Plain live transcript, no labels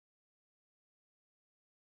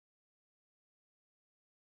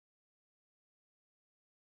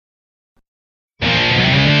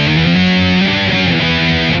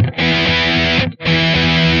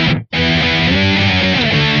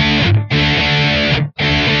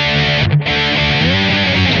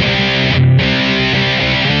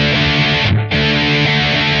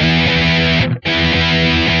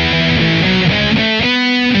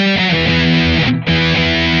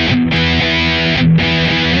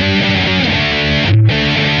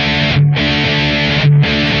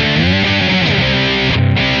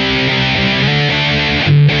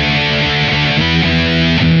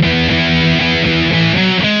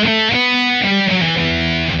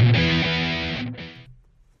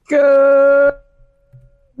Good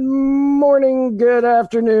morning, good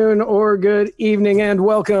afternoon, or good evening, and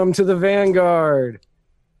welcome to the Vanguard.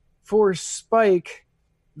 For Spike,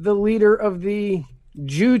 the leader of the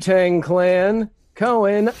Jutang clan,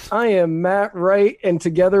 Cohen, I am Matt Wright, and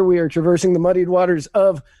together we are traversing the muddied waters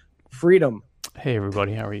of freedom. Hey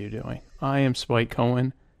everybody, how are you doing? I am Spike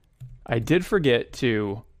Cohen. I did forget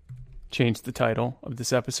to change the title of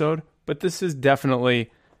this episode, but this is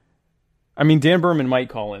definitely... I mean, Dan Berman might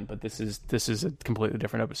call in, but this is a completely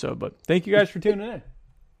different episode. But thank you guys for tuning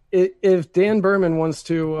in. If Dan Berman wants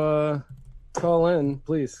to call in,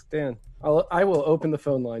 please, Dan, I will open the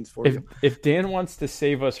phone lines for you. If Dan wants to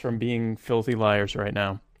save us from being filthy liars right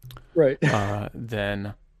now, right,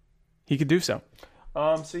 then he could do so.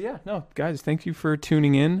 So yeah, no, guys, thank you for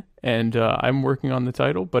tuning in, and I'm working on the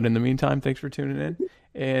title. But in the meantime, thanks for tuning in.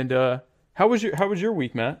 And how was your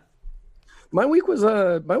week, Matt? My week was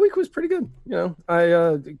pretty good. You know,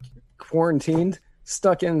 I quarantined,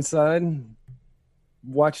 stuck inside,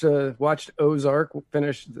 watched Ozark,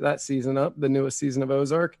 finished that season up, the newest season of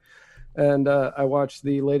Ozark, and I watched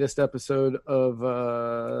the latest episode of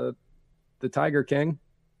The Tiger King.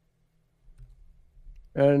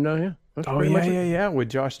 And yeah, with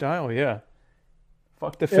Josh Dial, yeah.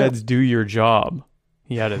 Fuck the feds, do your job.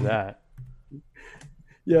 He added that.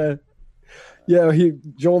 Yeah. Yeah,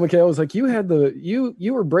 Joel McHale was like, you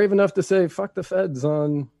were brave enough to say "fuck the feds"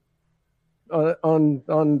 on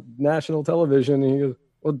national television, and he goes,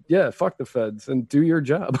 "Well, yeah, fuck the feds and do your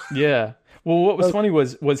job." Yeah. Well, what was funny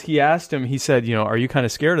was he asked him. He said, "You know, are you kind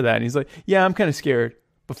of scared of that?" And he's like, "Yeah, I'm kind of scared,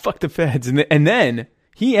 but fuck the feds." And then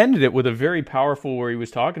he ended it with a very powerful where he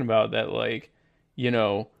was talking about that, like, you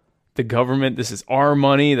know, the government, this is our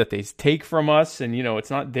money that they take from us, and you know,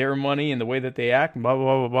 it's not their money, and the way that they act, and blah blah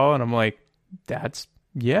blah blah blah. And I'm like, That's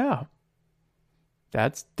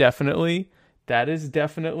definitely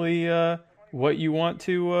what you want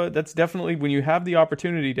to, that's definitely when you have the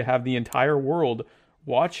opportunity to have the entire world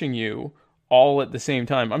watching you all at the same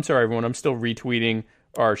time. I'm sorry, everyone. I'm still retweeting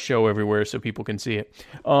our show everywhere so people can see it.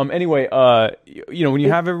 Anyway, you know, when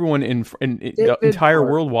you have everyone in the entire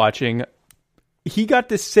world watching, he got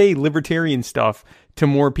to say libertarian stuff to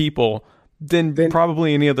more people than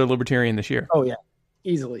probably any other libertarian this year. Oh yeah,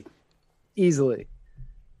 easily.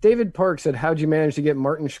 David Park said, "How'd you manage to get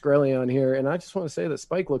Martin Shkreli on here?" And I just want to say that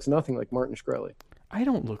Spike looks nothing like Martin Shkreli. I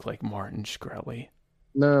don't look like Martin Shkreli.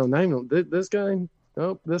 No, not even this guy.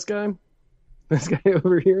 Nope, this guy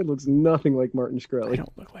over here looks nothing like Martin Shkreli. I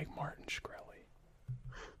don't look like Martin Shkreli.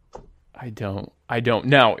 I don't.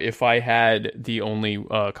 Now, if I had the only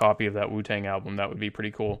copy of that Wu-Tang album, that would be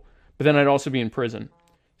pretty cool. But then I'd also be in prison.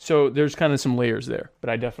 So there's kind of some layers there. But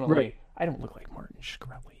I don't look like Martin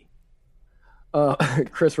Shkreli.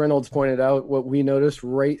 Chris Reynolds pointed out what we noticed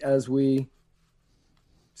right as we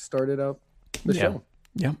started up the show.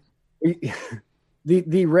 Yeah.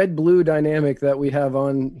 The red-blue dynamic that we have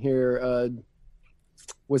on here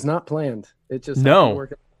was not planned. It just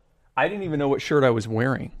worked out. I didn't even know what shirt I was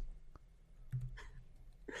wearing.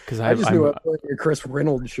 Because I just knew I was wearing a Chris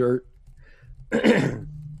Reynolds shirt.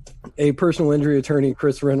 A personal injury attorney,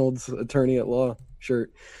 Chris Reynolds, attorney at law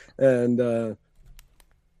shirt. And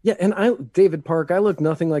yeah, and David Park, I look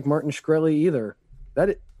nothing like Martin Shkreli either.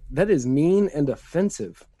 That is mean and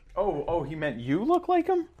offensive. Oh, he meant you look like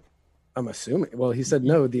him? I'm assuming. Well, he said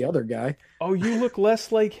no, the other guy. Oh, you look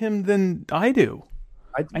less like him than I do.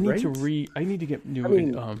 I need to get new. I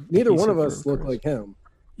mean, neither one of us look like him.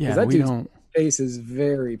 Yeah, that dude's face is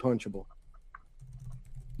very punchable.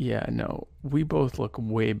 Yeah, no, we both look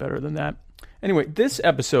way better than that. Anyway, this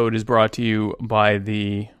episode is brought to you by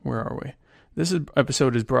where are we? This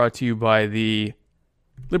episode is brought to you by the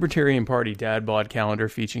Libertarian Party Dad Bod calendar,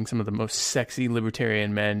 featuring some of the most sexy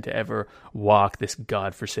libertarian men to ever walk this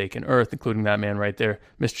godforsaken earth, including that man right there,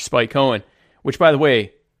 Mr. Spike Cohen. Which, by the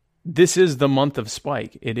way, this is the month of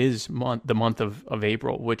Spike. It is the month of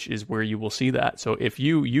April, which is where you will see that. So if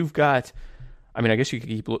you've got, I mean, I guess you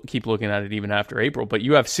could keep looking at it even after April, but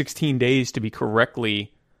you have 16 days to be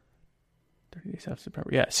correctly 30 days after September.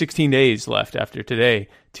 Yeah, 16 days left after today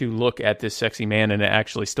to look at this sexy man and it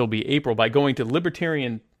actually still be April by going to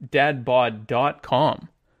libertariandadbod.com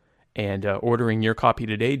and ordering your copy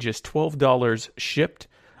today. Just $12 shipped,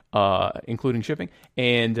 including shipping.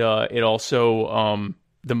 And it also,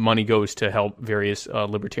 the money goes to help various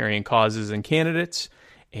libertarian causes and candidates.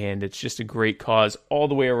 And it's just a great cause all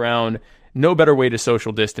the way around. No better way to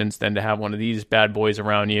social distance than to have one of these bad boys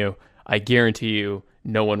around you. I guarantee you,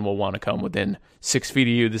 no one will want to come within 6 feet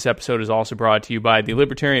of you. This episode is also brought to you by the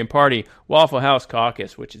Libertarian Party Waffle House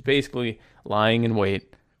Caucus, which is basically lying in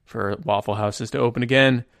wait for Waffle Houses to open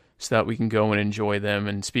again so that we can go and enjoy them.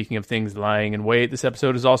 And speaking of things lying in wait, this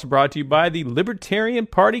episode is also brought to you by the Libertarian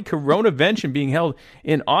Party Coronavention being held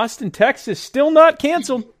in Austin, Texas. Still not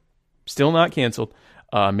canceled.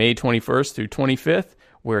 May 21st through 25th,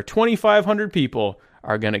 where 2,500 people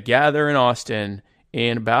are going to gather in Austin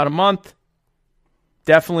in about a month.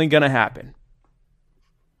 Definitely going to happen.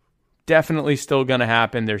 Definitely still going to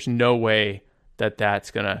happen. There's no way that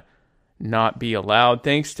that's going to not be allowed,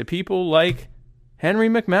 thanks to people like Henry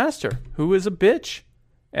McMaster, who is a bitch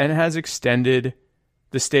and has extended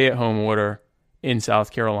the stay-at-home order in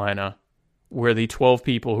South Carolina, where the 12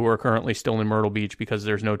 people who are currently still in Myrtle Beach because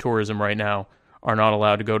there's no tourism right now are not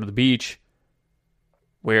allowed to go to the beach,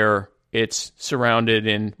 where it's surrounded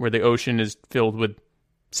in, where the ocean is filled with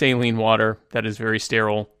saline water that is very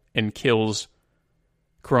sterile and kills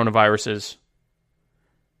coronaviruses.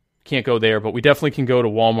 Can't go there, but we definitely can go to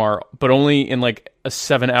Walmart, but only in like a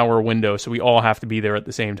 7-hour window, so we all have to be there at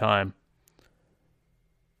the same time.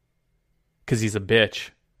 Because he's a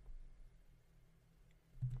bitch.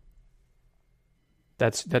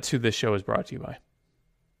 That's who this show is brought to you by.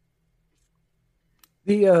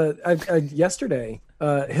 Yesterday,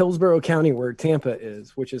 Hillsborough County, where Tampa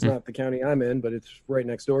is, which is not the county I'm in, but it's right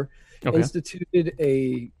next door, instituted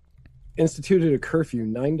a curfew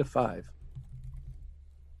 9 to 5.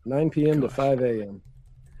 9 p.m. to 5 a.m.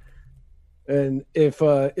 And if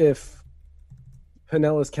Pinellas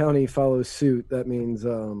County follows suit, that means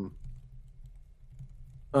I'm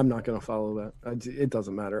not going to follow that. It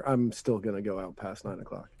doesn't matter. I'm still going to go out past 9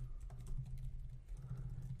 o'clock.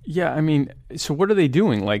 Yeah, I mean, so what are they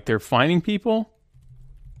doing? Like, they're fining people?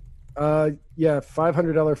 Yeah,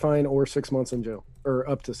 $500 fine or 6 months in jail, or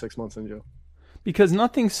up to 6 months in jail. Because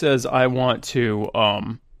nothing says I want to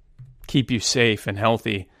keep you safe and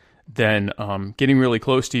healthy than getting really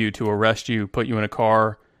close to you to arrest you, put you in a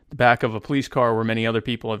car, the back of a police car where many other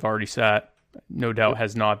people have already sat, no doubt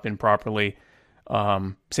has not been properly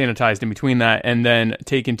sanitized in between that, and then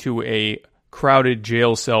taken to a crowded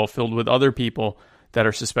jail cell filled with other people that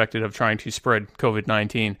are suspected of trying to spread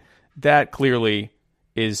COVID-19. That clearly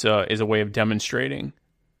is a way of demonstrating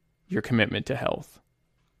your commitment to health.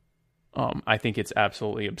 I think it's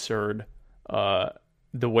absolutely absurd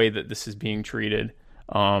the way that this is being treated.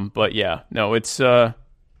 But yeah, no,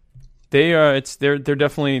 they're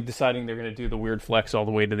definitely deciding they're going to do the weird flex all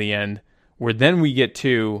the way to the end, where then we get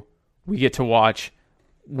to watch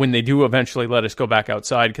when they do eventually let us go back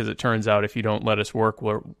outside, because it turns out if you don't let us work,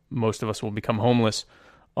 where most of us will become homeless.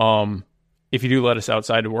 If you do let us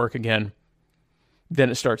outside to work again, then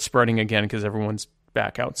it starts spreading again because everyone's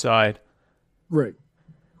back outside. Right.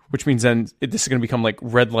 Which means then this is going to become like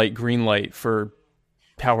red light, green light for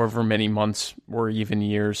however many months or even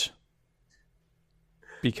years,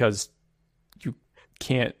 because you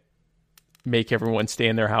can't make everyone stay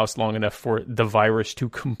in their house long enough for the virus to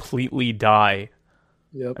completely die.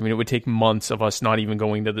 Yep. I mean, it would take months of us not even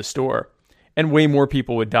going to the store, and way more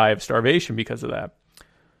people would die of starvation because of that.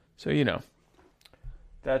 So,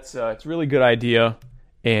 that's it's a really good idea,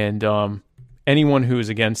 and anyone who is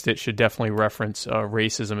against it should definitely reference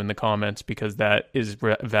racism in the comments, because that is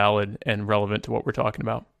valid and relevant to what we're talking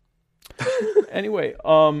about. Anyway,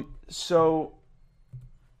 so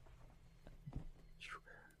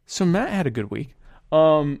Matt had a good week.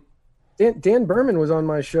 Dan Berman was on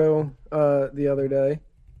my show the other day,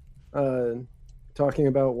 talking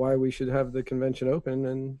about why we should have the convention open,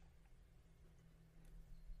 and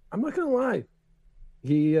I'm not gonna lie,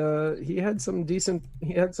 he had some decent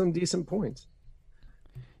points.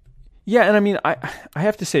 Yeah, and I mean, I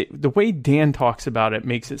have to say, the way Dan talks about it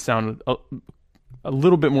makes it sound a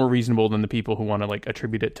little bit more reasonable than the people who want to like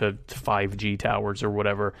attribute it to 5G towers or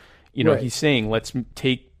whatever. Right. He's saying let's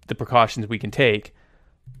take the precautions we can take,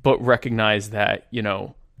 but recognize that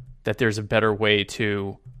that there's a better way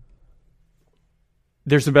to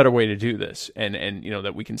do this, and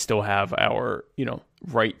that we can still have our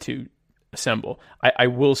right to assemble. I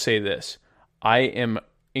will say this: I am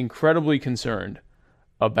incredibly concerned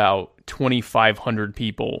about 2,500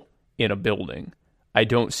 people in a building. I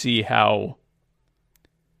don't see how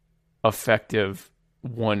effective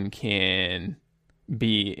one can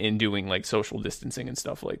be in doing like social distancing and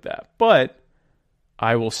stuff like that. But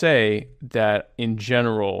I will say that in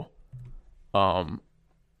general, I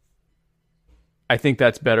think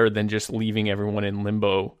that's better than just leaving everyone in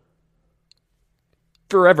limbo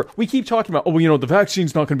forever. We keep talking about, the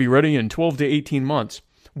vaccine's not going to be ready in 12 to 18 months.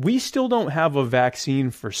 We still don't have a vaccine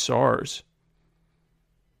for SARS.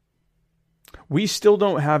 We still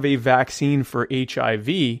don't have a vaccine for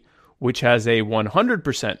HIV, which has a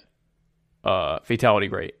 100% fatality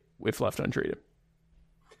rate if left untreated.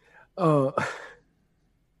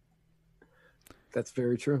 That's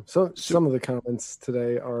very true. So some of the comments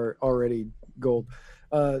today are already gold.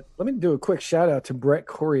 Let me do a quick shout out to Brett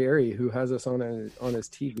Corrieri, who has us on his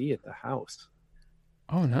TV at the house.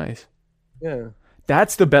 Oh, nice. Yeah,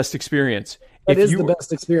 that's the best experience. That is the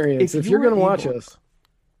best experience. If you're going to watch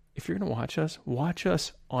us, watch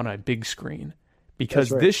us on a big screen, because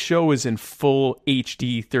this show is in full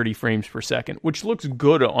HD 30 frames per second, which looks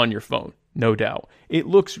good on your phone, no doubt. It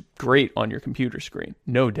looks great on your computer screen,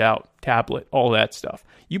 no doubt. Tablet, all that stuff.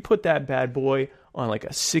 You put that bad boy on like a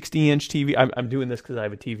 60-inch TV. I'm doing this because I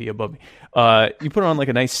have a TV above me. You put it on like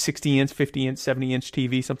a nice 60-inch, 50-inch, 70-inch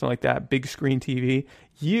TV, something like that, big screen TV.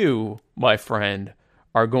 You, my friend,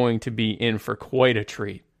 are going to be in for quite a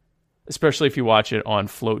treat, especially if you watch it on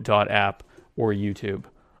Float.app or YouTube.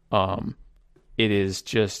 It is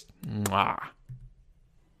just mwah.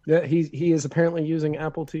 Yeah, he is apparently using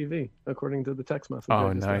Apple TV, according to the text message.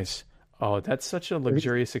 Oh, nice. Oh, that's such a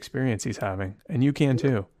luxurious experience he's having. And you can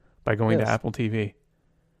too, by going to Apple TV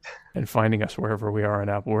and finding us wherever we are on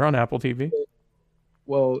Apple. We're on Apple TV.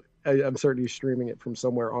 Well, I'm certain he's streaming it from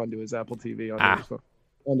somewhere onto his Apple TV,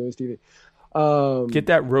 onto his TV. Get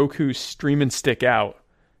that Roku streaming stick out.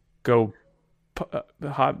 Go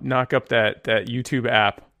knock up that YouTube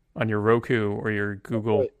app on your Roku or your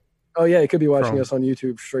Google. Oh, yeah, it could be watching Chrome. us on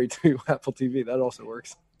YouTube straight to Apple TV. That also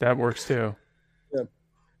works. That works too. Yeah.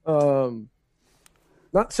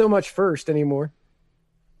 Not so much first anymore,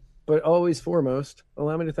 but always foremost,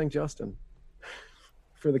 allow me to thank Justin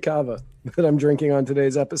for the cava that I'm drinking on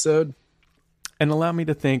today's episode. And allow me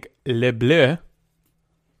to thank Le Bleu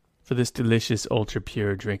for this delicious, ultra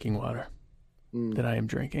pure drinking water that I am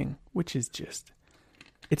drinking, which is just,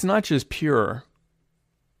 it's not just pure.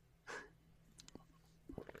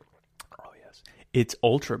 Oh, yes. It's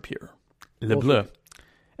ultra pure. Le Bleu.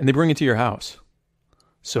 And they bring it to your house.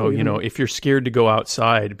 So, you know, if you're scared to go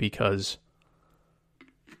outside because,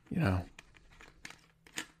 you know,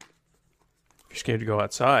 if you're scared to go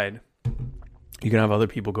outside, you can have other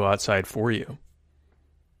people go outside for you.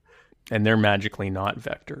 And they're magically not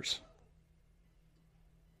vectors.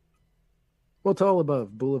 What's all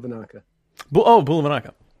above? Bula Vinaka. Bula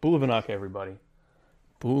Vinaka. Bula Vinaka, everybody.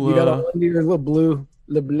 You got to under your little blue,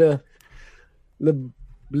 Le Bleu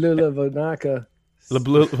Vinaka.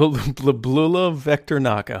 Blula Vector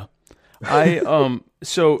Naka.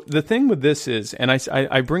 So the thing with this is, and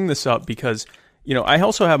I bring this up because, you know, I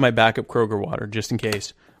also have my backup Kroger water just in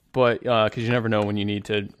case, but because you never know when you need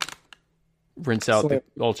to rinse out the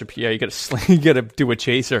ultra pure. Yeah, you gotta do a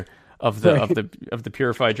chaser of the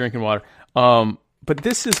purified drinking water. But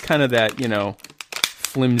this is kind of that, you know,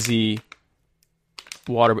 flimsy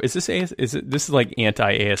water. This is like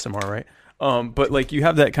anti ASMR, right? But like you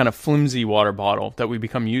have that kind of flimsy water bottle that we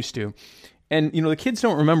become used to. And, you know, the kids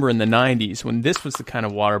don't remember in the 90s when this was the kind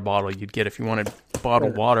of water bottle you'd get if you wanted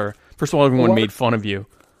bottled water. First of all, everyone made fun of you.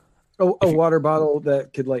 A water bottle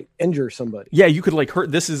that could like injure somebody. Yeah, you could like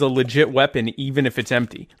hurt. This is a legit weapon even if it's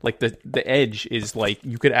empty. Like the edge is like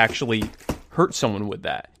you could actually hurt someone with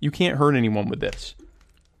that. You can't hurt anyone with this.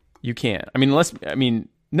 You can't.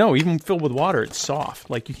 No, even filled with water, it's soft.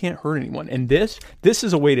 Like you can't hurt anyone. And this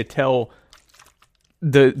is a way to tell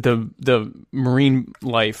the marine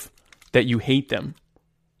life that you hate them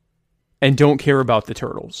and don't care about the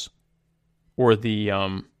turtles or the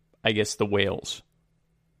I guess the whales.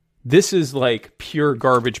 This is like pure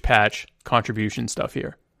garbage patch contribution stuff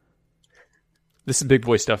here. This is big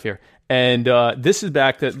boy stuff here. And this is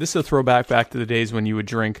a throwback back to the days when you would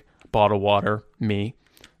drink bottled water,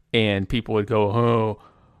 and people would go, "Oh,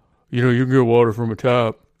 you know, you can get water from a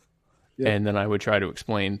tap." Yeah. And then I would try to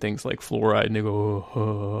explain things like fluoride, and they go,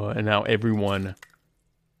 "Oh," and now everyone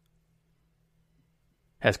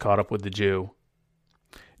has caught up with the Jew.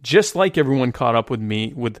 Just like everyone caught up with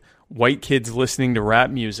me, with white kids listening to rap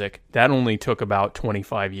music. That only took about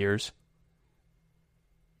 25 years.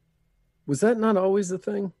 Was that not always the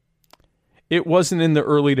thing? It wasn't in the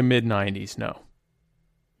early to mid 90s, no.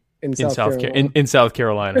 In South Carolina. In South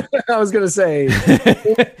Carolina. I was going to say,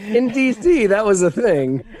 in DC, that was a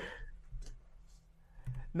thing.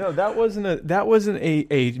 No, that wasn't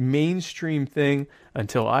a mainstream thing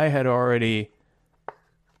until I had already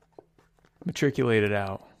matriculated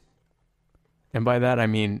out. And by that I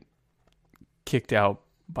mean kicked out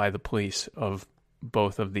by the police of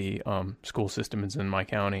both of the school systems in my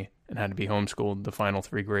county and had to be homeschooled the final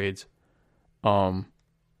 3 grades. God,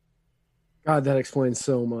 that explains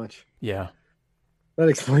so much. Yeah. That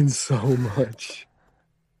explains so much.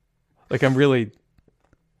 Like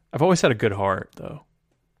I've always had a good heart though.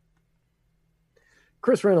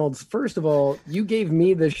 Chris Reynolds, first of all, you gave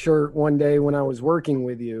me this shirt one day when I was working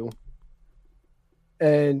with you.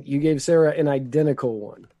 and you gave Sarah an identical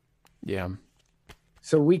one. Yeah.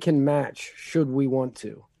 So we can match should we want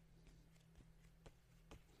to.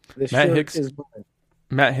 This Matt shirt Hicks is mine.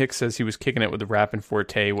 Matt Hicks says he was kicking it with the Rappin'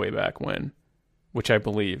 Forte way back when, which I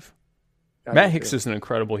believe. I Matt do Hicks too. is an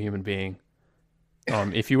incredible human being.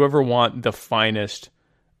 If you ever want the finest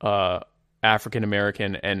African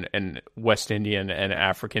American and West Indian and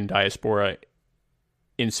African diaspora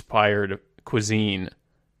inspired cuisine,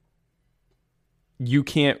 you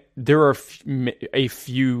can't. There are a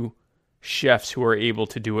few chefs who are able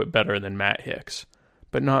to do it better than Matt Hicks,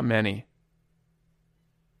 but not many.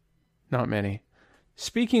 Not many.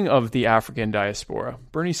 Speaking of the African diaspora,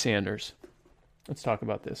 Bernie Sanders. Let's talk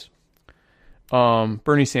about this.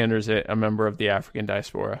 Bernie Sanders, a member of the African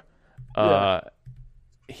diaspora.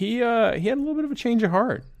 He had a little bit of a change of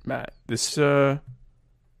heart, Matt. This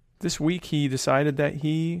week he decided that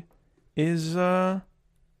he is well,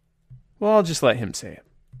 I'll just let him say it.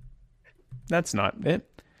 That's not it.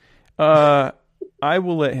 I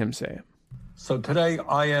will let him say it. So today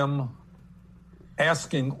I am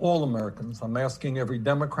asking all Americans, I'm asking every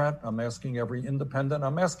Democrat, I'm asking every independent,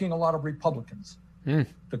 I'm asking a lot of Republicans to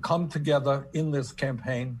come together in this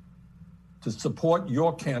campaign to support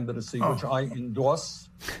your candidacy, which I endorse.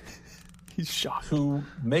 He's shocked. To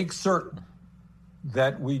make certain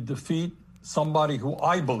that we defeat somebody who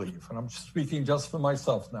I believe, and I'm speaking just for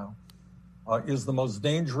myself now, is the most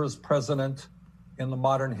dangerous president in the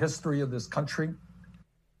modern history of this country.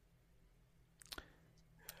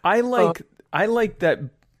 I like that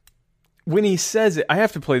when he says it. I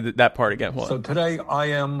have to play that part again. Hold on. So today I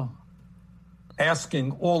am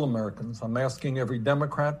asking all Americans, I'm asking every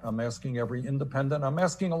Democrat, I'm asking every independent, I'm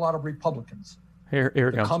asking a lot of Republicans Here it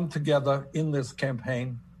to comes. come together in this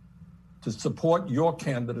campaign to support your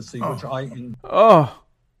candidacy, which I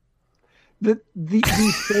The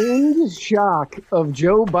feigned shock of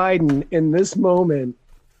Joe Biden in this moment.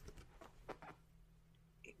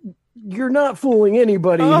 You're not fooling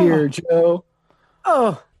anybody here, Joe.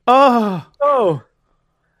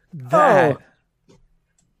 That.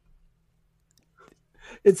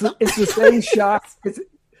 It's the same shock.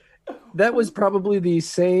 That was probably the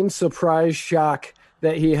same surprise shock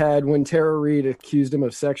that he had when Tara Reid accused him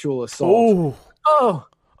of sexual assault.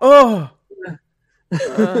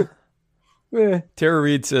 Tara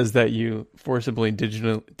Reid says that you forcibly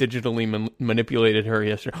digitally manipulated her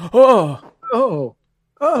yesterday.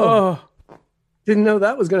 Didn't know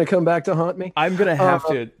that was going to come back to haunt me. I'm going to have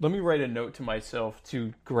to, let me write a note to myself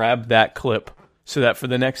to grab that clip so that for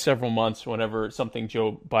the next several months, whenever something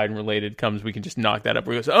Joe Biden related comes, we can just knock that up.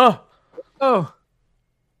 We go, Joe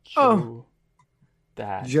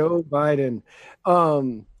Biden.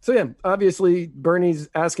 So yeah, obviously Bernie's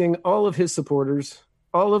asking all of his supporters,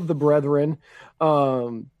 all of the brethren,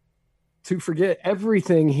 to forget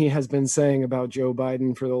everything he has been saying about Joe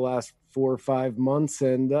Biden for the last 4 or 5 months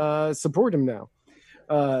and support him now.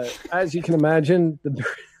 As you can imagine,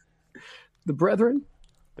 the brethren,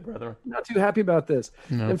 not too happy about this.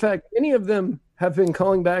 No. In fact, many of them have been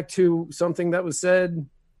calling back to something that was said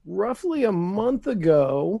roughly a month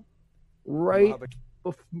ago, right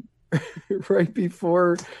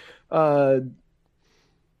before one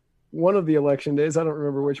of the election days. I don't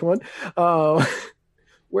remember which one.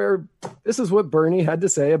 Where this is what Bernie had to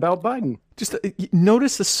say about Biden. Just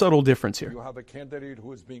notice the subtle difference here. You have a candidate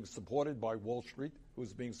who is being supported by Wall Street, who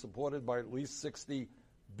is being supported by at least 60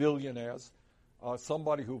 billionaires,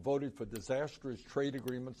 somebody who voted for disastrous trade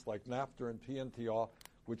agreements like NAFTA and PNTR,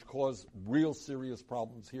 which cause real serious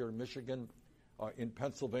problems here in Michigan, in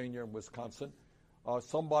Pennsylvania and Wisconsin.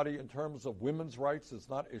 Somebody in terms of women's rights is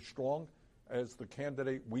not as strong as the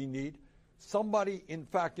candidate we need. Somebody, in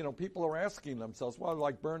fact, people are asking themselves, well,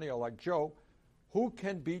 like Bernie or like Joe, who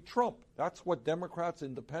can beat Trump? That's what Democrats,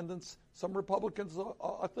 independents, some Republicans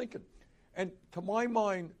are thinking. And to my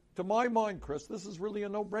mind, Chris, this is really a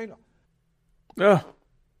no-brainer. I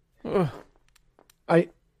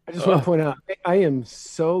just want to point out, I am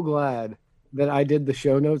so glad that I did the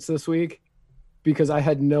show notes this week because I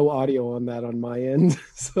had no audio on that on my end.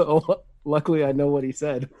 So luckily I know what he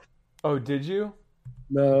said. Oh, did you?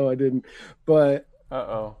 No, I didn't. But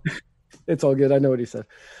it's all good. I know what he said.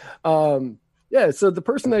 Yeah, so the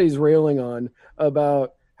person that he's railing on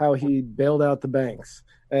about how he bailed out the banks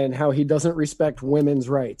and how he doesn't respect women's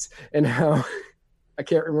rights and how I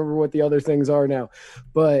can't remember what the other things are now,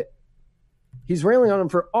 but he's railing on him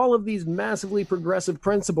for all of these massively progressive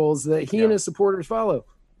principles that he and his supporters follow.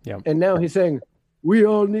 Yeah. And now he's saying, we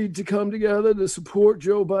all need to come together to support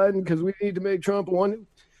Joe Biden because we need to make Trump one.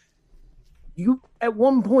 You, at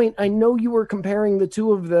one point, I know you were comparing the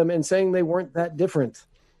two of them and saying they weren't that different.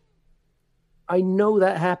 I know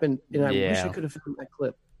that happened, and I wish Yeah. I could have found that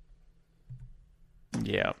clip.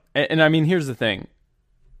 Yeah. And I mean, here's the thing.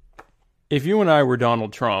 If you and I were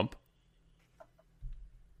Donald Trump,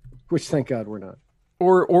 Which, thank God, we're not.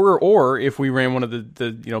 or if we ran one of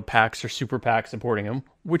the PACs or super PACs supporting him,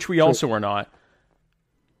 which we also are not,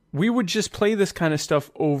 we would just play this kind of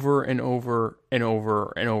stuff over and over and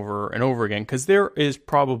over and over and over again, because there is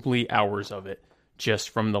probably hours of it just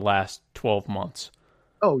from the last 12 months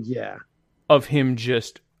Oh, yeah. of him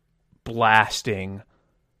just blasting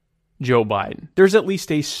Joe Biden. There's at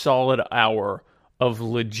least a solid hour of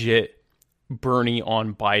legit Bernie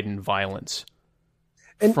on Biden violence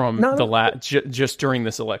And from just during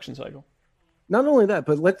this election cycle. Not only that,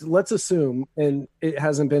 but let's assume, and it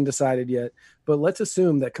hasn't been decided yet, but let's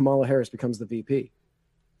assume that Kamala Harris becomes the VP.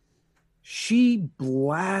 She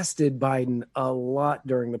blasted Biden a lot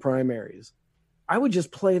during the primaries. I would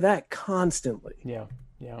just play that constantly. Yeah.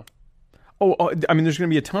 Oh, I mean, there's going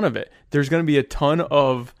to be a ton of it. There's going to be a ton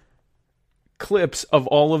of clips of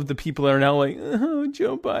all of the people that are now like, oh,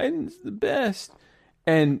 Joe Biden's the best.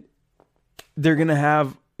 And they're going to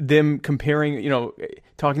have them comparing,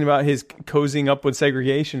 talking about his cozying up with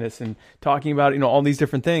segregationists and talking about, all these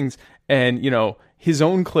different things. And, his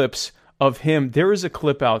own clips of him. There is a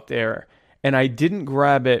clip out there, and I didn't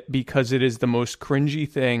grab it because it is the most cringy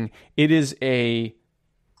thing. It is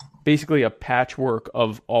basically a patchwork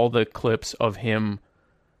of all the clips of him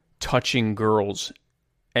touching girls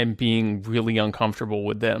and being really uncomfortable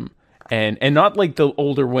with them. And not like the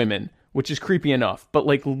older women, which is creepy enough, but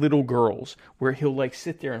like little girls, where he'll like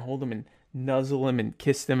sit there and hold them and nuzzle them and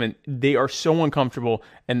kiss them, and they are so uncomfortable,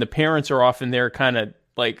 and the parents are often there kind of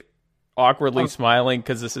like awkwardly smiling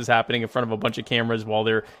because this is happening in front of a bunch of cameras while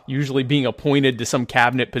they're usually being appointed to some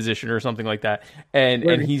cabinet position or something like that,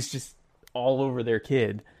 and he's just all over their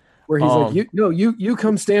kid. Where he's like, you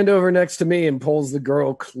come stand over next to me, and pulls the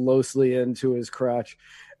girl closely into his crotch.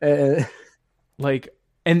 Like,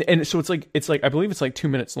 and so it's like I believe it's like 2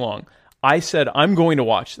 minutes long. I said, I'm going to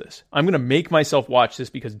watch this. I'm going to make myself watch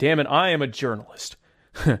this because, damn it, I am a journalist.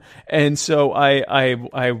 And so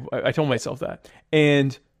I told myself that.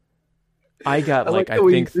 And I got I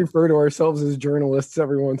think we refer to ourselves as journalists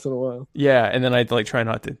every once in a while. Yeah, and then I'd like try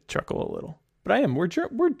not to chuckle a little. But I am. We're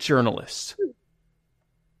journalists.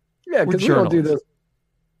 Yeah, because we don't do this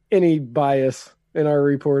any bias in our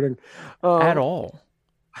reporting at all.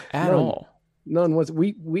 At all. None.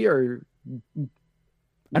 We are.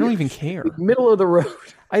 I don't even care. Middle of the road.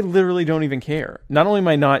 I literally don't even care. Not only am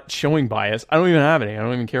I not showing bias, I don't even have any. I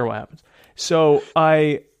don't even care what happens. So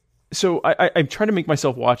I'm trying to make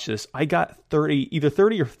myself watch this. I got either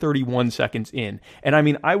 30 or 31 seconds in. And I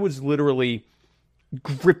mean, I was literally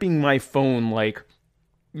gripping my phone like,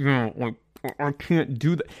 I can't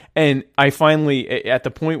do that. And I finally, at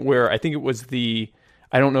the point where I think it was I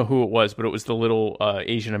don't know who it was, but it was the little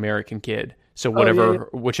Asian American kid. So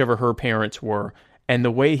whichever her parents were. And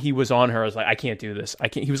the way he was on her, I was like, I can't do this. I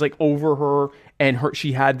can't. He was like over her, and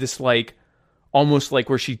she had this like, almost like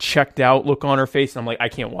where she checked out look on her face. And I'm like, I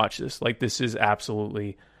can't watch this. Like, this is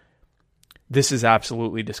absolutely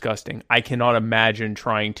disgusting. I cannot imagine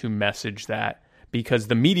trying to message that, because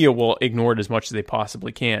the media will ignore it as much as they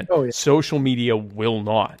possibly can. Oh, yeah. Social media will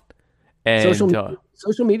not. And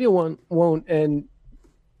social media won't, and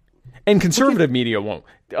conservative media won't.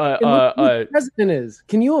 Who the president is.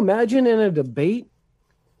 Can you imagine in a debate?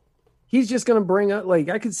 He's just going to bring up, like,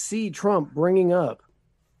 I could see Trump bringing up,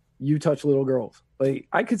 you touch little girls. Like,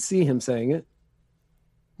 I could see him saying it.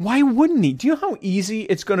 Why wouldn't he? Do you know how easy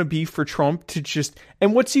it's going to be for Trump to just,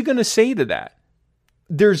 and what's he going to say to that?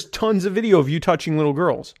 There's tons of video of you touching little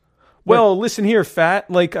girls. Well, listen here,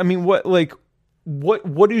 fat. Like, I mean, what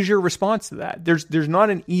is your response to that? There's not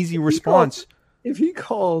an easy response. If he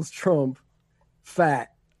calls Trump fat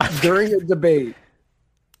during a debate,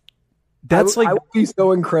 I would be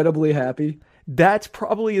so incredibly happy. That's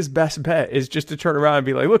probably his best bet, is just to turn around and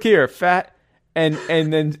be like, "Look here, fat," and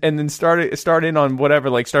then start in on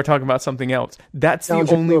whatever, like start talking about something else. That's the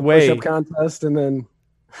only way. Push-up contest, and then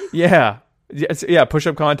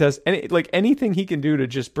push-up contest, and like anything he can do to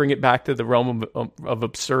just bring it back to the realm of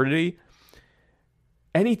absurdity.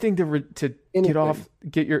 Anything to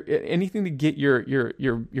get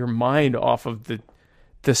your mind off of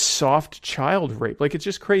the soft child rape. Like, it's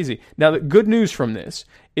just crazy. Now, the good news from this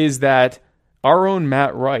is that our own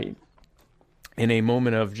Matt Wright, in a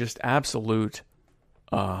moment of just absolute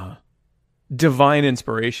divine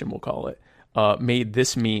inspiration, we'll call it, made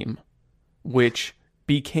this meme, which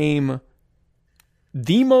became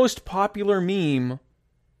the most popular meme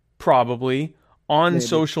probably on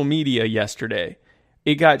social media yesterday.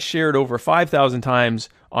 It got shared over 5,000 times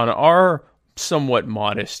on our somewhat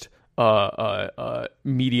modest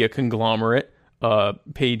media conglomerate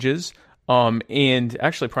pages, and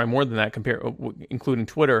actually probably more than that, including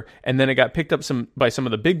Twitter. And then it got picked up by some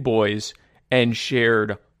of the big boys and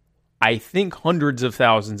shared, I think, hundreds of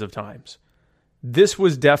thousands of times. This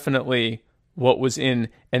was definitely what was in,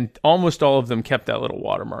 and almost all of them kept that little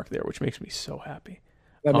watermark there, which makes me so happy.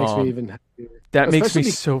 That makes me even happier. That makes me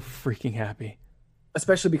so freaking happy.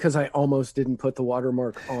 Especially because I almost didn't put the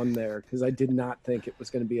watermark on there because I did not think it was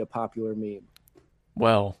going to be a popular meme.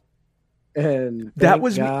 Well, and that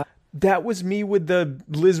was me with the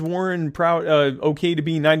Liz Warren proud okay to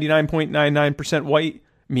be 99.99% white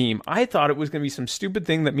meme. I thought it was going to be some stupid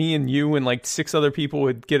thing that me and you and like 6 other people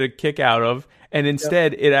would get a kick out of, and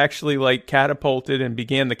instead it actually like catapulted and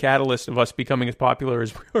began the catalyst of us becoming as popular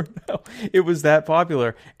as we are now. It was that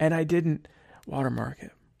popular, and I didn't watermark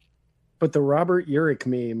it. But the Robert Urich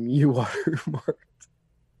meme, you watermarked.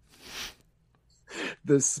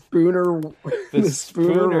 The Spooner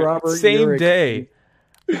Robert same Urich day.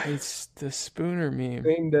 Meme. It's the Spooner meme.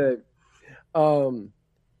 Same day.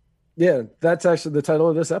 Yeah, that's actually the title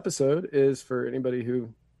of this episode, is for anybody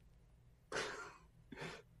who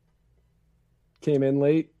came in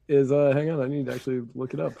late, is hang on, I need to actually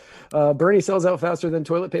look it up. Bernie sells out faster than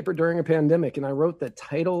toilet paper during a pandemic, and I wrote the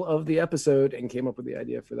title of the episode and came up with the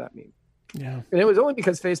idea for that meme. Yeah. And it was only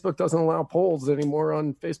because Facebook doesn't allow polls anymore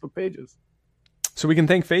on Facebook pages. So we can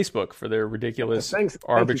thank Facebook for their ridiculous,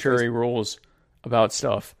 arbitrary rules about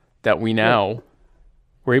stuff that we now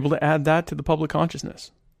were able to add that to the public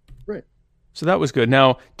consciousness. Right. So that was good.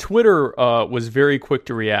 Now, Twitter was very quick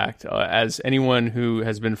to react. As anyone who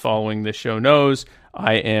has been following this show knows,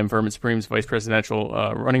 I am Vermin Supreme's vice presidential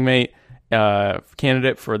running mate,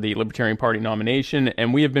 candidate for the Libertarian Party nomination,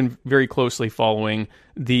 and we have been very closely following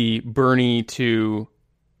the Bernie to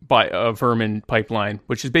Vermin pipeline,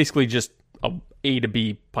 which is basically just A to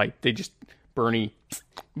B pipe. They just Bernie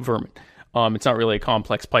Vermin. It's not really a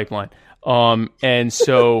complex pipeline. And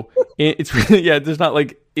so it's really, there's not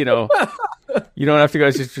like, you don't have to go,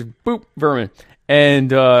 it's just boop, Vermin.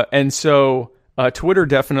 And so Twitter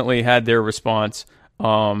definitely had their response.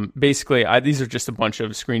 Basically, these are just a bunch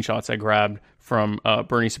of screenshots I grabbed from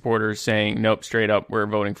Bernie supporters saying, nope, straight up, we're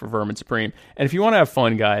voting for Vermin Supreme. And if you want to have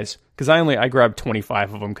fun, guys, because I grabbed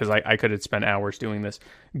 25 of them because I could have spent hours doing this,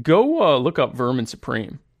 go look up Vermin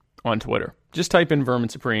Supreme on Twitter. Just type in Vermin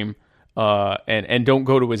Supreme. And don't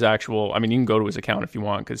go to his actual, you can go to his account if you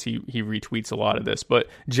want, because he retweets a lot of this, but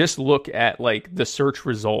just look at like the search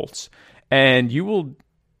results and you will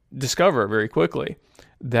discover very quickly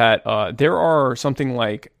that there are something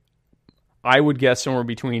like, I would guess somewhere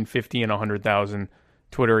between 50 and 100,000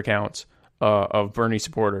 Twitter accounts of Bernie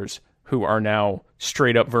supporters who are now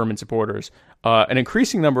straight up Vermin supporters. An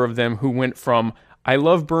increasing number of them who went from, I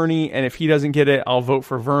love Bernie, and if he doesn't get it, I'll vote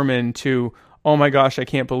for Vermin, to, oh my gosh, I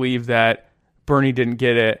can't believe that Bernie didn't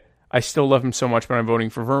get it. I still love him so much, but I'm voting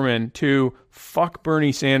for Vermin, to fuck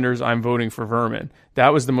Bernie Sanders, I'm voting for Vermin.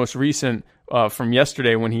 That was the most recent from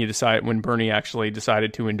yesterday when Bernie actually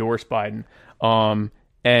decided to endorse Biden.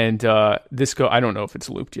 This I don't know if it's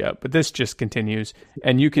looped yet, but this just continues,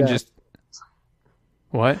 and you can just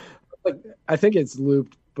what? I think it's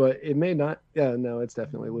looped, but it may not. Yeah, no, it's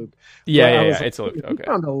definitely looped. It's looped. Okay. He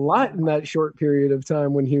found a lot in that short period of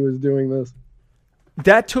time when he was doing this.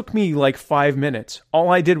 That took me like 5 minutes.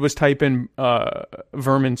 All I did was type in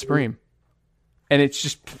Vermin Supreme, and it's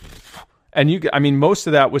just, and most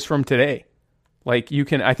of that was from today. Like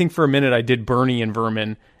I think for a minute I did Bernie and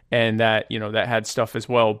Vermin, and that, that had stuff as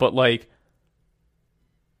well. But like,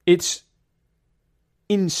 it's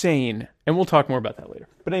insane, and we'll talk more about that later.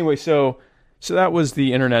 But anyway, so that was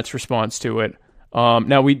the internet's response to it. Now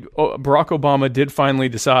Barack Obama did finally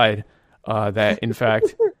decide that in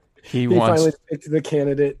fact he finally picked the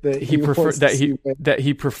candidate that he prefers Joe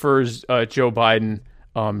Biden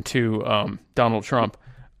to Donald Trump.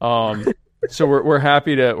 So we're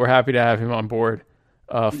happy to have him on board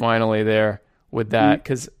finally there with that,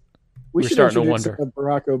 because we're starting to wonder.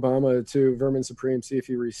 Barack Obama to Vermin Supreme, see if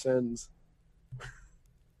he resends.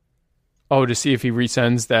 Oh, to see if he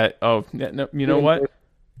resends that. Oh, no, you know what?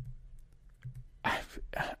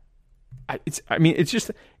 It's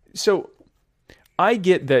just so. I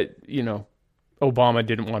get that, Obama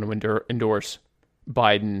didn't want to endorse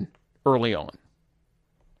Biden early on.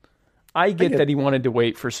 I get that he wanted to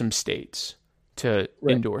wait for some states to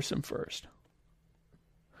endorse him first.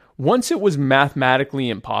 Once it was mathematically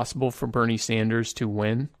impossible for Bernie Sanders to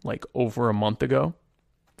win, like over a month ago,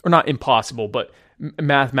 or not impossible, but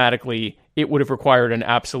mathematically, it would have required an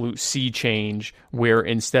absolute sea change where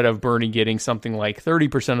instead of Bernie getting something like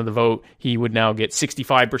 30% of the vote, he would now get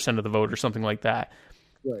 65% of the vote or something like that.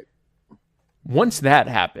 Right. Once that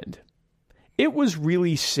happened, it was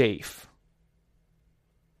really safe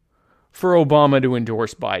for Obama to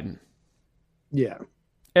endorse Biden. Yeah.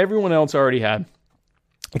 Everyone else already had,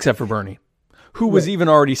 except for Bernie, who was even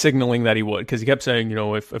already signaling that he would, because he kept saying, you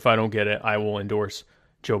know, if I don't get it, I will endorse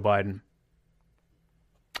Joe Biden.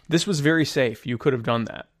 This was very safe. You could have done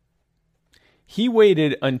that. He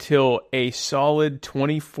waited until a solid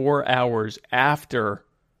 24 hours after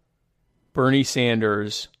Bernie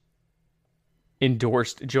Sanders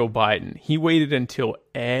endorsed Joe Biden. He waited until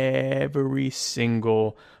every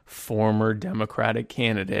single former Democratic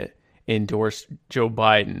candidate endorsed Joe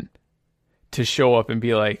Biden to show up and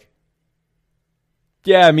be like,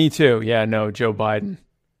 yeah, me too. Yeah, no, Joe Biden.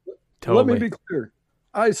 Totally. Let me be clear.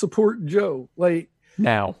 I support Joe. Like,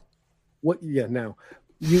 now. What? Yeah, now.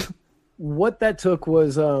 What that took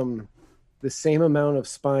was the same amount of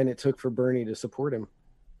spine it took for Bernie to support him.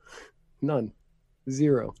 None.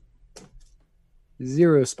 Zero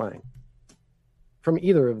spine from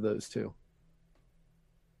either of those two.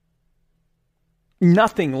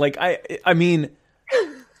 Nothing. Like, I mean,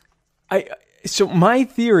 so my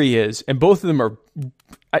theory is, and both of them are,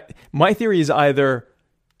 my theory is either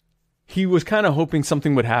he was kind of hoping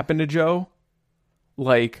something would happen to Joe,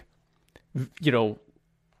 like, you know,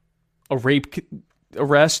 a rape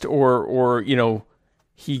arrest or, you know,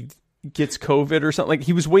 he gets COVID or something. Like,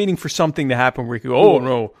 he was waiting for something to happen where he could go, oh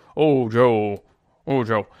no, oh Joe.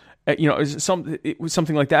 You know, it was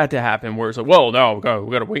something like that to happen where it's like, well, now we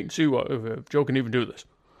got to wait and see if Joe can even do this.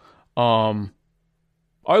 I,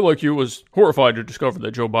 like you, was horrified to discover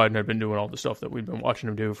that Joe Biden had been doing all the stuff that we've been watching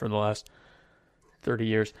him do for the last 30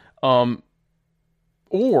 years.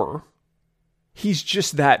 Or he's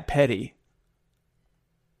just that petty.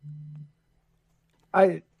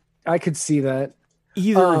 I could see that.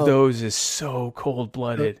 Either of those is so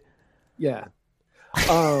cold-blooded. Yeah.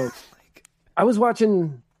 I was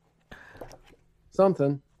watching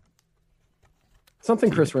something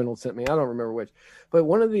Chris Reynolds sent me. I don't remember which, but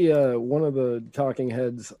one of the talking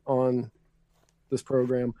heads on this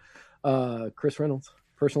program, Chris Reynolds,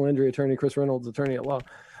 personal injury attorney, Chris Reynolds, attorney at law.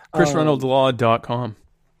 ChrisReynoldsLaw.com.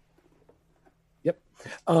 Yep.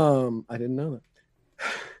 I didn't know that.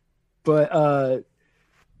 But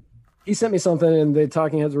he sent me something, and the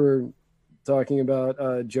talking heads were talking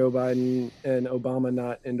about Joe Biden and Obama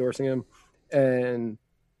not endorsing him. And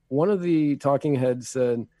one of the talking heads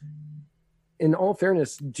said, in all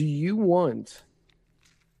fairness, do you want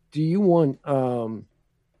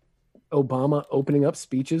Obama opening up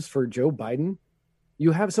speeches for Joe Biden?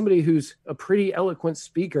 You have somebody who's a pretty eloquent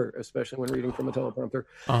speaker, especially when reading from a teleprompter.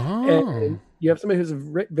 And you have somebody who's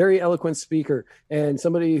a very eloquent speaker and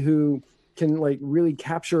somebody who can like really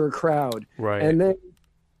capture a crowd. Right. And then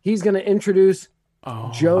he's going to introduce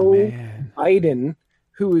Joe Biden,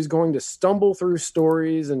 who is going to stumble through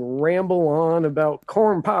stories and ramble on about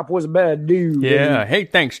Corn Pop was a bad dude. Yeah. Hey,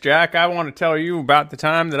 thanks, Jack. I want to tell you about the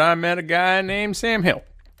time that I met a guy named Sam Hill.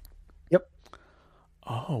 Yep.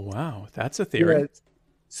 Oh, wow. That's a theory. Yeah.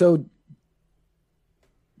 So,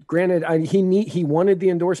 granted, he wanted the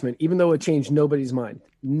endorsement, even though it changed nobody's mind.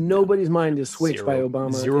 Nobody's mind is switched by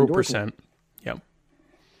Obama. 0%. Yep.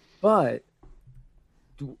 But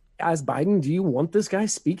as Biden, do you want this guy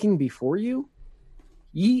speaking before you?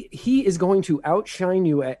 He is going to outshine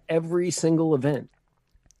you at every single event.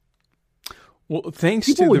 Well, thanks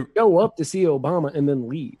People to would show up to see Obama and then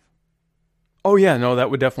leave. Oh, yeah, no,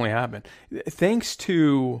 that would definitely happen. Thanks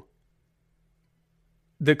to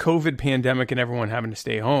the COVID pandemic and everyone having to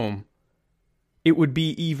stay home, it would be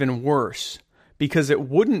even worse because it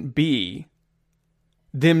wouldn't be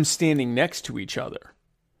them standing next to each other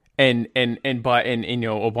and you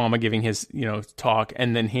know, Obama giving his, you know, talk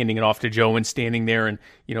and then handing it off to Joe and standing there and,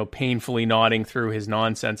 you know, painfully nodding through his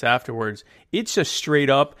nonsense afterwards. It's just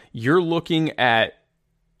straight up, you're looking at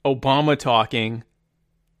Obama talking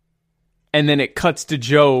and then it cuts to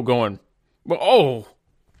Joe going, oh,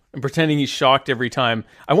 and pretending he's shocked every time.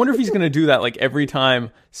 I wonder if he's going to do that, like every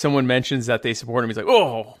time someone mentions that they support him, he's like,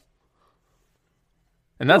 oh.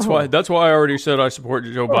 And that's why I already said I support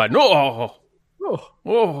Joe Biden.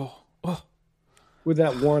 Oh. With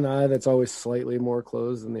that one eye that's always slightly more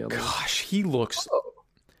closed than the other. Gosh, he looks.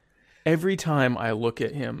 Every time I look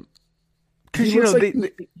at him, because you know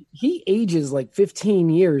he ages like 15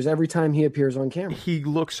 years every time he appears on camera. He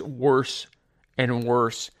looks worse and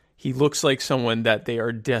worse. He looks like someone that they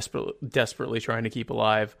are desperately trying to keep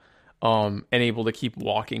alive, and able to keep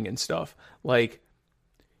walking and stuff. Like,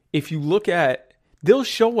 if you look at they'll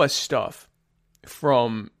show us stuff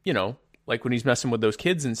from, like when he's messing with those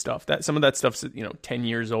kids and stuff, that some of that stuff's, 10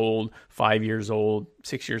 years old, 5 years old,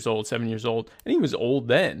 6 years old, 7 years old. And he was old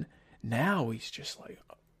then. Now he's just like,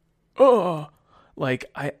 oh,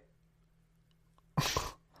 like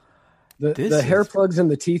the hair plugs and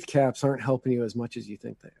the teeth caps aren't helping you as much as you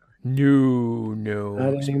think they are. No.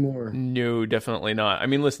 Not anymore. No, definitely not. I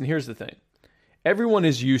mean, listen, here's the thing. Everyone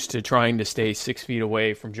is used to trying to stay 6 feet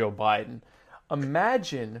away from Joe Biden.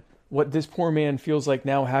 Imagine what this poor man feels like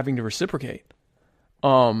now having to reciprocate.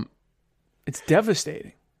 It's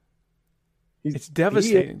devastating. It's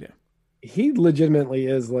devastating to him. He legitimately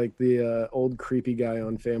is like the old creepy guy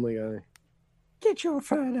on Family Guy. Get your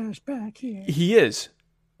fat ass back here. He is.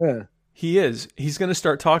 Yeah. He is. He's going to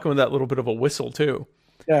start talking with that little bit of a whistle too.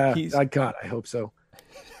 Yeah. God, I hope so.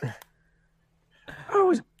 I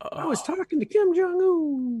was talking to Kim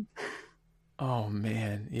Jong-un. Oh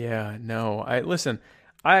man, yeah, no. I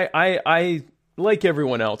like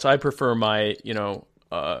everyone else. I prefer my,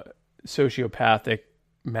 sociopathic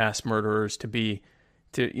mass murderers to be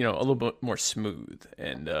a little bit more smooth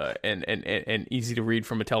and easy to read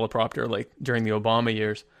from a teleprompter, like during the Obama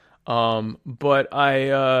years. But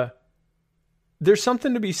there's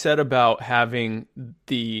something to be said about having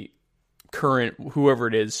the current, whoever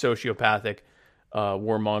it is, sociopathic,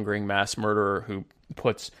 warmongering mass murderer who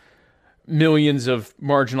puts millions of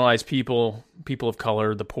marginalized people of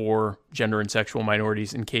color, the poor, gender and sexual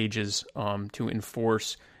minorities in cages to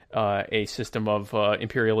enforce a system of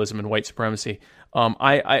imperialism and white supremacy.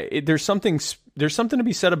 There's something to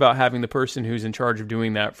be said about having the person who's in charge of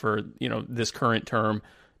doing that for this current term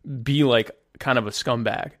be like kind of a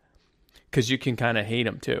scumbag, because you can kind of hate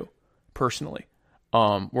him too, personally.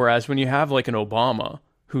 Whereas when you have like an Obama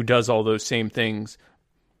who does all those same things,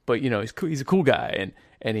 but he's a cool guy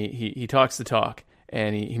and he talks the talk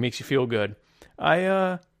and he makes you feel good.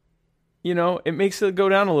 It makes it go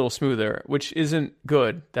down a little smoother, which isn't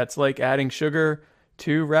good. That's like adding sugar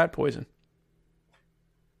to rat poison.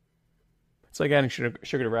 It's like adding sugar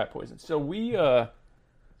to rat poison. So we are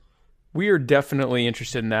definitely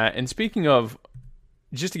interested in that. And speaking of,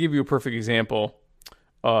 just to give you a perfect example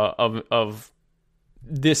of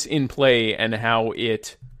this in play and how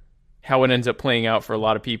it ends up playing out for a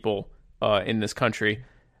lot of people in this country.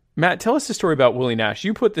 Matt, tell us the story about Willie Nash.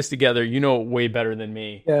 You put this together, way better than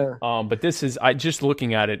me. Yeah. But this is, just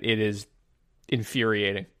looking at it, it is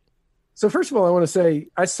infuriating. So first of all, I want to say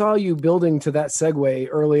I saw you building to that segue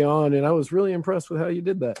early on, and I was really impressed with how you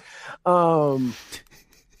did that.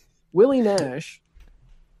 Willie Nash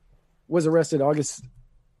was arrested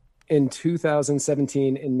in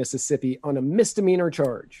 2017 in Mississippi on a misdemeanor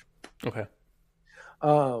charge. Okay.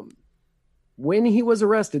 When he was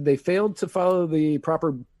arrested, they failed to follow the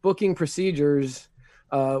proper booking procedures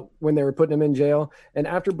when they were putting him in jail. And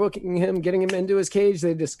after booking him, getting him into his cage,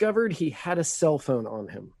 they discovered he had a cell phone on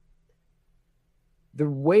him. The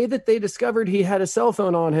way that they discovered he had a cell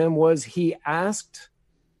phone on him was he asked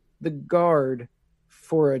the guard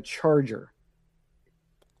for a charger.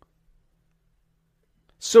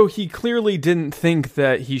 So he clearly didn't think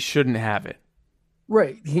that he shouldn't have it.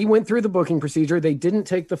 Right. He went through the booking procedure. They didn't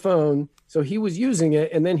take the phone, so he was using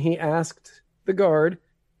it, and then he asked the guard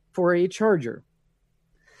for a charger.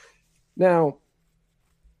 Now,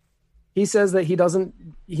 he says that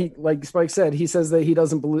like Spike said, he says that he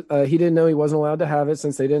didn't know he wasn't allowed to have it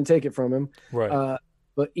since they didn't take it from him. Right.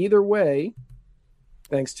 But either way,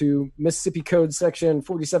 thanks to Mississippi Code Section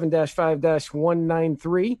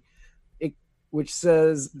 47-5-193, which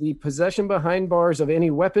says the possession behind bars of any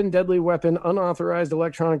weapon, deadly weapon, unauthorized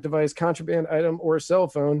electronic device, contraband item, or cell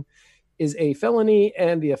phone is a felony,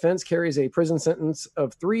 and the offense carries a prison sentence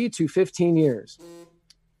of 3 to 15 years.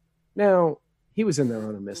 Now, he was in there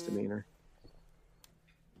on a misdemeanor.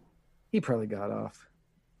 He probably got off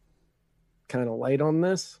kind of light on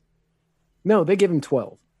this. No, they gave him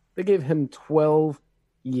 12. They gave him 12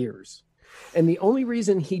 years. And the only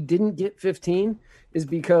reason he didn't get 15 is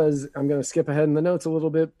because, I'm going to skip ahead in the notes a little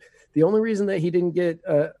bit. The only reason he didn't get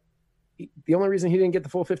the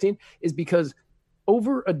full 15 is because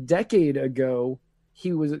over a decade ago,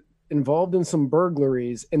 he was involved in some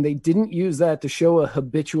burglaries, and they didn't use that to show a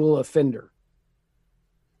habitual offender.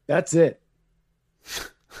 That's it.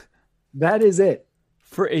 That is it.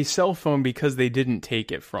 For a cell phone, because they didn't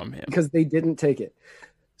take it from him. Because they didn't take it.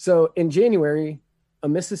 So in January, a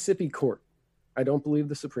Mississippi court, I don't believe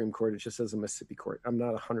the Supreme Court, it just says a Mississippi court, I'm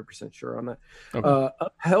not 100% sure on that, okay,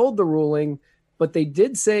 upheld the ruling, but they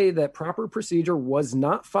did say that proper procedure was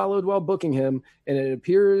not followed while booking him, and it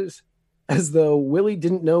appears as though Willie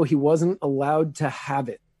didn't know he wasn't allowed to have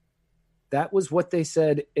it. That was what they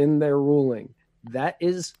said in their ruling. That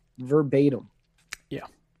is verbatim. Yeah.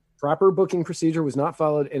 Proper booking procedure was not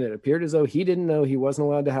followed, and it appeared as though he didn't know he wasn't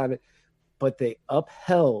allowed to have it, but they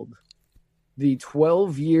upheld the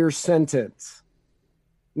 12-year sentence.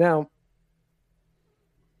 Now,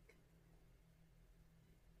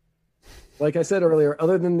 like I said earlier,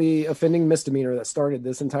 other than the offending misdemeanor that started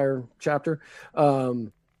this entire chapter,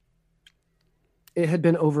 it had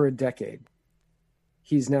been over a decade.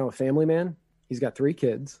 He's now a family man. He's got 3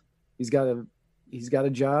 kids. He's got a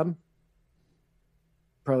job.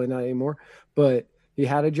 Probably not anymore, but he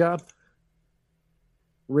had a job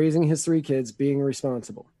raising his 3 kids, being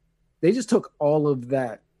responsible. They just took all of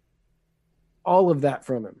that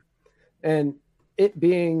from him. And it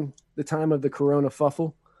being the time of the Corona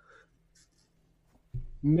fuffle,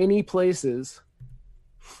 many places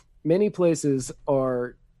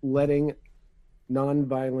are letting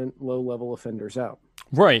nonviolent, low-level offenders out.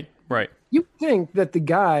 Right. You think that the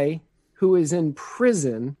guy who is in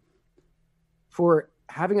prison for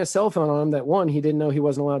having a cell phone on him that, 1, he didn't know he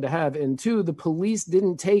wasn't allowed to have, and 2, the police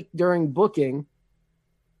didn't take during booking,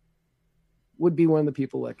 would be one of the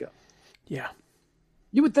people let go. Yeah.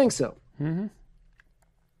 You would think so. Mm-hmm.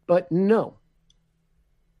 But no.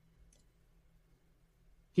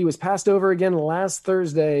 He was passed over again last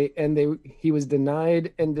Thursday, and he was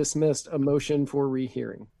denied and dismissed a motion for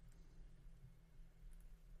rehearing.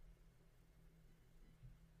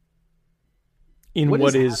 In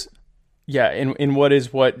what is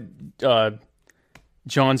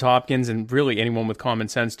Johns Hopkins and really anyone with common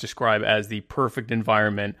sense describe as the perfect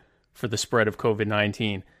environment for the spread of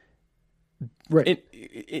COVID-19. Right.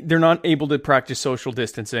 They're not able to practice social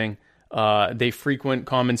distancing. They frequent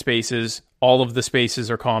common spaces. All of the spaces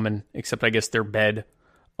are common, except I guess their bed.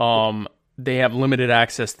 They have limited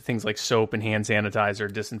access to things like soap and hand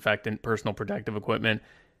sanitizer, disinfectant, personal protective equipment.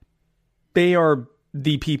 They are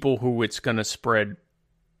the people who it's going to spread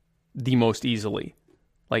the most easily.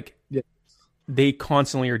 Like, yes. They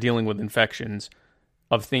constantly are dealing with infections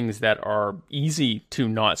of things that are easy to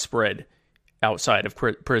not spread outside of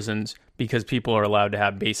prisons because people are allowed to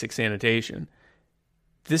have basic sanitation.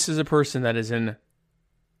 This is a person that is in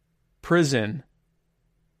prison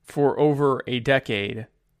for over a decade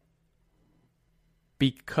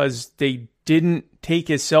because they didn't take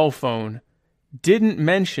his cell phone, didn't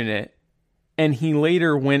mention it, and he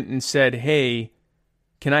later went and said, "Hey,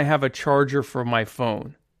 can I have a charger for my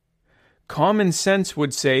phone?" Common sense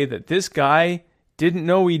would say that this guy didn't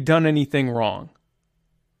know he'd done anything wrong.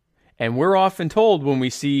 And we're often told when we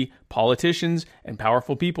see politicians and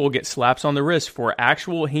powerful people get slaps on the wrist for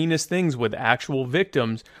actual heinous things with actual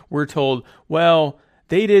victims, we're told, well,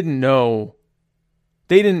 they didn't know.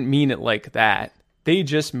 They didn't mean it like that. They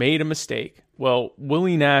just made a mistake. Well,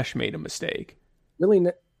 Willie Nash made a mistake.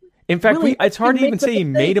 In fact, it's hard to even say he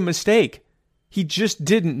made a mistake. He just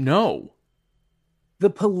didn't know. The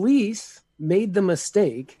police made the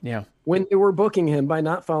mistake when they were booking him by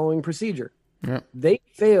not following procedure. Yeah. They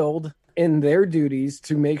failed in their duties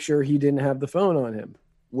to make sure he didn't have the phone on him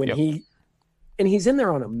and he's in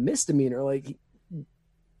there on a misdemeanor, like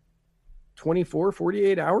 24,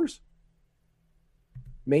 48 hours.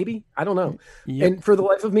 Maybe. I don't know. Yep. And for the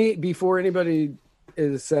life of me, before anybody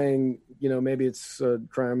is saying, maybe it's a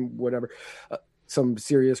crime, whatever, some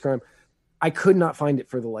serious crime, I could not find it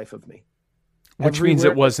for the life of me. Which means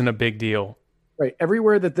it wasn't a big deal. Right.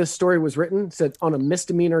 Everywhere that this story was written said on a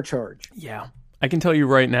misdemeanor charge. Yeah. I can tell you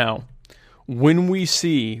right now, when we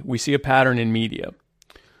see a pattern in media.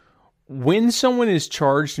 When someone is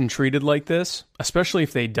charged and treated like this, especially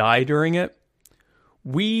if they die during it,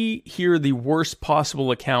 we hear the worst possible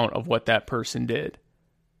account of what that person did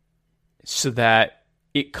so that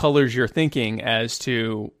it colors your thinking as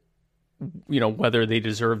to, whether they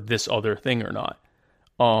deserve this other thing or not.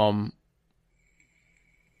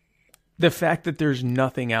 The fact that there's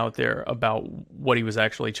nothing out there about what he was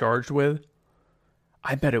actually charged with,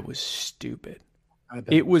 I bet it was stupid.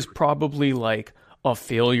 It was probably like a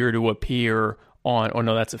failure to appear on, oh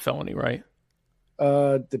no, that's a felony, right?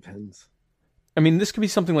 Depends. I mean, this could be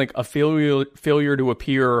something like a failure to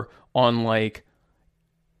appear on like,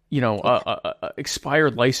 a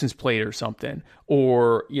expired license plate or something.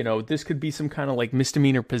 Or, this could be some kind of like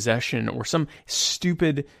misdemeanor possession or some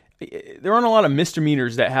stupid. There aren't a lot of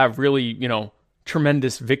misdemeanors that have really,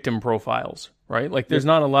 tremendous victim profiles, right? Like there's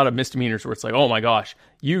not a lot of misdemeanors where it's like, oh my gosh,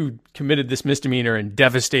 you committed this misdemeanor and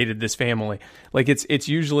devastated this family. Like it's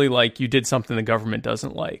usually like you did something the government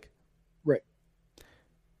doesn't like. Right.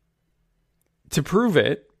 To prove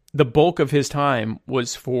it, the bulk of his time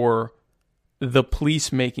was for the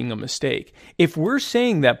police making a mistake. If we're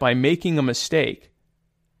saying that by making a mistake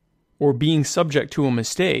or being subject to a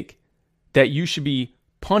mistake, that you should be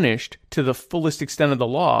punished to the fullest extent of the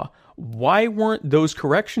law, why weren't those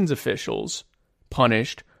corrections officials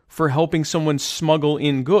punished for helping someone smuggle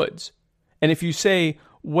in goods? And if you say,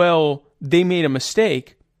 well, they made a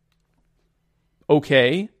mistake,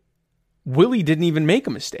 okay, Willie didn't even make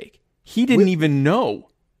a mistake. He didn't even know.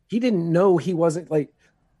 He didn't know he wasn't like,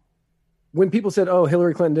 when people said, oh,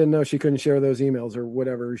 Hillary Clinton didn't know she couldn't share those emails or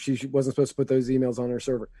whatever, she wasn't supposed to put those emails on her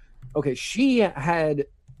server. Okay, she had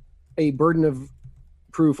a burden of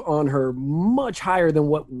proof on her much higher than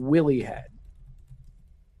what Willie had.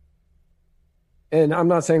 And I'm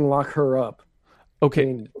not saying lock her up. Okay. I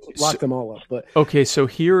mean, lock them all up. But okay, so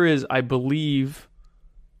here is, I believe,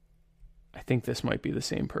 I think this might be the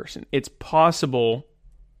same person. It's possible,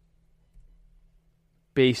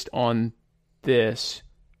 based on this,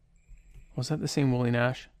 was that the same Willie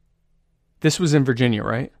Nash? This was in Virginia,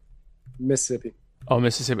 right? Mississippi. Oh,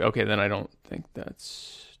 Mississippi. Okay, then I don't think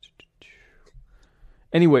that's...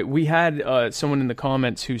 Anyway, we had someone in the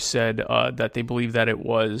comments who said that they believe that it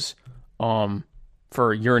was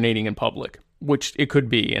for urinating in public, which it could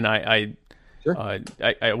be, and I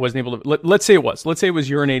wasn't able to... Let's say it was. Let's say it was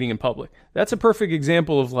urinating in public. That's a perfect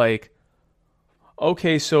example of like,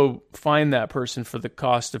 okay, so fine that person for the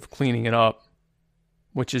cost of cleaning it up,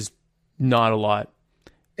 which is not a lot.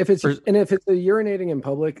 If it's a urinating in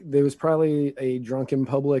public, there was probably a drunk in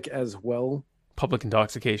public as well. Public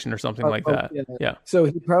intoxication or something like that. Yeah. So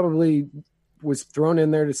he probably was thrown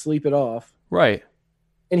in there to sleep it off. Right.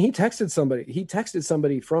 And he texted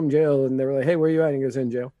somebody from jail, and they were like, hey, where are you at? And he goes, in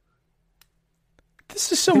jail.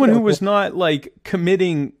 This is someone who was not like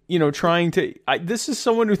committing, trying to, this is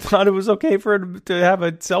someone who thought it was okay for him to have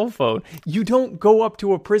a cell phone. You don't go up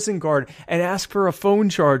to a prison guard and ask for a phone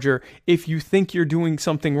charger if you think you're doing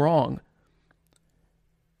something wrong.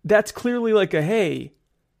 That's clearly like a, hey,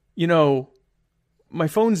 my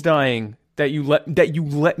phone's dying that you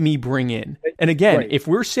let me bring in. And again, right. If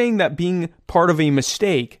we're saying that being part of a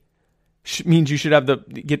mistake means you should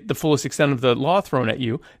get the fullest extent of the law thrown at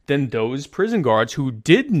you, then those prison guards who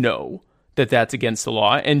did know that that's against the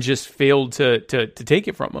law and just failed to take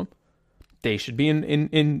it from them, they should be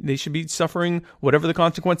they should be suffering whatever the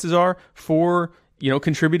consequences are for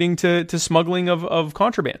contributing to smuggling of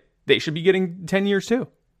contraband. They should be getting 10 years too.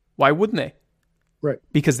 Why wouldn't they? Right.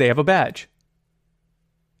 Because they have a badge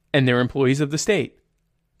and they're employees of the state.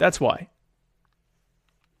 That's why.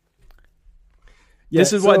 Yeah,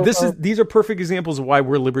 these are perfect examples of why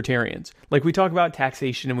we're libertarians. Like we talk about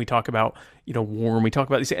taxation and we talk about, war, and we talk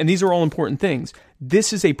about these, and these are all important things.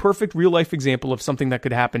 This is a perfect real life example of something that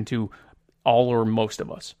could happen to all or most of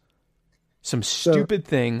us. Some stupid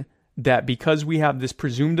thing that because we have this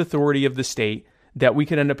presumed authority of the state that we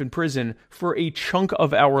could end up in prison for a chunk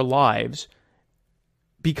of our lives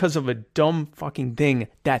because of a dumb fucking thing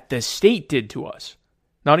that the state did to us.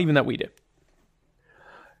 Not even that we did.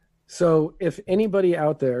 So if anybody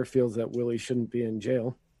out there feels that Willie shouldn't be in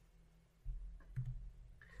jail,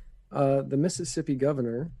 the Mississippi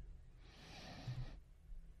governor,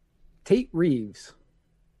 Tate Reeves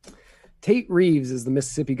is the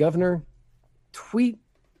Mississippi governor. Tweet,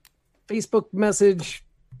 Facebook message,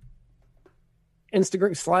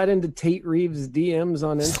 Instagram, slide into Tate Reeves' DMs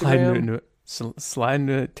on Instagram. Slide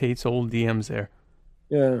into Tate's old DMs there.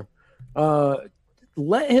 Yeah.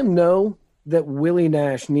 Let him know that Willie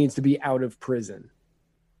Nash needs to be out of prison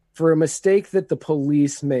for a mistake that the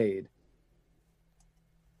police made.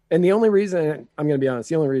 And the only reason, I'm going to be honest,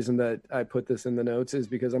 the only reason that I put this in the notes is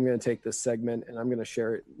because I'm going to take this segment and I'm going to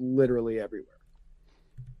share it literally everywhere.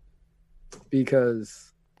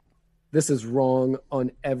 Because this is wrong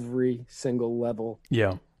on every single level.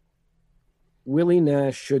 Yeah. Willie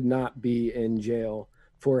Nash should not be in jail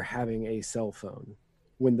for having a cell phone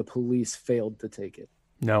when the police failed to take it.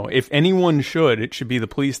 No, if anyone should, it should be the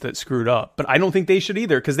police that screwed up. But I don't think they should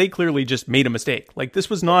either because they clearly just made a mistake. Like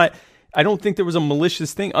this was not, I don't think there was a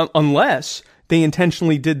malicious thing unless they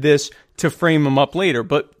intentionally did this to frame him up later.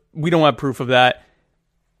 But we don't have proof of that.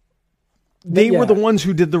 They were the ones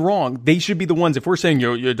who did the wrong. They should be the ones. If we're saying,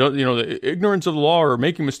 the ignorance of the law or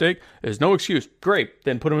making a mistake is no excuse. Great.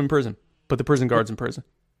 Then put them in prison. Put the prison guards in prison.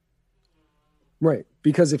 Right.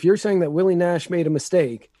 Because if you're saying that Willie Nash made a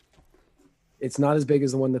mistake, it's not as big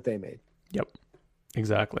as the one that they made. Yep,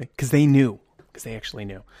 exactly. Because they knew. Because they actually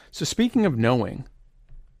knew. So speaking of knowing,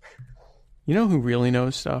 you know who really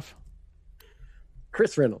knows stuff?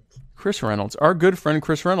 Chris Reynolds. Chris Reynolds. Our good friend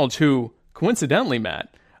Chris Reynolds, who, coincidentally,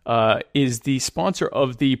 Matt, is the sponsor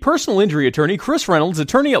of the personal injury attorney, Chris Reynolds,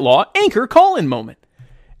 attorney at law, Anchor Call-In Moment.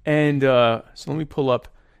 And so let me pull up.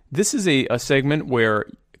 This is a segment where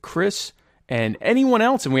Chris and anyone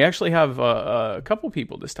else. And we actually have a couple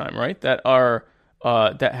people this time, right? That are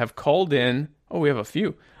that have called in. Oh, we have a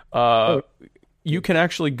few. You can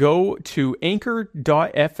actually go to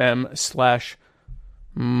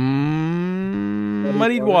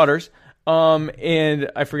anchor.fm/muddied waters.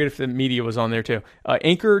 And I forget if the media was on there too.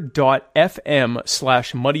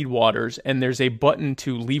 Anchor.fm/muddied waters. And there's a button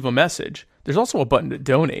to leave a message. There's also a button to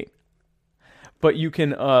donate. But you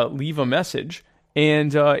can leave a message,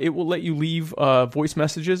 and it will let you leave voice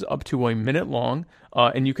messages up to a minute long.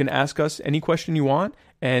 And you can ask us any question you want,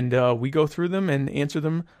 and we go through them and answer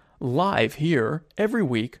them live here every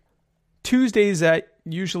week. Tuesdays at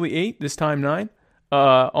usually 8, this time 9,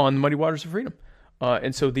 on Muddy Waters of Freedom.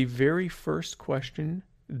 And so the very first question...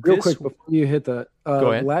 Real quick, before you hit that.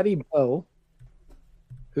 Go ahead. Laddie Bell,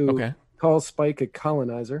 who calls Spike a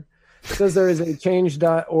colonizer, says there is a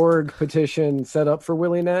change.org petition set up for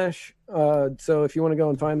Willie Nash. So if you want to go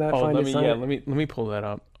and find that, let me pull that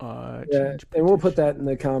up. And we'll put that in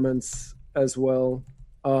the comments as well.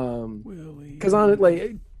 Because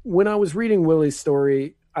when I was reading Willie's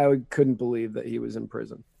story, I couldn't believe that he was in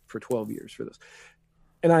prison for 12 years for this.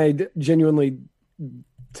 And I genuinely,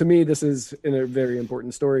 to me, this is a very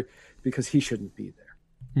important story because he shouldn't be there.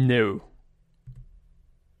 No.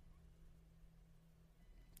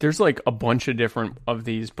 There's like a bunch of different of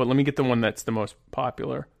these, but let me get the one that's the most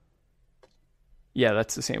popular. Yeah,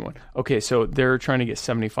 that's the same one. Okay, so they're trying to get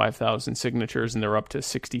 75,000 signatures, and they're up to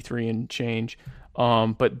 63 and change.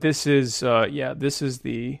 But this is, this is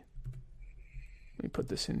the... Let me put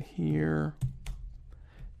this in here.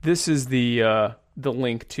 This is the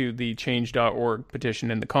link to the change.org petition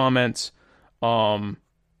in the comments.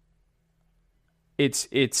 It's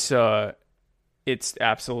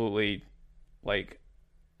absolutely like...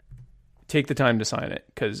 Take the time to sign it,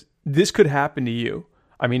 because this could happen to you.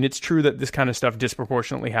 I mean, it's true that this kind of stuff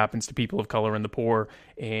disproportionately happens to people of color and the poor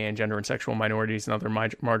and gender and sexual minorities and other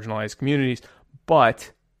marginalized communities.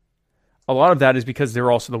 But a lot of that is because they're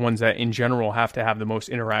also the ones that in general have to have the most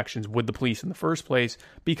interactions with the police in the first place,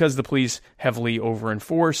 because the police heavily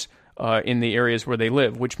over-enforce in the areas where they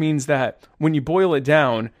live, which means that when you boil it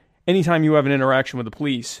down, anytime you have an interaction with the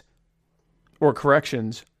police or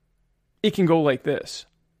corrections, it can go like this.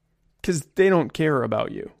 Because they don't care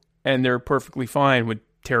about you, and they're perfectly fine with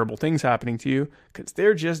terrible things happening to you because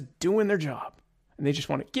they're just doing their job, and they just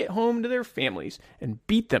want to get home to their families and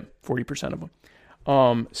beat them, 40% of them.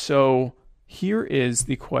 So here is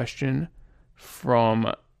the question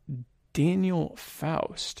from Daniel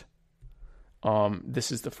Faust.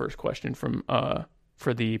 This is the first question from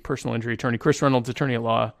for the personal injury attorney, Chris Reynolds, attorney at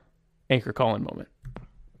law, anchor call-in moment.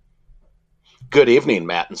 Good evening,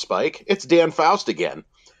 Matt and Spike. It's Dan Faust again.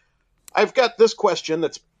 I've got this question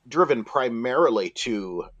that's driven primarily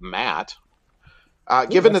to Matt.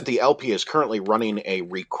 Given that the LP is currently running a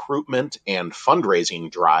recruitment and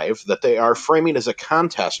fundraising drive that they are framing as a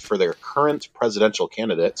contest for their current presidential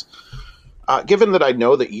candidates, given that I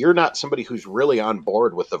know that you're not somebody who's really on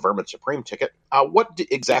board with the Vermin Supreme ticket, what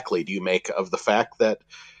exactly do you make of the fact that,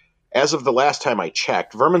 as of the last time I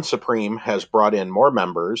checked, Vermin Supreme has brought in more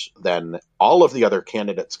members than all of the other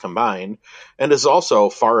candidates combined, and is also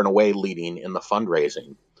far and away leading in the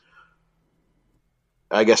fundraising?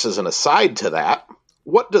 I guess as an aside to that,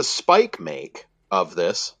 what does Spike make of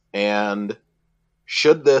this, and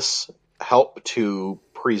should this help to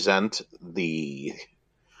present the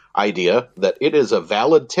idea that it is a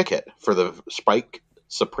valid ticket for the Spike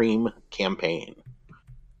Supreme campaign?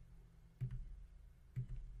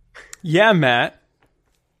 Yeah, Matt.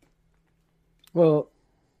 Well,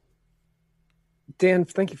 Dan,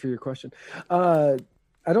 thank you for your question. I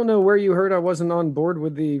don't know where you heard I wasn't on board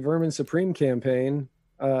with the Vermin Supreme campaign.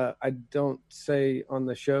 I don't say on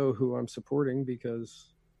the show who I'm supporting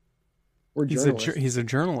because we're journalists. He's a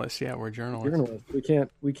journalist. Yeah, we're journalists.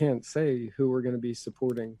 We can't say who we're going to be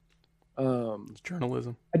supporting. It's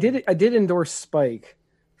journalism. I did endorse Spike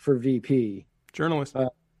for VP. Journalist.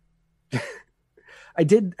 I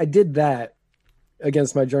did that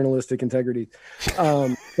against my journalistic integrity.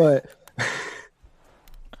 But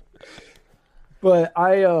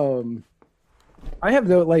I have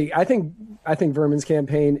no, I think Vermin's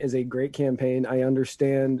campaign is a great campaign. I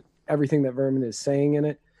understand everything that Vermin is saying in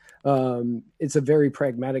it. It's a very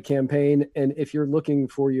pragmatic campaign. And if you're looking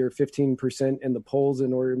for your 15% in the polls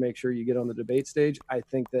in order to make sure you get on the debate stage, I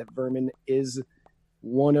think that Vermin is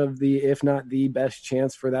one of the, if not the best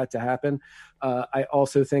chance for that to happen. I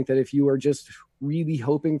also think that if you are just really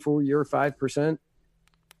hoping for your 5%,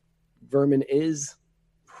 Vermin is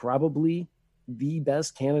probably the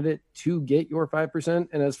best candidate to get your 5%.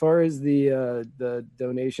 And as far as the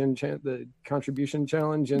donation, the contribution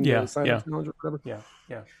challenge and the sign-up challenge or whatever,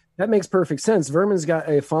 that makes perfect sense. Vermin's got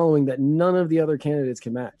a following that none of the other candidates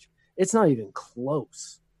can match. It's not even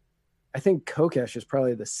close. I think Kokesh is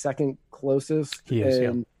probably the second closest. He is,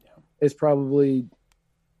 and is probably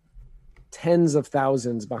tens of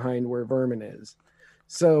thousands behind where Vermin is.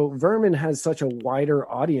 So Vermin has such a wider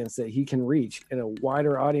audience that he can reach, and a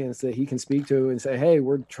wider audience that he can speak to and say, hey,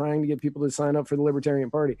 we're trying to get people to sign up for the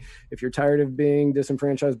Libertarian Party. If you're tired of being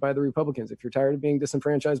disenfranchised by the Republicans, if you're tired of being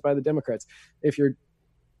disenfranchised by the Democrats, if you're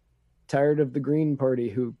tired of the Green Party,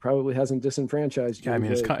 who probably hasn't disenfranchised you. I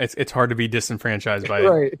mean, it's hard to be disenfranchised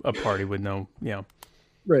by a party with no,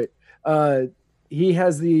 Right. He's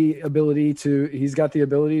got the ability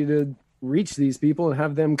to reach these people and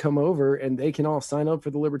have them come over, and they can all sign up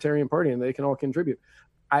for the Libertarian Party and they can all contribute.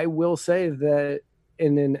 I will say that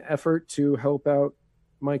in an effort to help out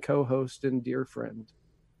my co-host and dear friend,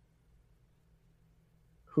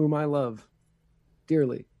 whom I love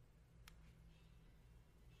dearly,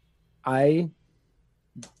 I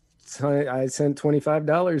sent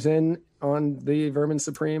 $25 in on the Vermin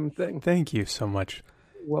Supreme thing. Thank you so much.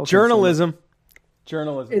 Welcome. Journalism.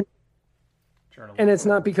 And it's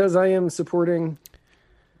not because I am supporting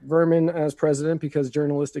Vermin as president because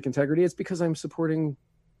journalistic integrity. It's because I'm supporting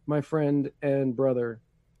my friend and brother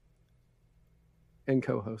and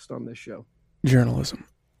co-host on this show. Journalism.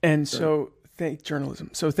 And so thank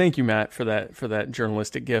you, Matt, for that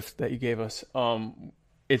journalistic gift that you gave us.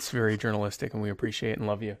 It's very journalistic, and we appreciate and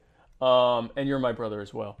love you. And you're my brother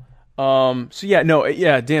as well. Matt's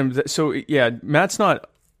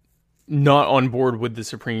not on board with the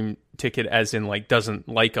Supreme ticket, as in like doesn't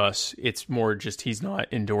like us. It's more just he's not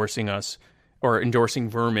endorsing us or endorsing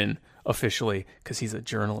Vermin officially because he's a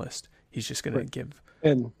journalist. He's just going to give.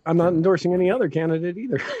 And I'm not endorsing any other candidate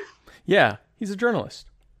either. Yeah, he's a journalist.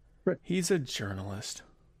 Right. He's a journalist.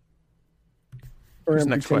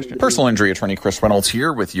 Next question. Personal injury attorney Chris Reynolds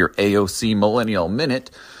here with your AOC Millennial Minute.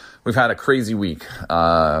 We've had a crazy week.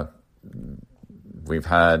 We've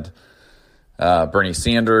had Bernie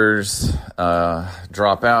Sanders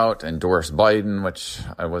drop out, endorse Biden, which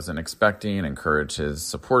I wasn't expecting, encourage his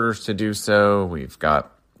supporters to do so. We've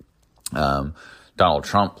got Donald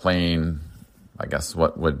Trump playing, I guess,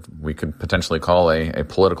 what we could potentially call a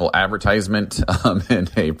political advertisement in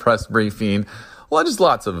a press briefing. Well, just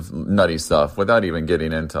lots of nutty stuff without even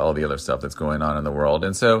getting into all the other stuff that's going on in the world.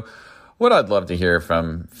 And so what I'd love to hear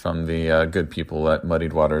from the good people at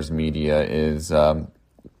Muddied Waters Media is, how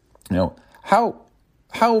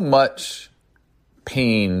much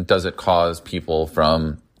pain does it cause people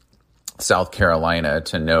from South Carolina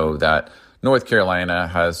to know that North Carolina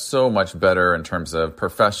has so much better in terms of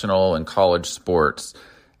professional and college sports?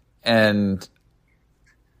 And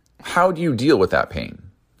how do you deal with that pain?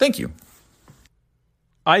 Thank you.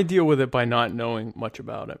 I deal with it by not knowing much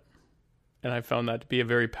about it. And I found that to be a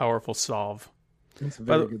very powerful solve. It's a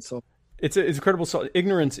very good solve. It's incredible.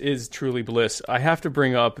 Ignorance is truly bliss. I have to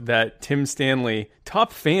bring up that Tim Stanley,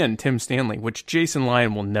 top fan Tim Stanley, which Jason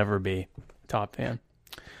Lyon will never be top fan.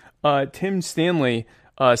 Tim Stanley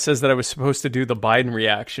says that I was supposed to do the Biden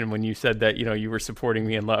reaction when you said that, you were supporting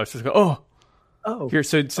me in love. I was just go, oh, here.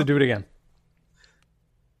 So do it again.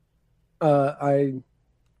 I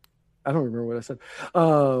don't remember what I said.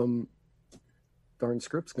 Darn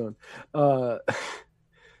script's gone.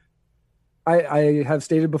 I have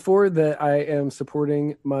stated before that I am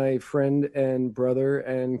supporting my friend and brother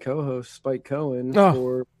and co-host Spike Cohen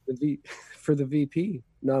for the VP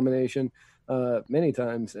nomination many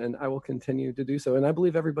times, and I will continue to do so. And I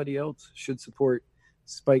believe everybody else should support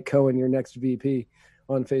Spike Cohen, your next VP,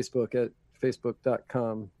 on Facebook at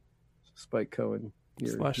facebook.com Spike Cohen.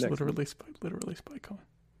 Literally Spike Cohen.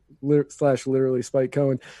 /literally Spike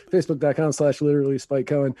Cohen, facebook.com /literally Spike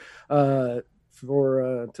Cohen,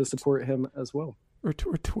 to support him as well. Or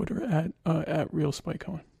Twitter at Real Spike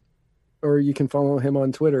Cohen. Or you can follow him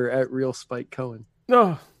on Twitter at Real Spike Cohen.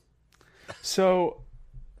 Oh, so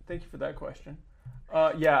thank you for that question.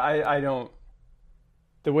 I don't.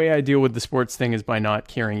 The way I deal with the sports thing is by not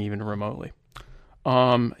caring even remotely.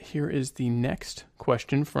 Here is the next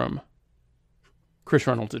question from Chris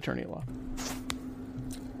Reynolds, attorney at law.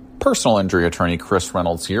 Personal injury attorney Chris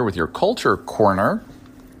Reynolds here with your Culture Corner.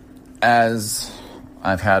 As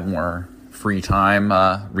I've had more free time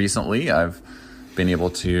recently, I've been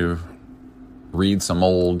able to read some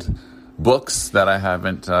old books that I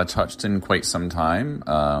haven't touched in quite some time,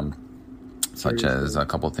 such as a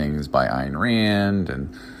couple things by Ayn Rand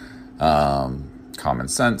and Common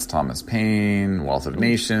Sense, Thomas Paine, Wealth of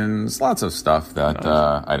Nations, lots of stuff that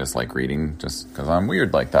I just like reading just because I'm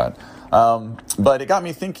weird like that. But it got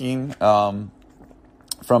me thinking from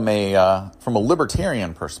a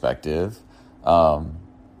libertarian perspective,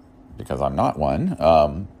 because I'm not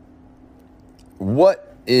one.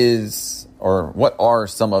 What are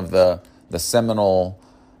some of the seminal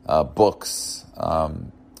books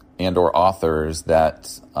and or authors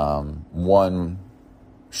that one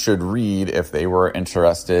should read if they were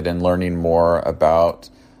interested in learning more about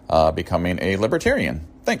becoming a libertarian?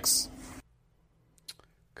 Thanks.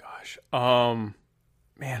 Gosh, man,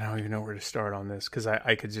 I don't even know where to start on this because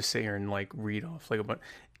I could just sit here and like read off like a bunch.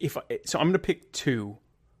 So I'm gonna pick two,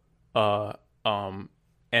 and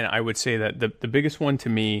I would say that the biggest one to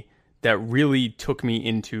me that really took me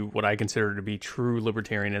into what I consider to be true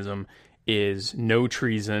libertarianism is No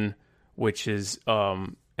Treason, which is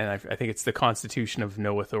and I think it's the Constitution of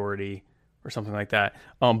No Authority or something like that.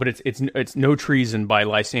 But it's No Treason by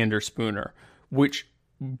Lysander Spooner, which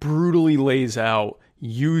brutally lays out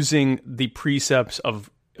using the precepts of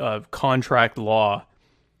contract law,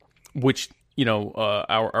 which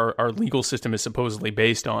our legal system is supposedly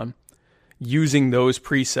based on, using those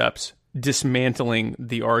precepts, dismantling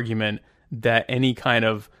the argument that any kind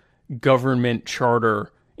of government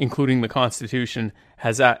charter, including the Constitution,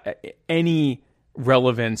 has any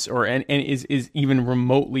relevance or and is even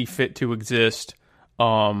remotely fit to exist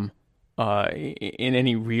in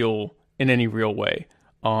any real way.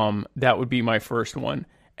 That would be my first one.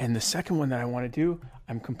 And the second one that I want to do,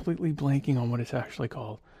 I'm completely blanking on what it's actually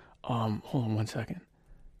called. Hold on one second.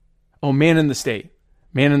 Oh, Man in the State.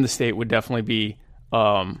 Man in the State would definitely be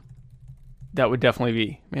that would definitely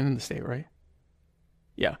be Man in the State, right?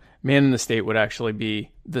 Yeah. Man in the State would actually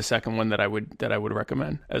be the second one that I would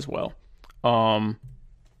recommend as well.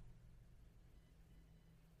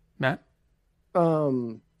 Matt?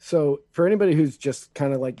 So for anybody who's just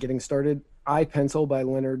kind of like getting started, I Pencil by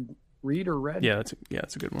Leonard Read or Read. Yeah,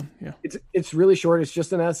 that's a good one. Yeah. It's really short. It's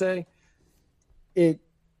just an essay. It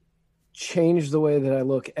changed the way that I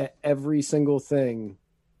look at every single thing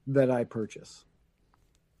that I purchase.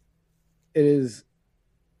 It is,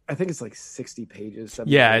 I think it's like 60 pages.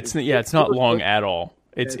 Yeah, pages. It's not long at all.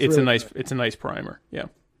 It's really a nice primer. Yeah.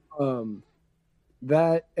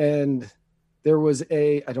 That, and there was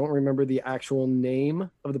I don't remember the actual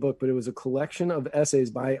name of the book, but it was a collection of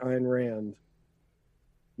essays by Ayn Rand,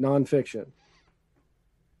 nonfiction.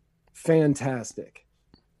 Fantastic.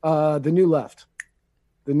 The New Left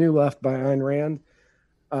by Ayn Rand.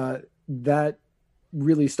 That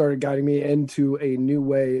really started guiding me into a new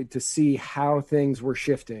way to see how things were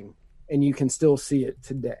shifting, and you can still see it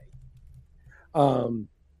today.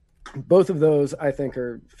 Both of those I think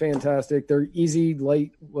are fantastic. They're easy,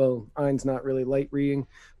 light. Well, Ayn's not really light reading,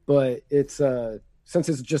 but it's since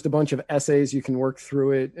it's just a bunch of essays, you can work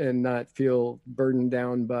through it and not feel burdened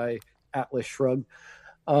down by Atlas Shrugged.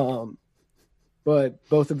 But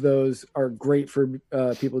both of those are great for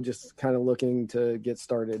people just kind of looking to get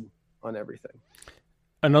started on everything.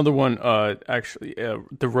 Another one, actually,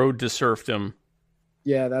 The Road to Serfdom.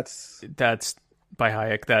 Yeah, that's by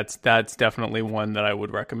Hayek. That's definitely one that I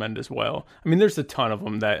would recommend as well. I mean, there's a ton of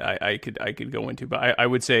them that I could go into, but I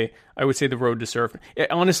would say The Road to Serfdom.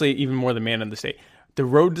 Honestly, even more than Man in the State, The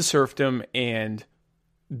Road to Serfdom and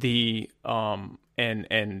the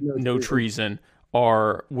No Treason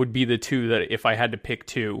would be the two that if I had to pick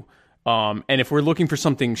two. And if we're looking for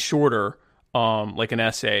something shorter, like an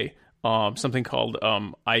essay, something called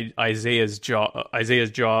Isaiah's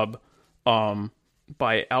Job,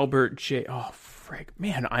 by Albert J. Oh, frick.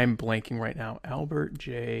 Man, I'm blanking right now. Albert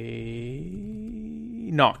J.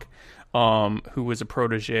 Nock, who was a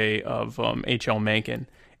protege of H.L. Mencken.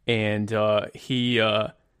 And he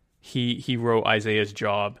wrote Isaiah's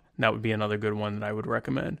Job. And that would be another good one that I would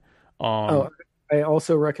recommend. I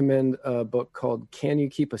also recommend a book called Can You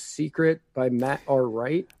Keep a Secret by Matt R.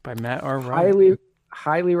 Wright. By Matt R. Wright.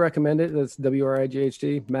 Highly recommend it. That's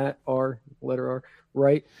W-R-I-G-H-T, Matt R., letter R,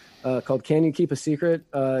 Wright, called Can You Keep a Secret?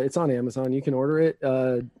 It's on Amazon. You can order it.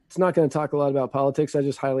 It's not going to talk a lot about politics. I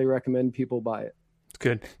just highly recommend people buy it. It's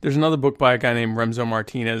good. There's another book by a guy named Remzo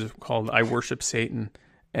Martinez called I Worship Satan,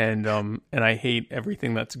 and I Hate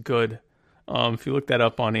Everything That's Good. If you look that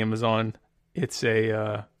up on Amazon, it's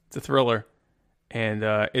a thriller. And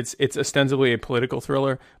it's ostensibly a political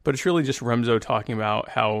thriller, but it's really just Remzo talking about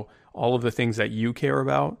how all of the things that you care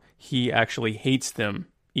about, he actually hates them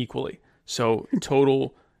equally. So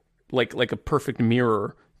total, like a perfect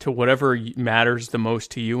mirror to whatever matters the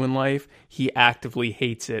most to you in life, he actively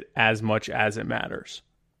hates it as much as it matters.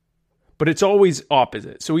 But it's always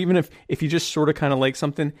opposite. So even if you just sort of kind of like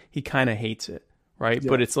something, he kind of hates it. right? Yeah.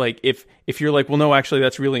 But it's like if you're like, well, no, actually,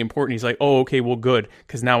 that's really important. He's like, oh, okay, well, good,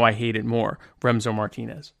 because now I hate it more. Remzo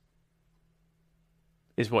Martinez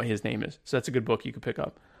is what his name is. So that's a good book you could pick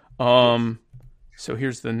up. So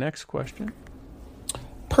here's the next question.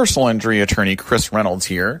 Personal injury attorney Chris Reynolds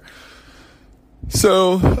here.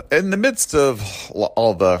 So in the midst of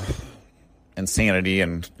all the insanity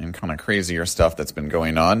and kind of crazier stuff that's been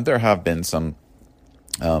going on, there have been some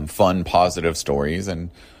fun, positive stories,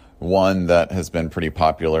 and one that has been pretty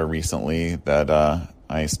popular recently that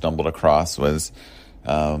I stumbled across was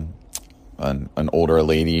an older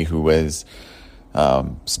lady who was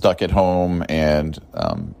stuck at home and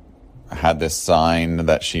had this sign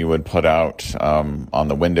that she would put out on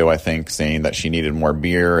the window, I think, saying that she needed more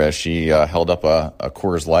beer as she held up a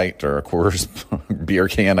Coors Light or a Coors beer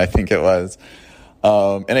can, I think it was.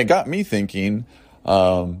 And it got me thinking,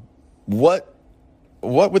 what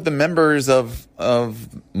would the members of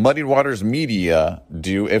Muddy Waters Media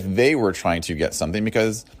do if they were trying to get something?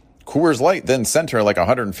 Because Coors Light then sent her like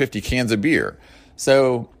 150 cans of beer.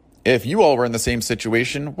 So if you all were in the same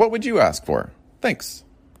situation, what would you ask for? Thanks.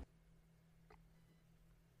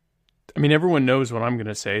 I mean, everyone knows what I'm going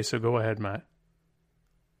to say, so go ahead, Matt.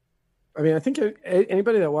 I mean, I think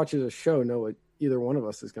anybody that watches a show know what either one of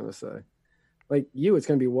us is going to say. Like you, it's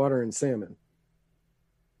going to be water and salmon.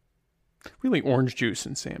 Really, orange juice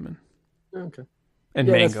and salmon. Okay. And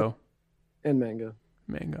mango. And mango.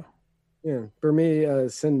 Mango. Yeah. For me,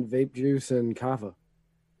 send vape juice and kava.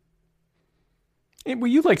 Well,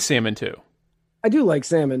 you like salmon too. I do like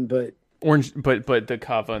salmon, but orange, but the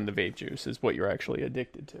kava and the vape juice is what you're actually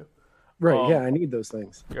addicted to. Right. Yeah, I need those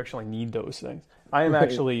things. You actually need those things. I am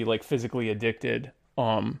actually like physically addicted,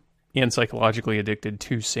 and psychologically addicted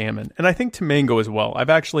to salmon, and I think to mango as well.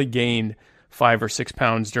 I've actually gained 5 or 6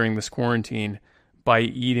 pounds during this quarantine by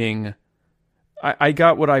eating. I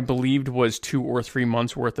got what I believed was 2 or 3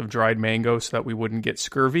 months worth of dried mango so that we wouldn't get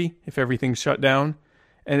scurvy if everything's shut down.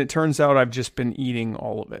 And it turns out I've just been eating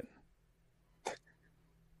all of it.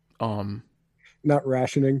 Not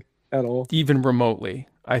rationing at all. Even remotely.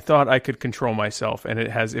 I thought I could control myself, and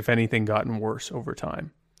it has, if anything, gotten worse over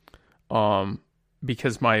time.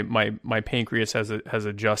 Because my pancreas has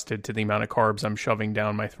adjusted to the amount of carbs I'm shoving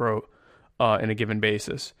down my throat on a given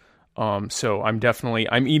basis. So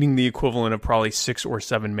I'm eating the equivalent of probably 6 or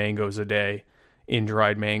 7 mangoes a day in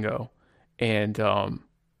dried mango. And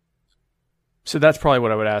so that's probably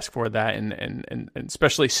what I would ask for, that and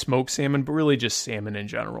especially smoked salmon, but really just salmon in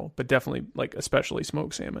general, but definitely like especially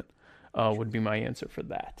smoked salmon would be my answer for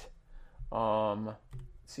that. Let's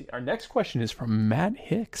see, our next question is from Matt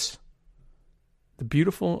Hicks. The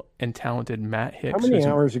beautiful and talented Matt Hicks. How many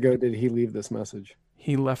hours ago did he leave this message?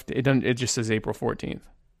 He left it. It just says April 14th.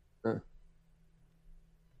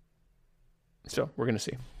 So we're going to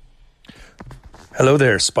see. Hello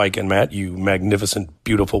there, Spike and Matt, you magnificent,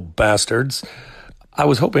 beautiful bastards. I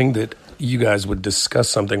was hoping that you guys would discuss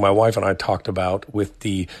something my wife and I talked about with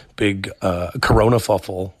the big corona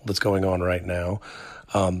fuffle that's going on right now.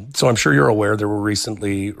 So I'm sure you're aware there were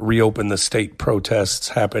recently reopened the state protests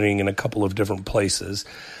happening in a couple of different places.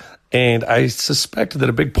 And I suspect that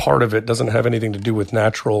a big part of it doesn't have anything to do with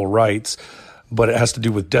natural rights, but it has to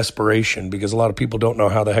do with desperation, because a lot of people don't know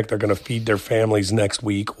how the heck they're going to feed their families next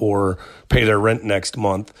week or pay their rent next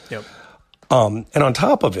month. Yep. And on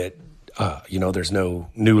top of it, there's no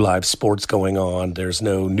new live sports going on. There's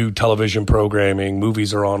no new television programming.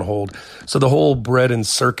 Movies are on hold. So the whole bread and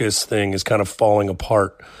circus thing is kind of falling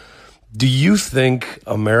apart. Do you think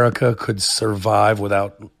America could survive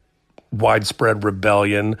without widespread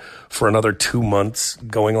rebellion for another 2 months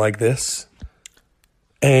going like this?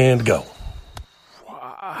 And go.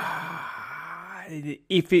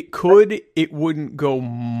 If it could, it wouldn't go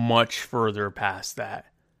much further past that.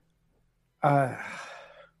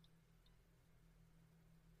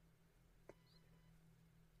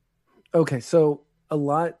 Okay, so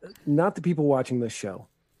not the people watching this show,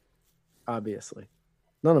 obviously.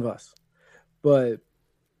 None of us. But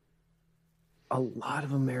a lot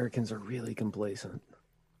of Americans are really complacent.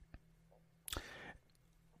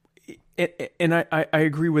 And I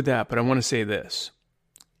agree with that, but I want to say this.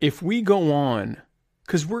 If we go on,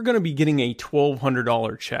 because we're going to be getting a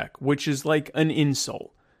 $1,200 check, which is like an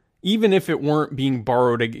insult, even if it weren't being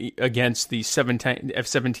borrowed against the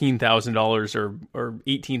 $17,000 or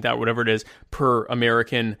 $18,000, whatever it is, per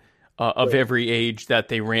American of every age that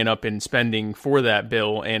they ran up in spending for that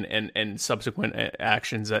bill and subsequent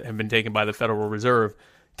actions that have been taken by the Federal Reserve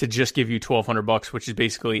to just give you $1,200, which is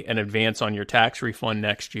basically an advance on your tax refund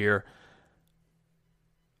next year.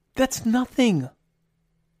 That's nothing.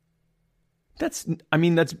 That's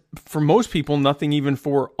for most people nothing even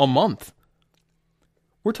for a month.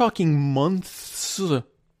 We're talking months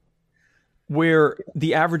where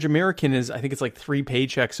the average American is, I think it's like 3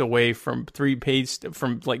 paychecks away from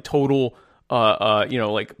like total,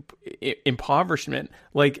 like impoverishment.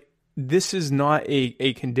 Like, this is not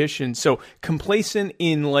a condition. So complacent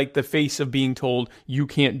in like the face of being told you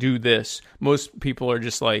can't do this. Most people are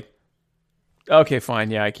just like, okay,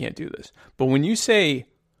 fine. Yeah, I can't do this. But when you say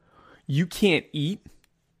you can't eat.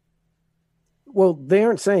 Well, they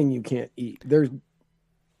aren't saying you can't eat.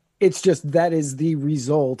 It's just that is the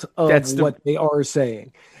result of what they are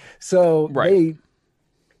saying. So right.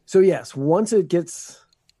 So yes, once we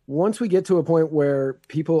get to a point where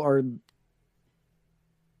people are,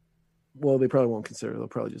 well, they probably won't consider it. They'll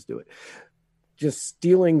probably just do it. Just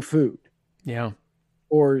stealing food. Yeah.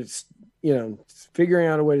 Or, figuring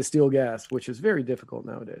out a way to steal gas, which is very difficult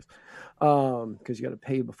nowadays. Because you got to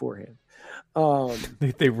pay beforehand.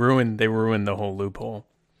 They ruined the whole loophole.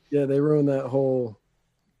 Yeah, they ruined that whole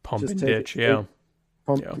pump and ditch. Yeah.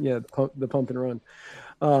 The pump and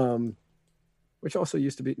run. Which also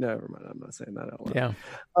used to be, no, never mind. I'm not saying that out loud. Yeah.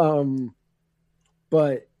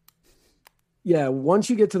 But yeah, once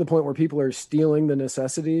you get to the point where people are stealing the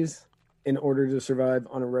necessities in order to survive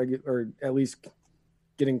on a regular, or at least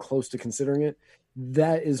getting close to considering it,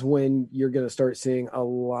 that is when you're going to start seeing a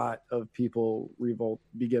lot of people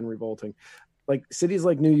begin revolting. Like cities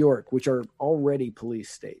like New York, which are already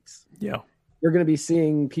police states. Yeah. You're going to be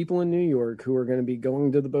seeing people in New York who are going to be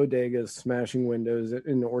going to the bodegas, smashing windows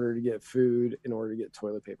in order to get food, in order to get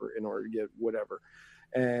toilet paper, in order to get whatever.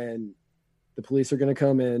 And the police are going to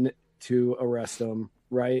come in to arrest them,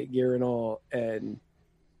 riot gear and all. And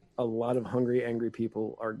a lot of hungry, angry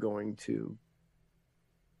people are going to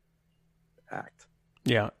act.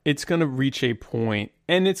 Yeah, it's going to reach a point,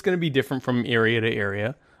 and it's going to be different from area to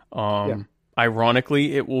area.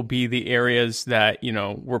 Ironically, it will be the areas that,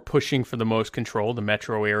 we're pushing for the most control, the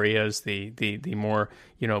metro areas, the more,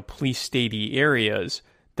 police statey areas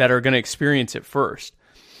that are going to experience it first.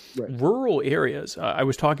 Right. Rural areas. I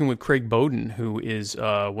was talking with Craig Bowden, who is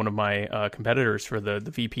one of my competitors for the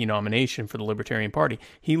VP nomination for the Libertarian Party.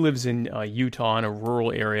 He lives in Utah, in a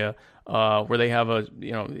rural area where they have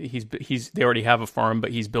they already have a farm,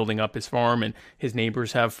 but he's building up his farm, and his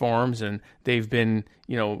neighbors have farms, and they've been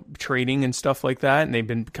trading and stuff like that, and they've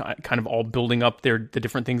been kind of all building up the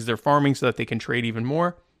different things they're farming so that they can trade even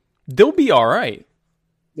more. They'll be all right.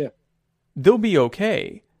 Yeah, they'll be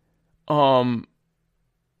okay. And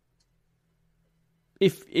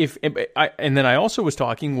then I also was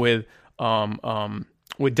talking with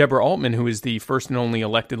Deborah Altman, who is the first and only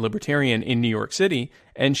elected libertarian in New York City,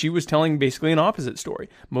 and she was telling basically an opposite story.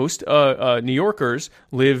 Most New Yorkers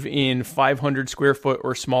live in 500 square foot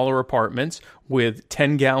or smaller apartments with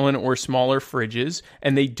 10-gallon or smaller fridges,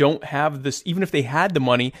 and they don't have this. Even if they had the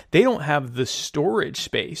money, they don't have the storage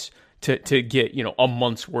space to get a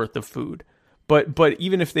month's worth of food. But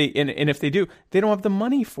even if they and if they do, they don't have the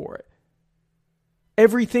money for it.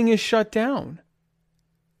 Everything is shut down.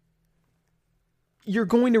 You're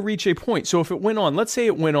going to reach a point. So if it went on, let's say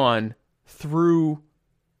it went on through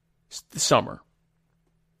the summer.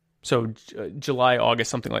 So July, August,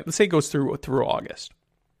 something like, let's say it goes through August.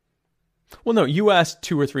 Well, no, you asked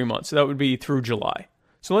 2 or 3 months. So that would be through July.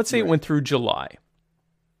 So let's say it went through July.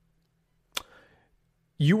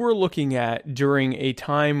 You were looking at during a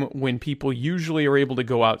time when people usually are able to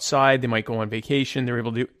go outside. They might go on vacation.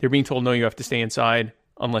 They're being told, no, you have to stay inside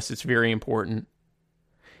unless it's very important.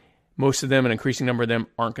 Most of them, an increasing number of them,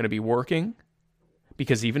 aren't going to be working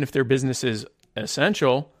because even if their business is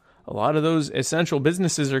essential, a lot of those essential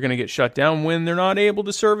businesses are going to get shut down when they're not able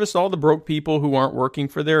to service all the broke people who aren't working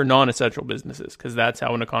for their non-essential businesses, because that's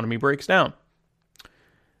how an economy breaks down.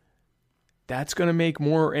 That's going to make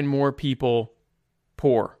more and more people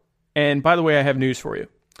poor. And by the way, I have news for you.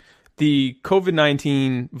 The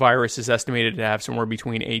COVID-19 virus is estimated to have somewhere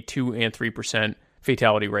between a 2 and 3%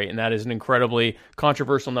 fatality rate, and that is an incredibly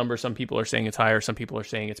controversial number. Some people are saying it's higher, some people are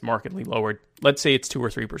saying it's markedly lowered. Let's say it's 2 or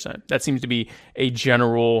 3%. That seems to be a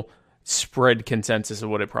general spread consensus of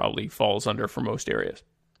what it probably falls under for most areas.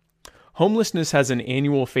 Homelessness has an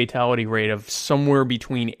annual fatality rate of somewhere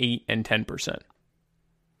between 8 and 10%.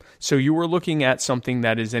 So you were looking at something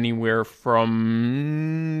that is anywhere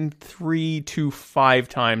from 3 to 5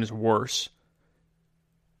 times worse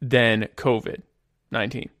than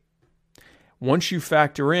COVID-19. Once you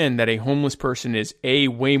factor in that a homeless person is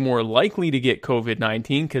way more likely to get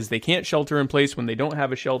COVID-19 because they can't shelter in place when they don't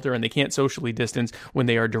have a shelter, and they can't socially distance when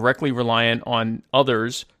they are directly reliant on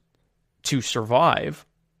others to survive.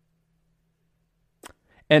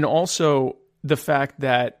 And also the fact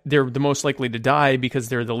that they're the most likely to die because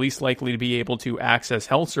they're the least likely to be able to access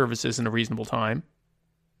health services in a reasonable time.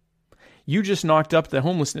 you just knocked up the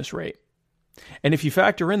homelessness rate. And if you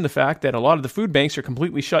factor in the fact that a lot of the food banks are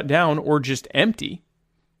completely shut down or just empty,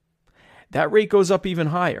 that rate goes up even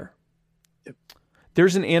higher.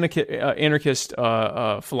 There's an anarchist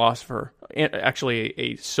philosopher, actually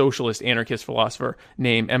a socialist anarchist philosopher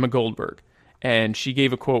named Emma Goldberg. And she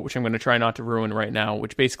gave a quote, which I'm going to try not to ruin right now,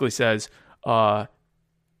 which basically says, oh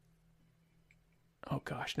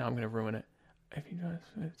gosh, now I'm going to ruin it. If you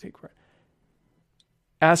take bread.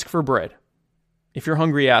 Ask for bread. If you're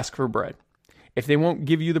hungry, ask for bread. If they won't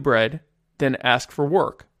give you the bread, then ask for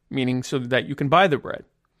work, meaning so that you can buy the bread.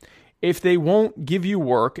 If they won't give you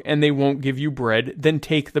work and they won't give you bread, then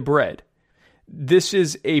take the bread. This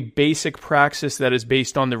is a basic praxis that is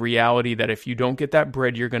based on the reality that if you don't get that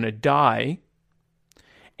bread, you're going to die.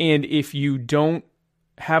 And if you don't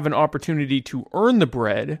have an opportunity to earn the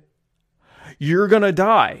bread, you're going to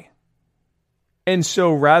die. And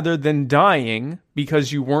so rather than dying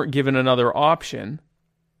because you weren't given another option,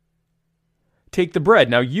 take the bread.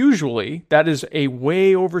 Now, usually that is a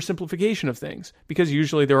way oversimplification of things, because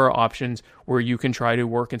usually there are options where you can try to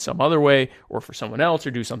work in some other way or for someone else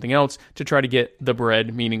or do something else to try to get the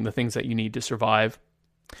bread, meaning the things that you need to survive.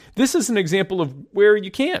 This is an example of where you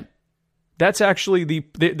can. That's actually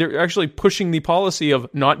they're actually pushing the policy of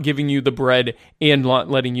not giving you the bread and not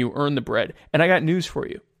letting you earn the bread. And I got news for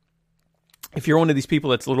you. If you're one of these people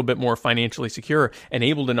that's a little bit more financially secure and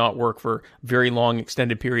able to not work for very long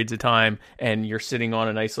extended periods of time, and you're sitting on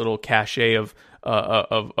a nice little cachet of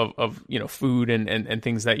food and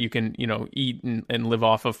things that you can eat and live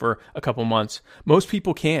off of for a couple months, most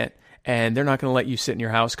people can't, and they're not going to let you sit in your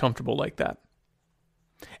house comfortable like that.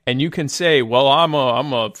 And you can say, well, I'm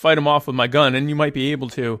a fight them off with my gun, and you might be able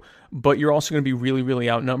to, but you're also going to be really, really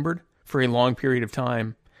outnumbered for a long period of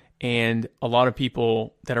time. And a lot of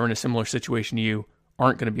people that are in a similar situation to you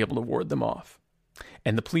aren't going to be able to ward them off.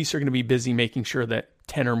 And the police are going to be busy making sure that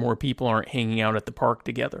 10 or more people aren't hanging out at the park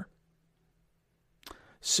together.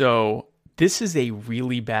 So this is a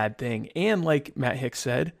really bad thing. And like Matt Hicks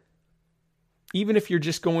said, even if you're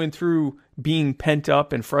just going through being pent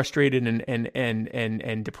up and frustrated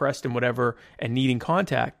and depressed and whatever and needing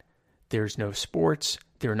contact, there's no sports.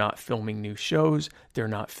 They're not filming new shows. They're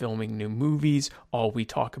not filming new movies. All we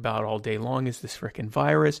talk about all day long is this frickin'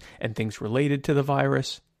 virus and things related to the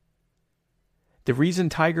virus. The reason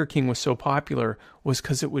Tiger King was so popular was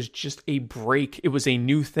because it was just a break. It was a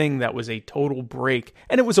new thing that was a total break.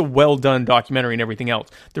 And it was a well-done documentary and everything else.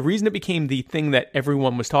 The reason it became the thing that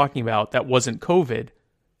everyone was talking about that wasn't COVID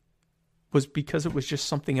was because it was just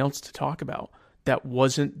something else to talk about that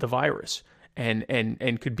wasn't the virus and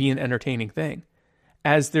could be an entertaining thing.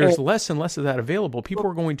 As there's less and less of that available, people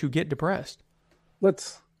are going to get depressed.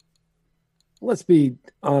 Let's be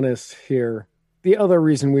honest here. The other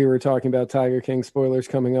reason we were talking about Tiger King, spoilers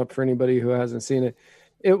coming up for anybody who hasn't seen it,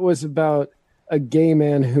 it was about a gay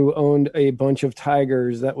man who owned a bunch of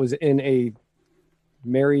tigers that was in a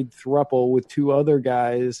married throuple with two other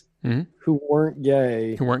guys who weren't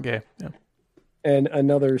gay. Yeah. And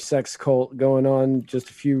another sex cult going on just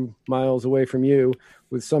a few miles away from you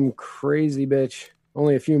with some crazy bitch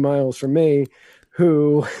only a few miles from me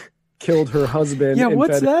who killed her husband. Yeah,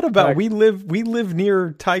 what's that about? We live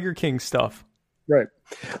near Tiger King stuff. Right.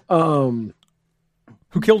 Who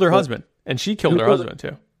killed her husband? And she killed her husband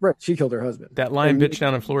too. Right, she killed her husband. That lying bitch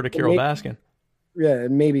down in Florida, Carol Baskin. Yeah,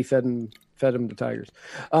 and maybe fed him to tigers.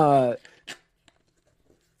 That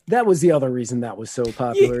was the other reason that was so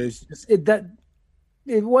popular. Yeah.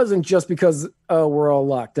 It wasn't just because we're all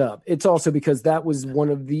locked up. It's also because that was one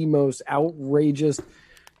of the most outrageous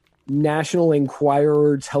National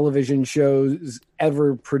Enquirer television shows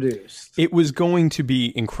ever produced. It was going to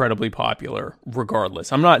be incredibly popular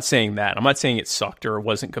regardless. I'm not saying that. I'm not saying it sucked or it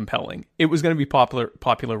wasn't compelling. It was going to be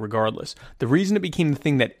popular regardless. The reason it became the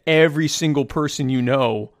thing that every single person you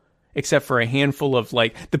know, except for a handful of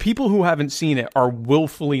the people who haven't seen it are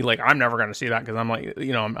willfully I'm never going to see that because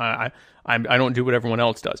I'm I don't do what everyone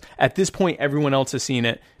else does. At this point, everyone else has seen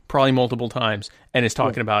it probably multiple times and is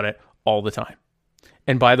talking about it all the time.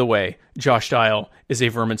 And by the way, Josh Dial is a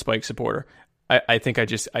Vermin Spike supporter. I think we're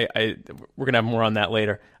going to have more on that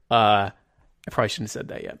later. I probably shouldn't have said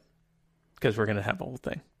that yet because we're going to have a whole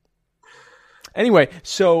thing. Anyway,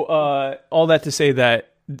 so all that to say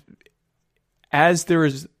that as there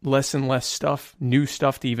is less and less new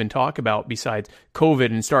stuff to even talk about besides COVID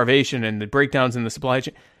and starvation and the breakdowns in the supply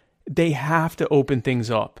chain, they have to open things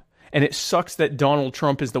up. And it sucks that Donald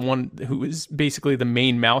Trump is the one who is basically the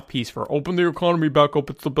main mouthpiece for open the economy back up.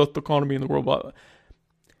 It's the best economy in the world.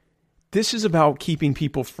 This is about keeping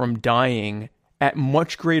people from dying at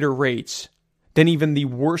much greater rates than even the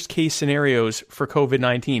worst case scenarios for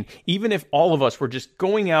COVID-19. Even if all of us were just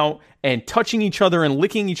going out and touching each other and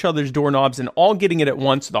licking each other's doorknobs and all getting it at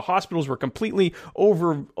once, the hospitals were completely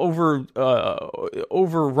overrun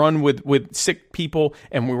with sick people,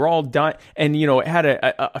 and we were all dying. And it had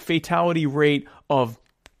a fatality rate of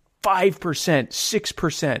 5%,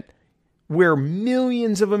 6%, where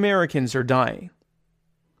millions of Americans are dying.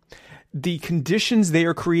 The conditions they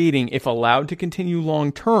are creating, if allowed to continue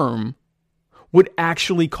long term, would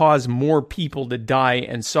actually cause more people to die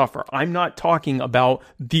and suffer. I'm not talking about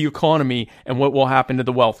the economy and what will happen to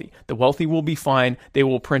the wealthy. The wealthy will be fine. They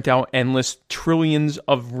will print out endless trillions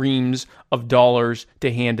of reams of dollars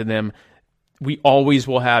to hand to them. We always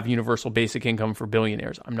will have universal basic income for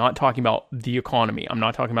billionaires. I'm not talking about the economy. I'm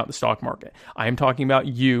not talking about the stock market. I am talking about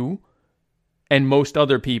you and most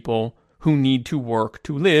other people who need to work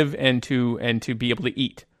to live and to be able to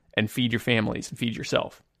eat and feed your families and feed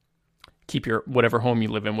yourself. Keep your whatever home you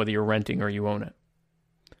live in, whether you're renting or you own it.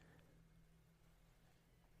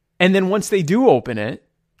 And then once they do open it,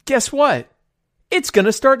 guess what? It's going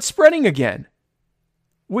to start spreading again.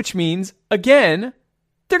 Which means, again,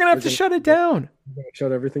 they're going to have to shut it down.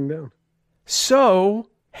 Shut everything down. So,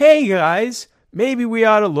 hey guys, maybe we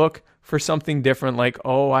ought to look for something different, like,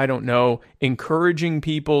 I don't know, encouraging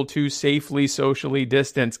people to safely socially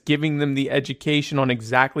distance, giving them the education on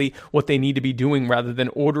exactly what they need to be doing rather than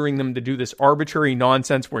ordering them to do this arbitrary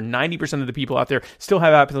nonsense where 90% of the people out there still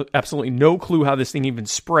have absolutely no clue how this thing even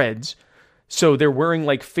spreads. So they're wearing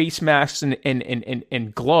like face masks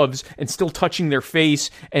and gloves and still touching their face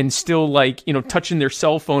and still touching their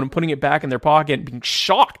cell phone and putting it back in their pocket and being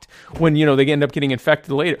shocked when, they end up getting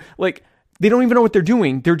infected later. Like, they don't even know what they're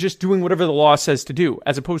doing. They're just doing whatever the law says to do,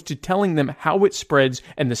 as opposed to telling them how it spreads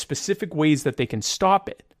and the specific ways that they can stop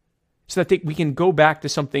it so that we can go back to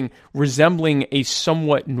something resembling a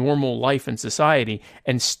somewhat normal life in society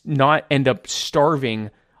and not end up starving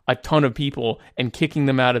a ton of people and kicking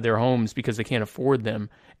them out of their homes because they can't afford them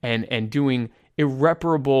and doing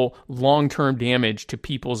irreparable long-term damage to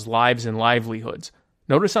people's lives and livelihoods.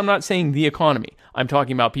 Notice I'm not saying the economy. I'm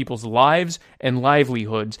talking about people's lives and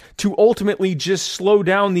livelihoods to ultimately just slow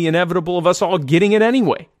down the inevitable of us all getting it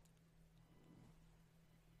anyway.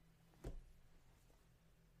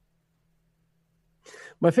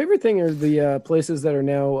 My favorite thing are the places that are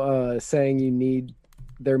now saying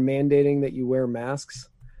they're mandating that you wear masks.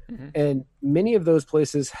 Mm-hmm. And many of those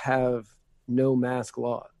places have no mask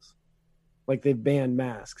laws. Like, they've banned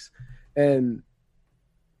masks. And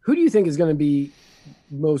who do you think is going to be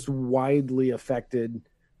most widely affected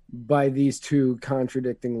by these two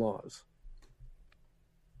contradicting laws?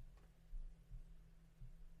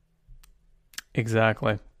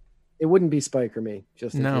 Exactly. It wouldn't be Spike or me,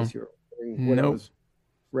 just in case you're wondering what I was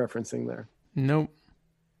referencing there. Nope.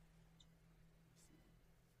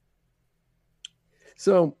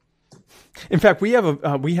 So, in fact, we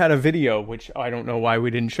had a video, which I don't know why we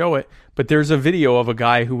didn't show it, but there's a video of a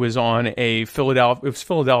guy who was on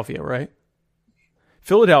Philadelphia, right?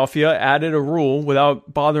 Philadelphia added a rule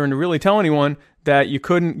without bothering to really tell anyone that you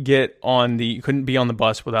couldn't be on the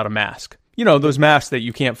bus without a mask. Those masks that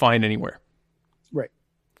you can't find anywhere. Right.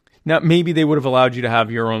 Now, maybe they would have allowed you to have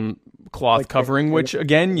your own cloth covering, which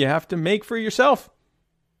again, you have to make for yourself.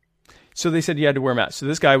 So they said you had to wear a mask. So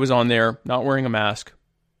this guy was on there not wearing a mask.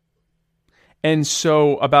 And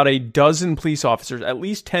so about a dozen police officers, at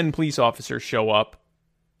least 10 police officers show up.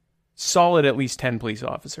 Solid at least 10 police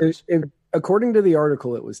officers. According to the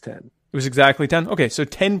article, it was 10. It was exactly 10? Okay, so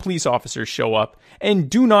 10 police officers show up and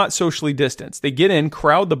do not socially distance. They get in,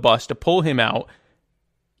 crowd the bus to pull him out,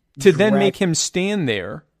 to then make him stand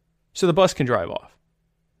there so the bus can drive off.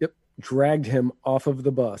 Yep, dragged him off of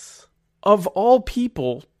the bus. Of all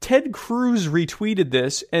people, Ted Cruz retweeted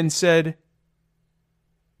this and said,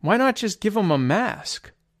 why not just give him a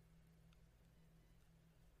mask?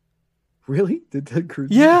 Really? Did Ted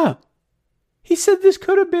Cruz? Yeah. He said this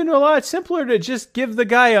could have been a lot simpler to just give the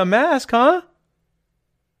guy a mask, huh?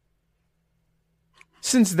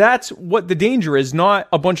 Since that's what the danger is, not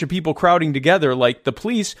a bunch of people crowding together like the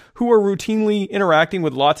police, who are routinely interacting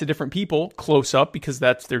with lots of different people close up because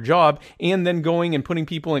that's their job, and then going and putting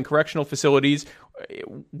people in correctional facilities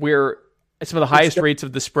where some of the highest rates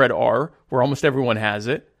of the spread are, where almost everyone has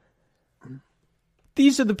it.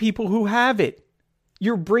 These are the people who have it.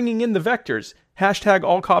 You're bringing in the vectors. Hashtag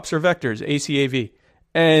all cops are vectors, ACAV.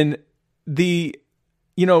 And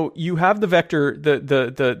you have the vector,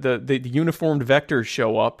 the uniformed vectors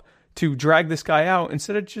show up to drag this guy out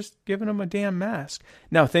instead of just giving him a damn mask.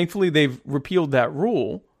 Now, thankfully, they've repealed that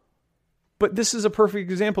rule. But this is a perfect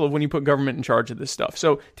example of when you put government in charge of this stuff.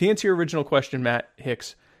 So to answer your original question, Matt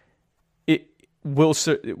Hicks, will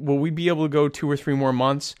we be able to go 2 or 3 more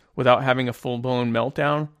months without having a full-blown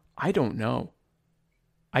meltdown? I don't know.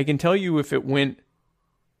 I can tell you if it went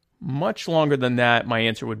much longer than that, my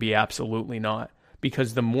answer would be absolutely not.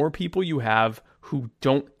 Because the more people you have who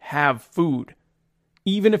don't have food,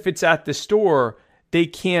 even if it's at the store, they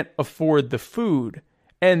can't afford the food.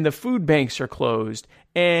 And the food banks are closed.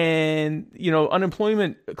 And,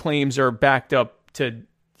 unemployment claims are backed up to,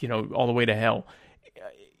 all the way to hell.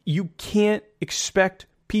 You can't expect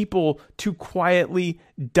people to quietly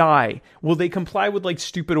die. Will they comply with like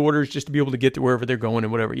stupid orders just to be able to get to wherever they're going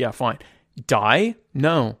and whatever? Yeah, fine. Die?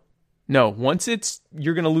 No. Once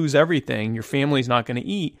you're going to lose everything, your family's not going to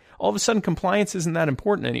eat, all of a sudden compliance isn't that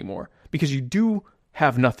important anymore because you do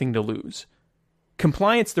have nothing to lose.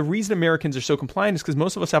 Compliance, the reason Americans are so compliant is because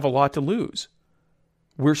most of us have a lot to lose.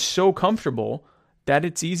 We're so comfortable that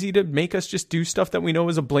it's easy to make us just do stuff that we know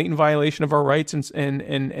is a blatant violation of our rights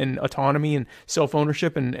and autonomy and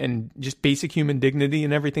self-ownership and just basic human dignity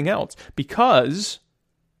and everything else because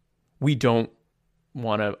we don't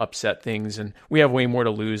want to upset things and we have way more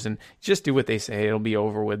to lose and just do what they say. It'll be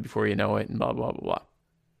over with before you know it and blah, blah, blah, blah.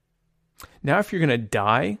 Now, if you're going to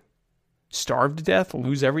die, starve to death,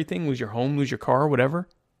 lose everything, lose your home, lose your car, whatever,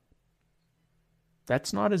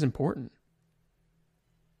 that's not as important.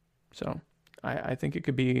 So I think it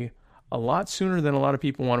could be a lot sooner than a lot of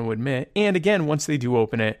people want to admit. And again, once they do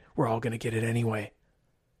open it, we're all going to get it anyway.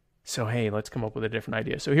 So, hey, let's come up with a different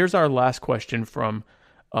idea. So here's our last question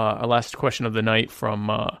of the night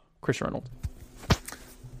from Chris Reynolds.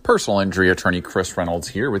 Personal injury attorney Chris Reynolds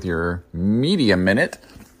here with your Media Minute.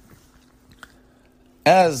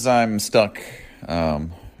 As I'm stuck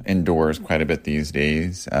indoors quite a bit these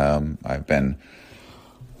days, I've been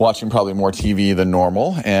watching probably more TV than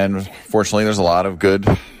normal, and fortunately there's a lot of good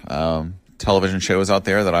television shows out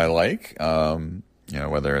there that I like,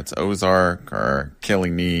 whether it's Ozark or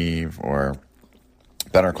Killing Eve or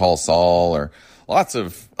Better Call Saul or lots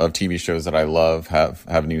of TV shows that I love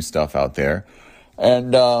have new stuff out there.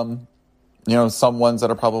 And, some ones that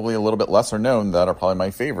are probably a little bit lesser known that are probably my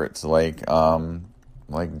favorites, like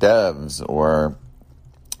Devs or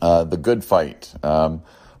The Good Fight.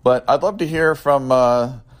 But I'd love to hear from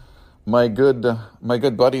my good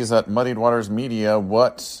buddies at Muddied Waters Media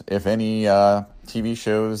what, if any, TV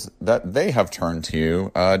shows that they have turned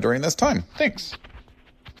to during this time. Thanks.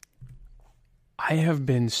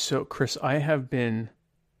 Chris, I have been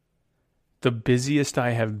the busiest I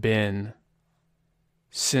have been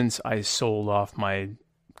since I sold off my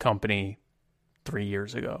company 3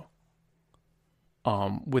 years ago.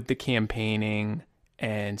 With the campaigning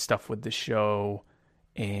and stuff with the show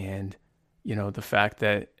and, the fact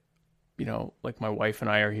that, like my wife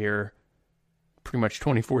and I are here pretty much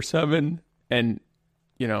 24/7 and,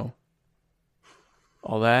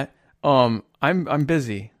 all that. I'm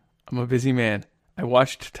busy. I'm a busy man. I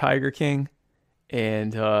watched Tiger King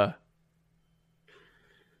and,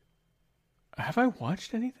 have I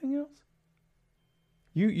watched anything else?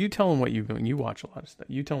 You tell them what you've been. You watch a lot of stuff.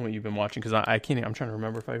 You tell them what you've been watching because I can't. I'm trying to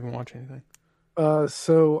remember if I even watched anything.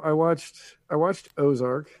 So I watched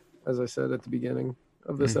Ozark, as I said at the beginning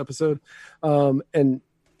of this episode, and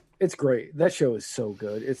it's great. That show is so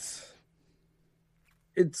good. It's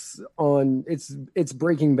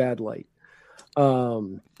Breaking Bad light.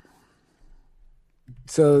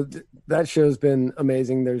 So that show's been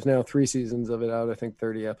amazing. There's now 3 seasons of it out. I think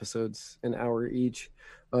 30 episodes, an hour each,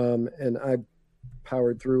 and I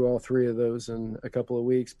powered through all 3 of those in a couple of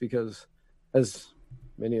weeks because, as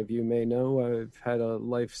many of you may know, I've had a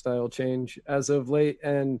lifestyle change as of late,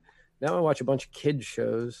 and now I watch a bunch of kids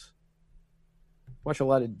shows. Watch a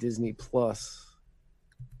lot of Disney Plus.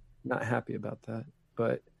 Not happy about that,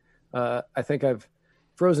 but I think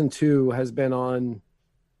Frozen 2 has been on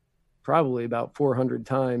probably about 400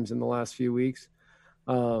 times in the last few weeks,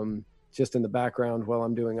 just in the background while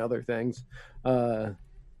I'm doing other things.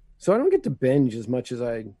 So I don't get to binge as much as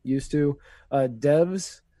I used to.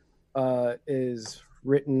 Devs is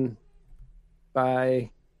written by,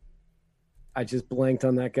 I just blanked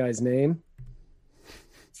on that guy's name,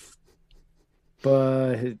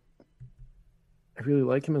 but I really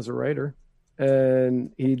like him as a writer,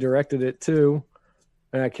 and he directed it too.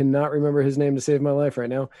 And I cannot remember his name to save my life right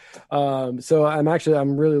now. So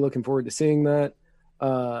I'm really looking forward to seeing that.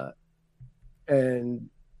 And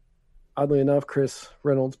oddly enough, Chris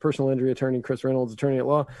Reynolds, personal injury attorney, Chris Reynolds, attorney at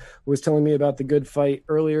law, was telling me about The Good Fight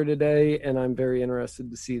earlier today, and I'm very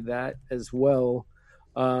interested to see that as well.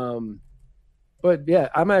 But yeah,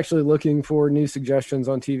 I'm actually looking for new suggestions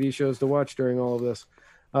on TV shows to watch during all of this.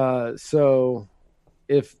 So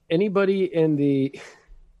if anybody in the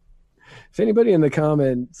If anybody in the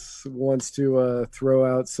comments wants to throw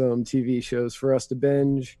out some TV shows for us to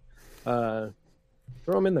binge, throw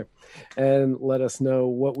them in there and let us know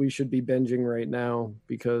what we should be binging right now,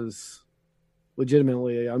 because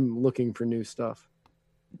legitimately I'm looking for new stuff.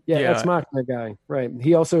 Yeah. Ex Machina guy, right?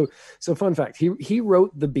 He also, so fun fact, he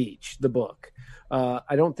wrote The Beach, the book.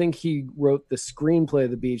 I don't think he wrote the screenplay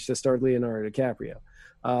of The Beach that starred Leonardo DiCaprio.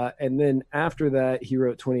 And then after that, he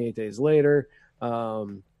wrote 28 Days Later. I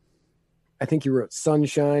think he wrote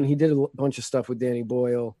Sunshine. He did a bunch of stuff with Danny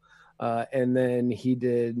Boyle. And then he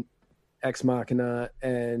did Ex Machina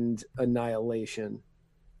and Annihilation.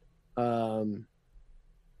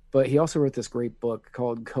 But he also wrote this great book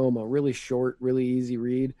called Coma, really short, really easy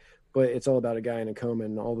read, but it's all about a guy in a coma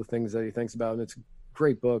and all the things that he thinks about. And it's a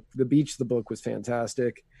great book. The Beach, the book was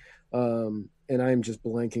fantastic. And I'm just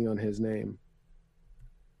blanking on his name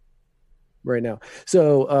right now.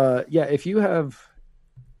 So, if you have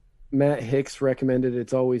Matt Hicks recommended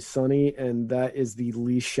It's Always Sunny, and that is the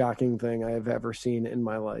least shocking thing I have ever seen in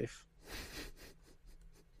my life.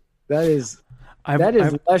 That is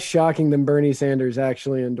less shocking than Bernie Sanders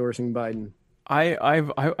actually endorsing Biden.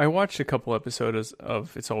 I watched a couple episodes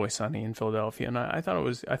of It's Always Sunny in Philadelphia, and I thought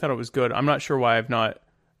it was good. I'm not sure why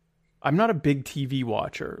I'm not a big TV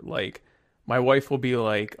watcher. Like, my wife will be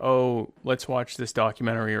like, "Oh, let's watch this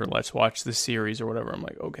documentary or let's watch this series or whatever." I'm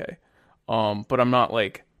like, "Okay," but I'm not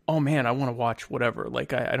like, "Oh man, I want to watch whatever."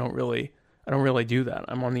 Like, I don't really do that.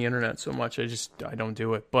 I'm on the internet so much, I don't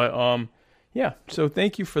do it. But yeah. So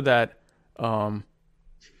thank you for that.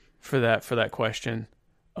 For that question,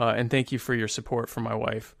 and thank you for your support for my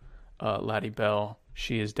wife, Laddie Bell.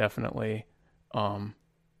 She is definitely,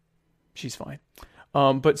 she's fine.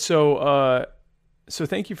 But so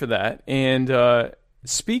thank you for that. And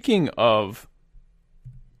speaking of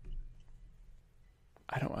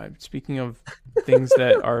things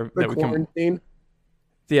that are that we quarantine.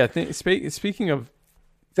 Speaking of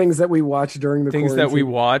things that we watch during the things quarantine. that we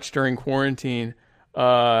watch during quarantine.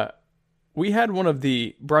 We had one of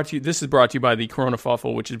the this is brought to you by the Corona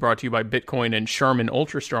Fuffle, which is brought to you by Bitcoin and Charmin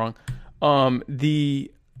Ultra Strong.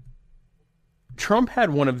 The Trump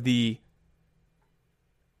had one of the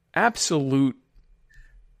absolute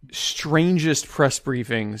strangest press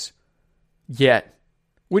briefings yet,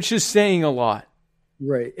 which is saying a lot.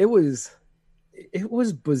 Right. It was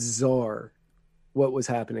bizarre what was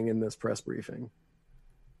happening in this press briefing.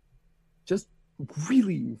 Just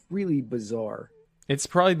really, really bizarre. It's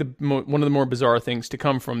probably one of the more bizarre things to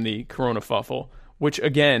come from the Corona Fuffle, which by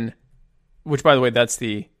the way, that's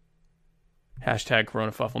the hashtag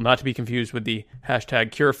Corona Fuffle, not to be confused with the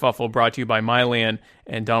hashtag Cure Fuffle, brought to you by Mylan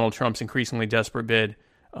and Donald Trump's increasingly desperate bid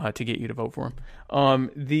to get you to vote for him.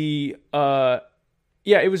 It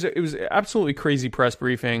was absolutely crazy press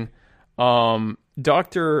briefing.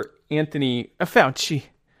 Dr. Anthony Fauci,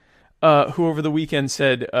 who over the weekend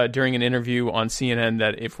said during an interview on CNN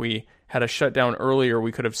that if we had a shutdown earlier,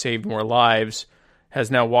 we could have saved more lives,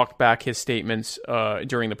 has now walked back his statements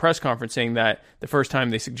during the press conference, saying that the first time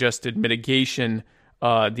they suggested mitigation,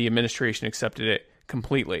 the administration accepted it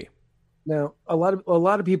completely. Now, a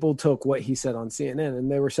lot of people took what he said on CNN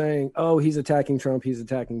and they were saying, "Oh, he's attacking Trump. He's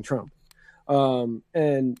attacking Trump."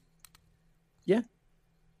 And yeah,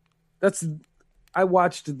 I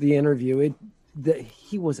watched the interview. That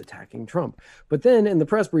he was attacking Trump, but then in the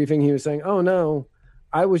press briefing, he was saying, "Oh no,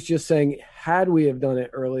 I was just saying, had we have done it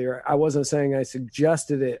earlier, I wasn't saying I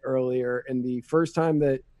suggested it earlier. And the first time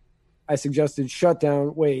that I suggested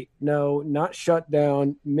shutdown, wait, no, not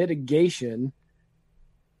shutdown, mitigation,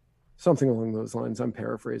 something along those lines. I'm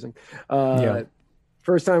paraphrasing.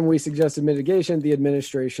 First time we suggested mitigation, the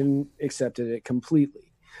administration accepted it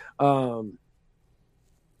completely.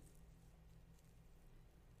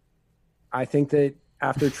 I think that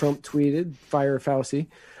after Trump tweeted, "Fire Fauci,"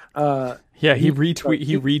 he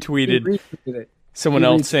retweeted it. Someone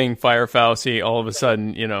else saying "Fire Fauci." All of a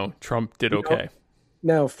sudden, Trump did okay.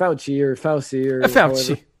 Now Fauci or Fauci or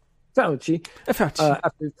Fauci. Fauci. Fauci.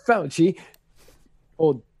 After Fauci,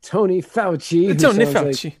 old Tony Fauci. Tony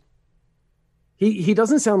Fauci. Like, he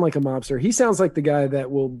doesn't sound like a mobster. He sounds like the guy that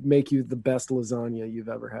will make you the best lasagna you've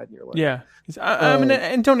ever had in your life. Yeah, I'm an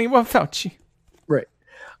Antonio Fauci. Right.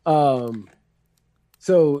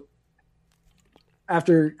 So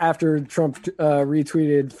after Trump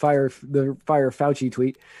retweeted the Fire Fauci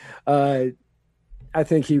tweet, I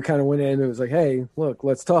think he kind of went in and was like, "Hey, look,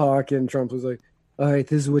 let's talk." And Trump was like, "All right,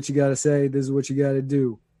 this is what you got to say. This is what you got to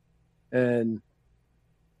do." And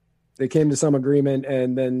they came to some agreement,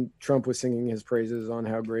 and then Trump was singing his praises on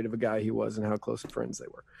how great of a guy he was and how close of friends they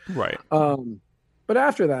were. Right. But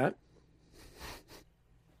after that,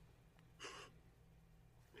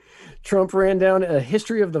 Trump ran down A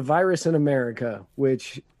History of the Virus in America,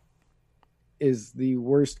 which is the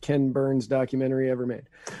worst Ken Burns documentary ever made.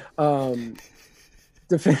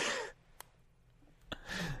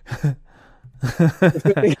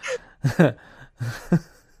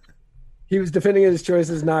 He was defending his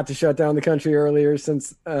choices not to shut down the country earlier,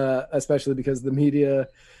 since especially because the media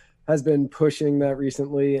has been pushing that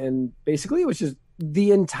recently. And basically it was just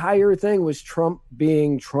the entire thing was Trump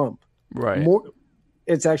being Trump. Right.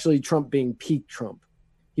 It's actually Trump being peak Trump.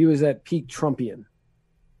 He was at peak Trumpian.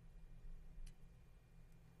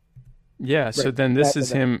 Yeah. Right. So then this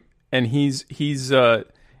is him, and he's and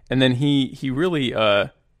then he really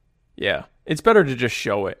yeah. It's better to just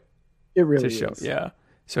show it. It really is. Yeah.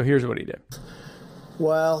 So here's what he did.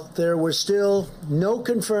 While there were still no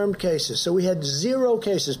confirmed cases, so we had 0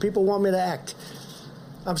 cases. People want me to act.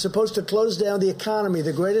 I'm supposed to close down the economy,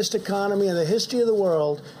 the greatest economy in the history of the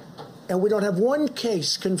world, and we don't have 1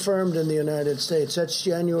 case confirmed in the United States. That's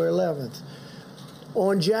January 11th.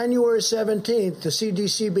 On January 17th, the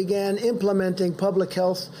CDC began implementing public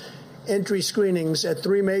health entry screenings at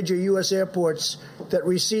 3 major U.S. airports that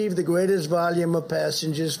received the greatest volume of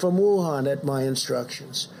passengers from Wuhan at my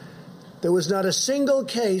instructions. There was not a single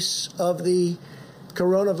case of the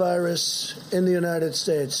coronavirus in the United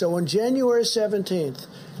States. So on January 17th,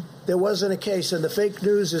 there wasn't a case, and the fake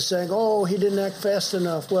news is saying, oh, he didn't act fast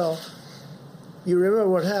enough. Well, you remember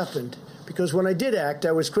what happened, because when I did act,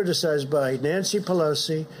 I was criticized by Nancy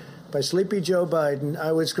Pelosi, by Sleepy Joe Biden.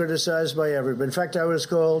 I was criticized by everybody. In fact, I was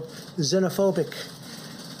called xenophobic.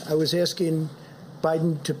 I was asking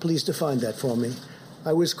Biden to please define that for me.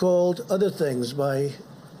 I was called other things by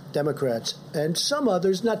Democrats and some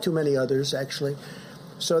others, not too many others, actually.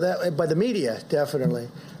 So that by the media, definitely.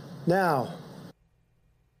 Now.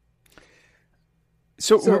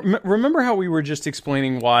 So remember how we were just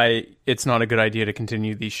explaining why it's not a good idea to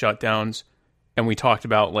continue these shutdowns, and we talked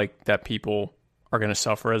about like that people are going to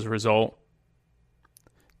suffer as a result?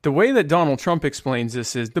 The way that Donald Trump explains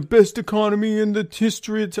this is the best economy in the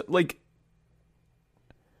history. Like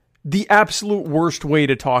the absolute worst way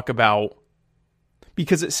to talk about,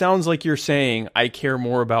 because it sounds like you're saying I care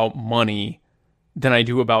more about money than I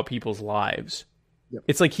do about people's lives. Yep.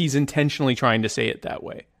 It's like he's intentionally trying to say it that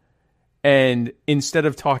way. And instead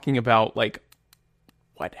of talking about like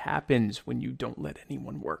what happens when you don't let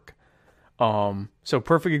anyone work. So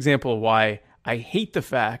perfect example of why I hate the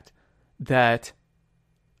fact that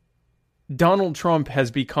Donald Trump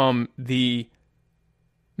has become the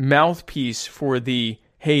mouthpiece for the,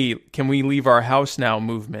 hey, can we leave our house now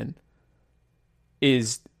movement,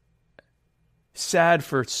 is sad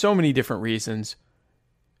for so many different reasons.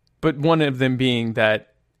 But one of them being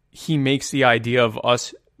that he makes the idea of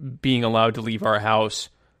us being allowed to leave our house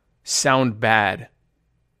sound bad,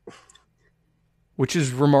 which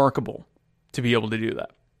is remarkable to be able to do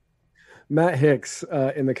that. Matt Hicks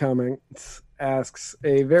in the comments asks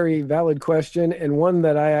a very valid question, and one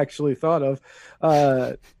that I actually thought of.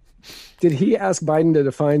 Did he ask Biden to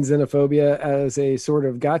define xenophobia as a sort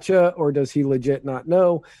of gotcha, or does he legit not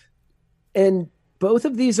know? And both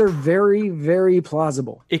of these are very, very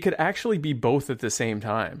plausible. It could actually be both at the same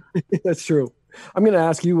time. That's true. I'm going to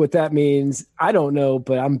ask you what that means. I don't know,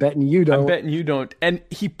 but I'm betting you don't. I'm betting you don't. And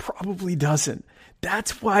he probably doesn't.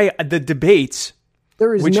 That's why the debates...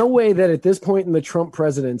 There is no way that at this point in the Trump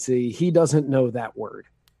presidency, he doesn't know that word.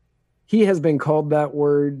 He has been called that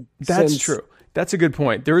word. That's true. That's a good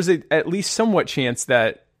point. There is at least somewhat chance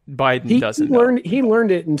that Biden doesn't know. He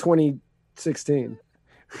learned it in 2016.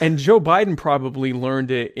 And Joe Biden probably learned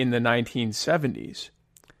it in the 1970s.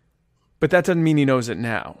 But that doesn't mean he knows it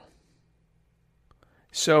now.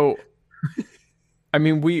 So, I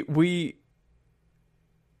mean, we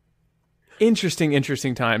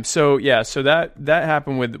interesting time. So yeah, so that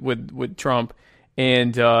happened with Trump,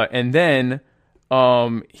 and then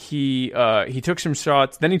he took some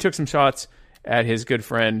shots. Then he took some shots at his good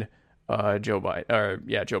friend Joe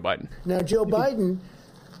Biden. Joe Biden. Now Joe Biden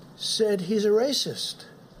said he's a racist.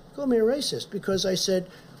 He called me a racist because I said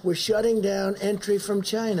we're shutting down entry from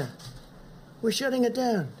China. We're shutting it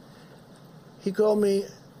down. He called me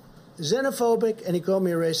xenophobic, and he called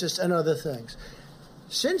me a racist and other things.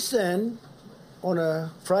 Since then, on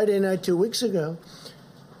a Friday night 2 weeks ago,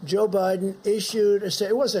 Joe Biden issued a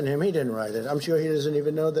statement. It wasn't him. He didn't write it. I'm sure he doesn't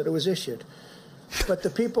even know that it was issued. But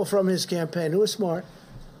the people from his campaign, who are smart,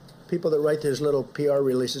 people that write those little PR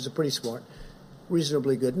releases are pretty smart,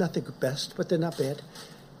 reasonably good. Not the best, but they're not bad.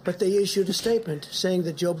 But they issued a statement saying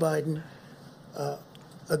that Joe Biden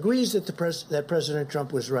agrees that that President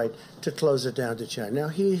Trump was right to close it down to China. Now,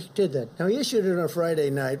 he did that. Now, he issued it on a Friday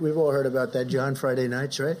night. We've all heard about that, John, Friday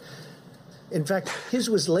nights, right? In fact, his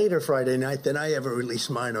was later Friday night than I ever released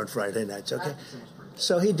mine on Friday nights, okay?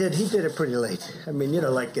 So he did it pretty late. I mean,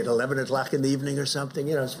 like at 11 o'clock in the evening or something,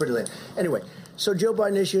 it's pretty late. Anyway, so Joe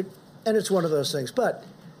Biden issued, and it's one of those things. But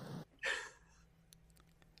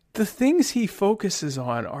the things he focuses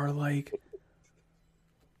on are like,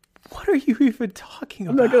 what are you even talking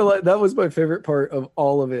about? I'm not gonna lie, that was my favorite part of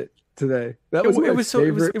all of it today. That was it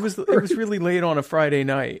was really late on a Friday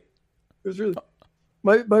night. It was really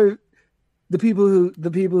the people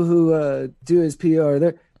who do his PR.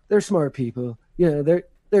 They're smart people. They're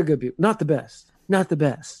good people. Not the best.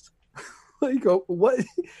 Like, what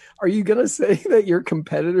are you gonna say that your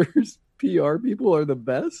competitors' PR people are the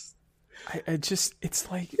best?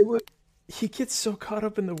 It's like he gets so caught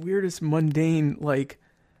up in the weirdest mundane, like,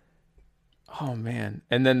 oh man.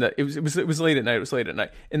 And then it was late at night. It was late at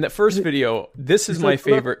night. In that first video, this is my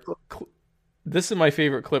favorite. This is my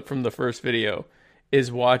favorite clip from the first video. Is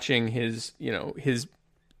watching his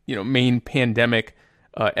main pandemic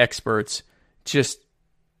experts just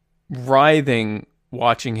writhing,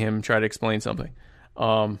 watching him try to explain something.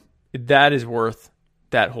 That is worth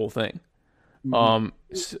that whole thing. And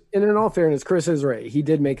in all fairness, Chris is right. He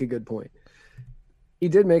did make a good point.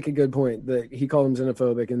 That he called him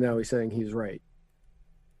xenophobic, and now he's saying he's right.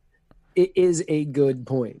 It is a good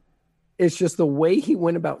point. It's just the way he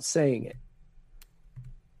went about saying it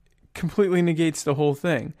completely negates the whole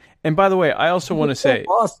thing. And by the way, I also want to say,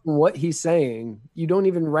 lost in what he's saying, you don't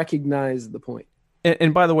even recognize the point.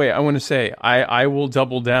 And by the way, I want to say, I will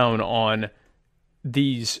double down on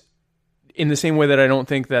these in the same way that I don't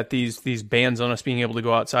think that these bans on us being able to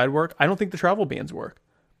go outside work. I don't think the travel bans work.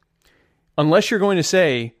 Unless you're going to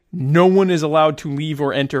say no one is allowed to leave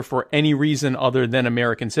or enter for any reason other than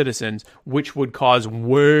American citizens, which would cause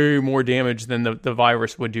way more damage than the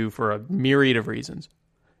virus would do for a myriad of reasons.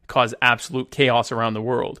 Cause absolute chaos around the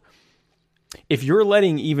world. If you're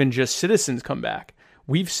letting even just citizens come back,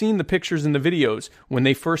 we've seen the pictures and the videos when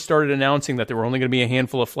they first started announcing that there were only going to be a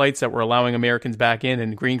handful of flights that were allowing Americans back in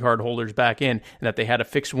and green card holders back in, and that they had a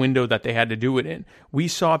fixed window that they had to do it in. We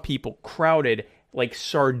saw people crowded like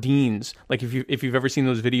sardines. Like if you've ever seen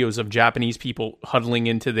those videos of Japanese people huddling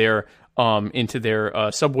into their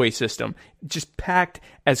subway system, just packed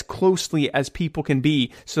as closely as people can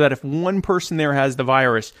be, so that if one person there has the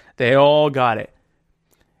virus, they all got it.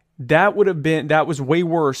 That was way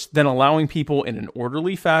worse than allowing people in an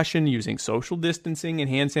orderly fashion, using social distancing and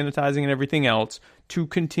hand sanitizing and everything else, to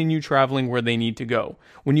continue traveling where they need to go.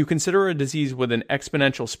 When you consider a disease with an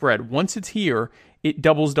exponential spread, once it's here, it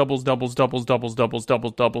doubles.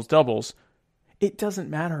 It doesn't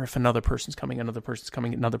matter if another person's coming, another person's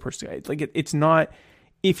coming, another person. Like it's not.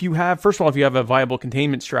 If you have, first of all, if you have a viable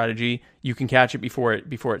containment strategy, you can catch it before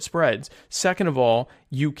it spreads. Second of all,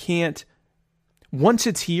 you can't. Once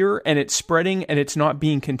it's here and it's spreading and it's not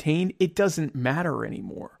being contained, it doesn't matter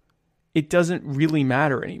anymore. It doesn't really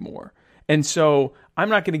matter anymore. And so I'm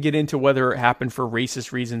not going to get into whether it happened for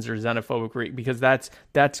racist reasons or xenophobic reasons, because that's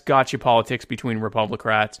gotcha politics between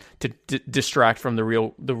Republicrats to distract from the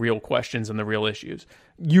real questions and the real issues.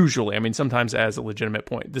 Usually, I mean, sometimes as a legitimate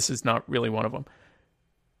point. This is not really one of them.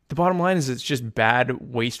 The bottom line is it's just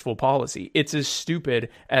bad, wasteful policy. It's as stupid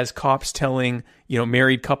as cops telling,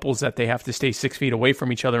 married couples that they have to stay 6 feet away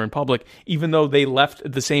from each other in public, even though they left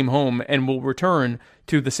the same home and will return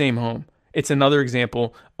to the same home. It's another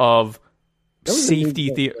example of safety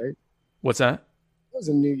theory. Right? What's that? That was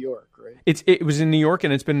in New York, right? It was in New York,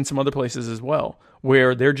 and it's been in some other places as well,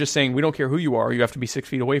 where they're just saying, we don't care who you are, you have to be 6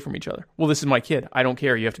 feet away from each other. Well, this is my kid. I don't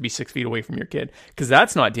care. You have to be 6 feet away from your kid, because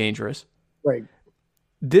that's not dangerous. Right.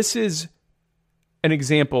 This is an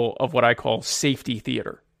example of what I call safety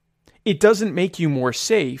theater. It doesn't make you more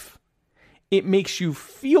safe. It makes you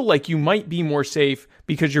feel like you might be more safe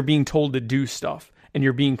because you're being told to do stuff and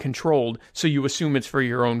you're being controlled, so you assume it's for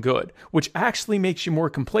your own good, which actually makes you more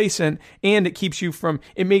complacent, and it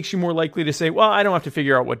makes you more likely to say, well, I don't have to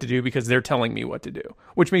figure out what to do because they're telling me what to do,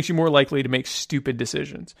 which makes you more likely to make stupid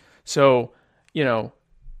decisions. So,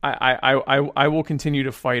 I will continue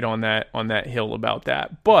to fight on that hill about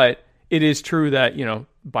that. But it is true that,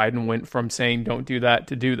 Biden went from saying don't do that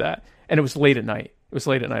to do that. And it was late at night. It was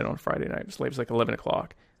late at night on Friday night. It was like 11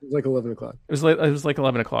 o'clock. It was like 11 o'clock. It was like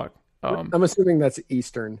 11 o'clock. I'm assuming that's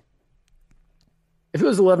Eastern. If it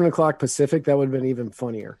was 11 o'clock Pacific, that would have been even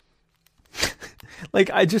funnier.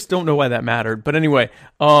 I just don't know why that mattered. But anyway,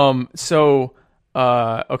 so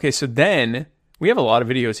then we have a lot of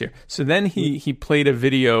videos here. So then he played a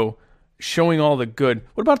video showing all the good.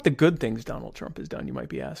 What about the good things Donald Trump has done, you might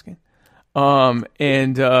be asking? And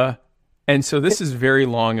so this is very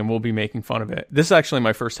long, and we'll be making fun of it. This is actually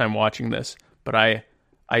my first time watching this, but I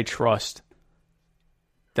trust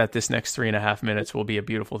that this next 3.5 minutes will be a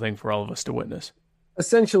beautiful thing for all of us to witness.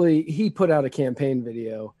 Essentially, he put out a campaign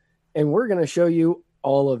video, and we're going to show you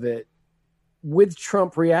all of it with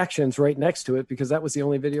Trump reactions right next to it, because that was the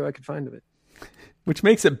only video I could find of it. Which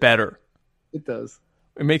makes it better. It does.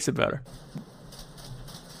 It makes it better.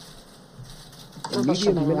 People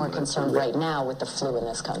should be more concerned right now with the flu in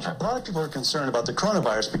this country. A lot of people are concerned about the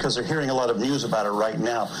coronavirus because they're hearing a lot of news about it right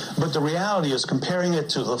now. But the reality is, comparing it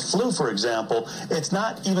to the flu, for example, it's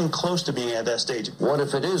not even close to being at that stage. What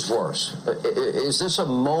if it is worse? Is this a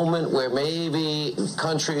moment where maybe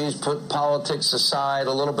countries put politics aside,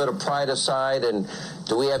 a little bit of pride aside, and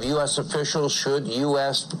do we have U.S. officials, should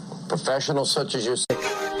U.S. professionals such as yourself?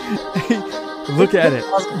 Look at it.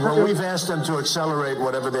 Well, we've asked them to accelerate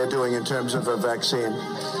whatever they're doing in terms of a vaccine.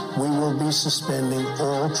 We will be suspending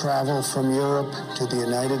all travel from Europe to the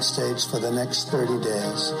United States for the next 30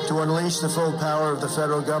 days. To unleash the full power of the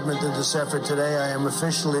federal government in this effort today, I am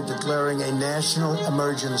officially declaring a national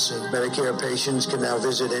emergency. Medicare patients can now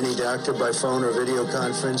visit any doctor by phone or video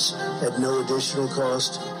conference at no additional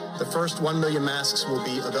cost. The first 1 million masks will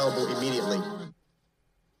be available immediately.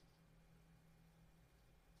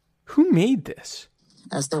 Who made this?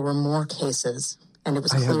 As there were more cases, and it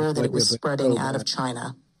was clear that it was spreading out of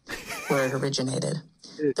China, where it originated.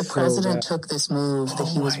 The president took this move that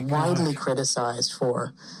he was widely criticized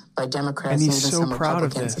for by Democrats and even some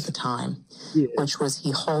Republicans at the time, which was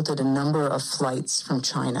he halted a number of flights from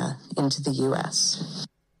China into the U.S.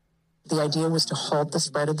 The idea was to halt the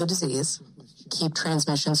spread of the disease, keep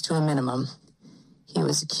transmissions to a minimum. He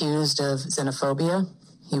was accused of xenophobia.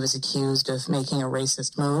 He was accused of making a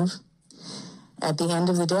racist move. At the end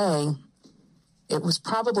of the day, it was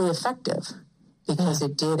probably effective because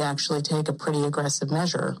it did actually take a pretty aggressive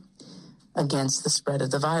measure against the spread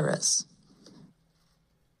of the virus.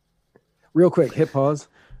 Real quick, hit pause.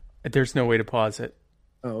 There's no way to pause it.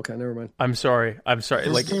 Oh, okay, never mind. I'm sorry.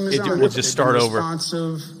 Like, it will just start over.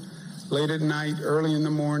 Responsive, late at night, early in the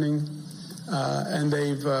morning, and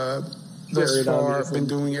they've thus far been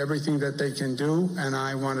doing everything that they can do, and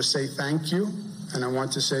I want to say thank you, and I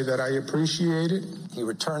want to say that I appreciate it. He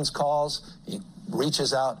returns calls. He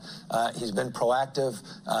reaches out. He's been proactive.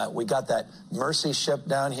 We got that Mercy ship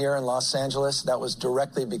down here in Los Angeles. That was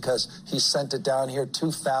directly because he sent it down here.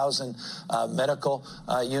 2,000 medical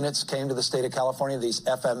units came to the state of California, these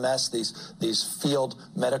FMS, these field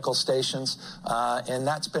medical stations, and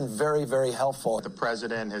that's been very, very helpful. The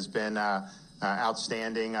president has been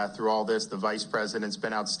outstanding through all this. The vice president's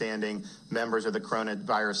been outstanding. Members of the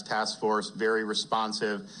coronavirus task force, very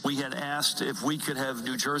responsive. We had asked if we could have,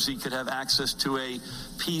 New Jersey could have access to a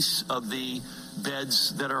piece of the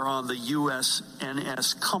beds that are on the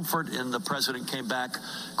USNS Comfort, and the president came back,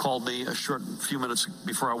 called me a few minutes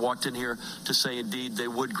before I walked in here to say indeed they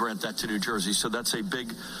would grant that to New Jersey. So that's a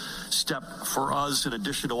big step for us in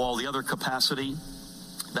addition to all the other capacity.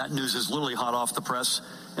 That news is literally hot off the press,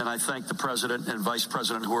 and I thank the president and vice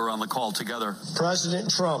president who are on the call together. President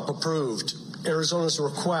Trump approved Arizona's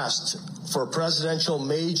request for a presidential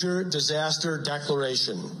major disaster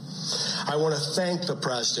declaration. I want to thank the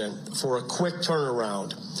president for a quick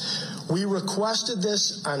turnaround. We requested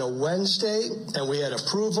this on a Wednesday, and we had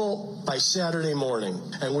approval by Saturday morning.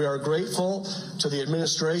 And we are grateful to the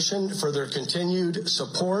administration for their continued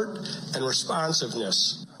support and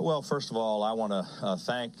responsiveness. Well, first of all, I want to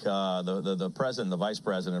thank the president and the vice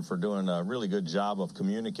president for doing a really good job of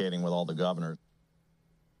communicating with all the governors.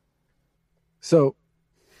 So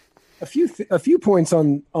a few points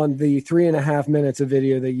on the 3.5 minutes of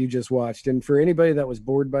video that you just watched. And for anybody that was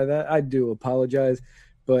bored by that, I do apologize,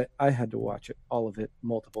 but I had to watch it, all of it,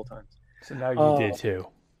 multiple times. So now you did too.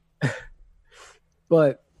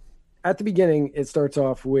 But at the beginning, it starts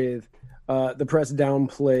off with the press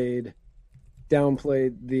downplayed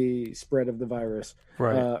the spread of the virus,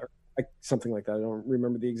 right? Something like that. I don't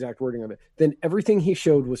remember the exact wording of it. Then everything he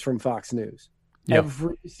showed was from Fox News. Yep.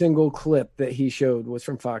 Every single clip that he showed was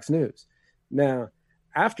from Fox News. Now,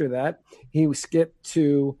 after that, he skipped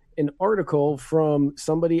to an article from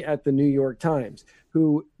somebody at the New York Times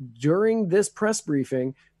who, during this press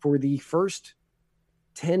briefing, for the first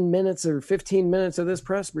 10 minutes or 15 minutes of this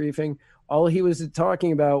press briefing, all he was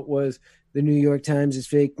talking about was the New York Times is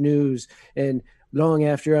fake news. And long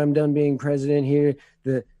after I'm done being president here,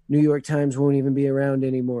 the New York Times won't even be around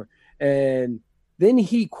anymore. And then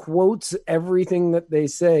he quotes everything that they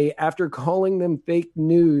say after calling them fake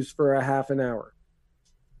news for a half an hour.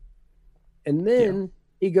 And then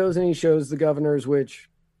he goes and he shows the governors, which,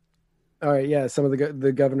 all right, yeah, some of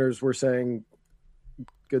the governors were saying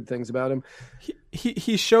good things about him.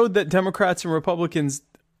 He showed that Democrats and Republicans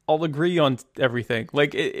all agree on everything.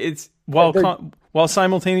 Like it's while while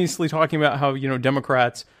simultaneously talking about how,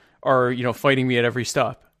 Democrats are, fighting me at every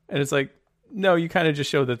stop. And it's like, no, you kind of just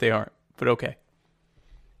show that they aren't, but okay.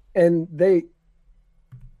 And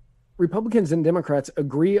Republicans and Democrats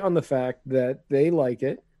agree on the fact that they like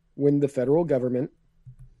it when the federal government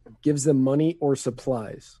gives them money or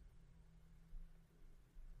supplies,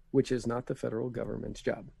 which is not the federal government's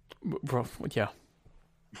job. Yeah.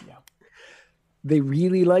 They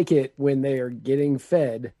really like it when they are getting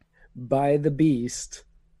fed by the beast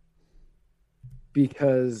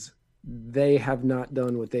because they have not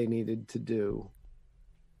done what they needed to do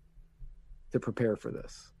to prepare for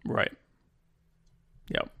this. Right.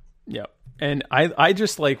 Yep. And I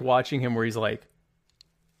just like watching him where he's like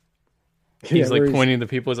pointing to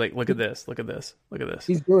people. He's like, look at this.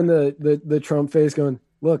 He's doing the Trump face going,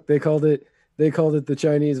 look, they called it the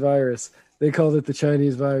Chinese virus.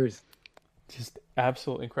 Just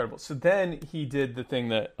absolutely incredible. So then he did the thing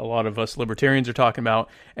that a lot of us libertarians are talking about,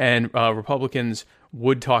 and Republicans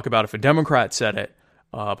would talk about if a Democrat said it,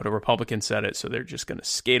 but a Republican said it, so they're just going to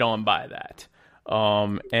skate on by that.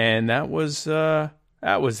 And that was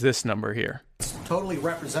this number here. Totally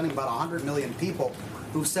representing about 100 million people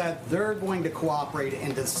who said they're going to cooperate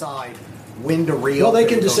and decide when to reopen. Well, they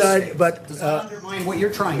can decide, but does that undermine what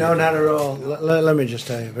you're trying to do? No, not at all. Let me just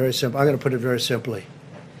tell you, very simple. I'm going to put it very simply.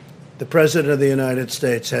 The President of the United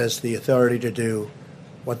States has the authority to do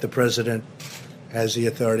what the President has the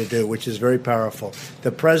authority to do, which is very powerful.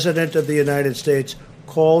 The President of the United States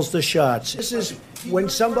calls the shots. This is when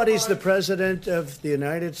somebody's the President of the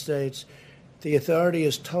United States, the authority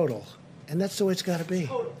is total. And that's the way it's got to be.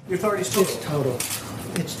 Your authority is total.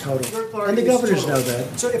 It's total. And the governors know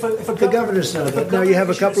that. So if a the governors know that. Now you have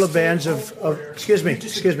a couple of bands of excuse me.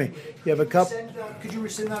 You have a couple. Could you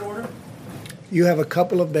rescind that order? You have a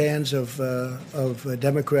couple of bands of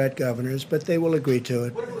Democrat governors, but they will agree to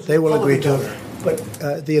it. They will agree to it.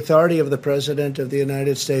 But the authority of the President of the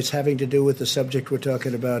United States having to do with the subject we're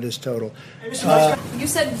talking about is total. You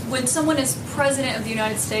said when someone is President of the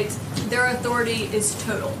United States, their authority is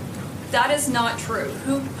total. That is not true.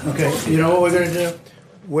 Who okay, you know what we're going to do?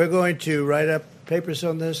 We're going to write up papers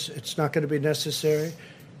on this. It's not going to be necessary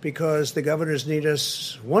because the governors need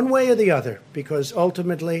us one way or the other, because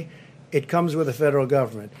ultimately it comes with the federal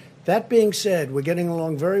government. That being said, we're getting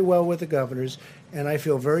along very well with the governors, and I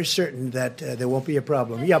feel very certain that there won't be a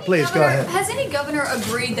problem. Yeah, please, go ahead. Has any governor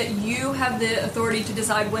agreed that you have the authority to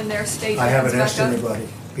decide when their state I haven't asked back up? anybody.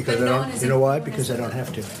 Because I don't. You know why? Because I don't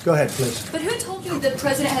have to. Go ahead, please. But who told you the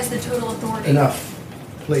president has the total authority? Enough.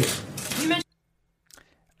 Please.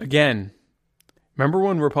 Again, remember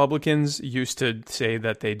when Republicans used to say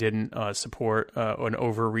that they didn't support an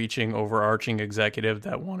overreaching, overarching executive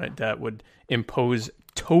that would impose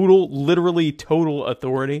literally total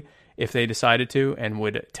authority if they decided to, and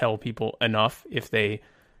would tell people enough if they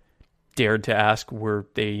dared to ask where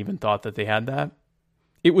they even thought that they had that?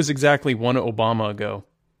 It was exactly one Obama ago.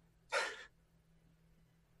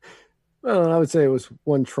 Well, I would say it was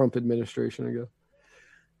one Trump administration ago.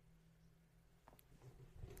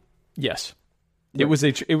 Yes. Right.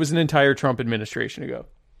 It was an entire Trump administration ago.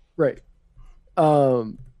 Right.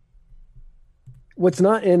 What's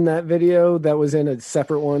not in that video that was in a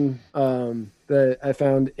separate one that I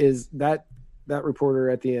found is that reporter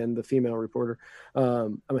at the end, the female reporter.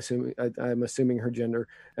 I'm assuming her gender,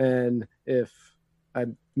 and if I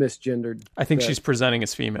misgendered, I think she's presenting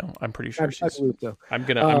as female. I'm pretty sure she's. I believe so. I'm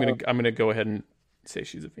gonna go ahead and say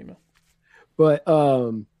she's a female. But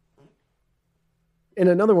in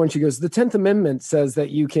another one, she goes, "The 10th Amendment says that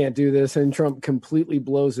you can't do this," and Trump completely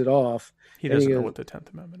blows it off. He doesn't know what the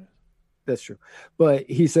 10th Amendment is. That's true, but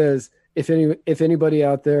he says, if anybody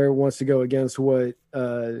out there wants to go against what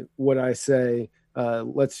I say,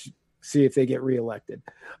 let's see if they get reelected.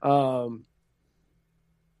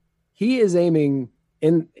 He is aiming,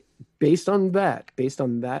 based on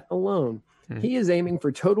that alone, he is aiming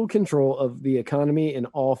for total control of the economy in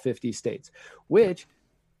all 50 states, which,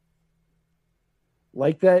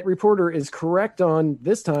 like that reporter is correct on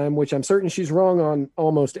this time, which I'm certain she's wrong on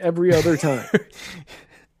almost every other time.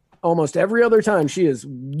 Almost every other time she is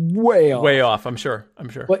way off. Way off, I'm sure.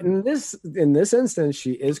 But in this instance,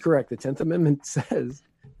 she is correct. The 10th Amendment says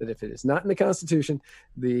that if it is not in the Constitution,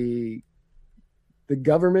 the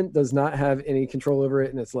government does not have any control over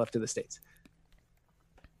it, and it's left to the states.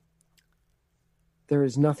 There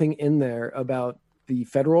is nothing in there about the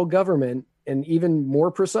federal government, and even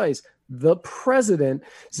more precise, the president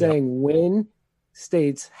saying when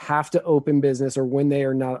states have to open business or when they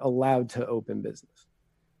are not allowed to open business.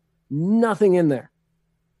 Nothing in there.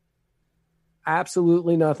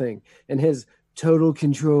 Absolutely nothing. And his total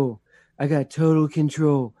control. I got total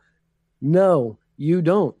control. No, You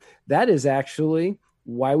don't. That is actually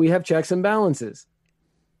why we have checks and balances.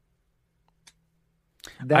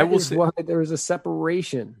 That is why there is a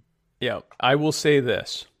separation. Yeah, I will say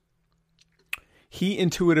this. He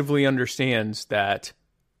intuitively understands that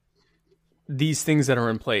these things that are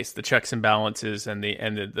in place, the checks and balances and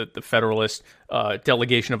the Federalist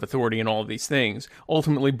delegation of authority and all of these things,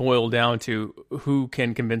 ultimately boil down to who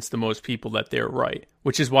can convince the most people that they're right,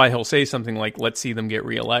 which is why he'll say something like, let's see them get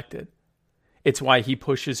reelected. It's why he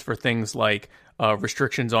pushes for things like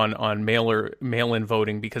restrictions on mail-in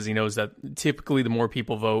voting, because he knows that typically the more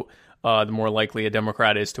people vote, the more likely a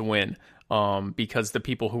Democrat is to win. Because the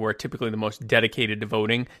people who are typically the most dedicated to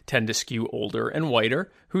voting tend to skew older and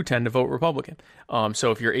whiter, who tend to vote Republican.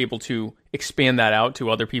 So if you're able to expand that out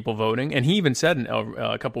to other people voting, and he even said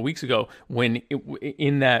a couple weeks ago when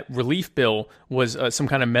in that relief bill was some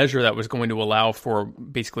kind of measure that was going to allow for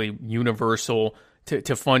basically universal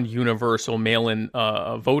to fund universal mail-in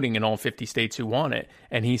voting in all 50 states who want it.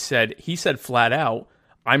 And he said flat out,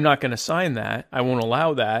 I'm not going to sign that. I won't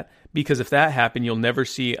allow that. Because if that happened, you'll never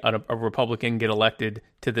see a Republican get elected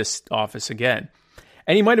to this office again.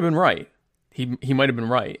 And he might have been right. He might have been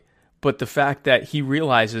right. But the fact that he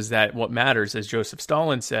realizes that what matters, as Joseph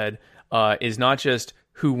Stalin said, is not just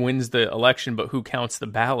who wins the election, but who counts the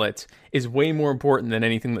ballots, is way more important than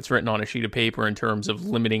anything that's written on a sheet of paper in terms of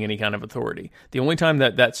limiting any kind of authority. The only time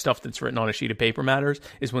that stuff that's written on a sheet of paper matters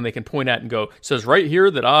is when they can point at and go, says right here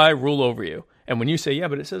that I rule over you. And when you say, yeah,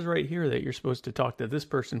 but it says right here that you're supposed to talk to this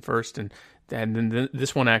person first, and then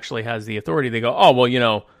this one actually has the authority, they go, oh,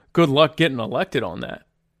 well, good luck getting elected on that.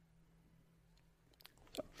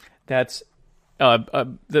 That's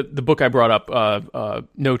the book I brought up,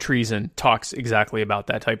 No Treason, talks exactly about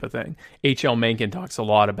that type of thing. H.L. Mencken talks a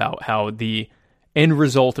lot about how the end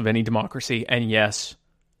result of any democracy, and yes,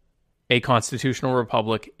 a constitutional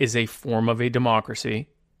republic is a form of a democracy.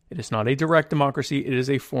 It is not a direct democracy. It is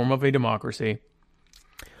a form of a democracy.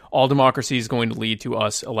 All democracy is going to lead to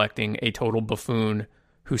us electing a total buffoon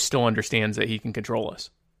who still understands that he can control us.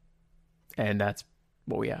 And that's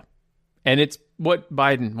what we have. And it's what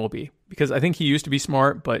Biden will be. Because I think he used to be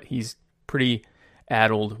smart, but he's pretty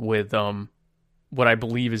addled with what I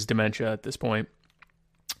believe is dementia at this point.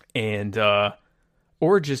 And,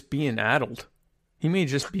 or just being addled. He may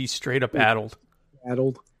just be straight up addled.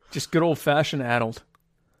 Addled. Just good old fashioned addled.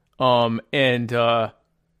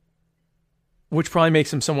 Which probably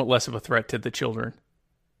makes him somewhat less of a threat to the children.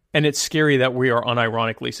 And it's scary that we are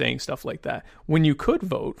unironically saying stuff like that when you could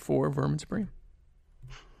vote for Vermin Supreme.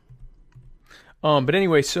 But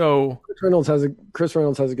anyway, so Chris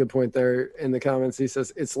Reynolds has a good point there in the comments. He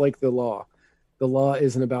says it's like the law. The law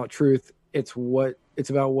isn't about truth. It's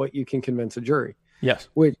about what you can convince a jury. Yes.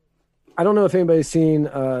 Which I don't know if anybody's seen.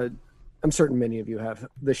 I'm certain many of you have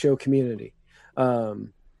the show Community.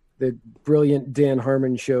 The brilliant Dan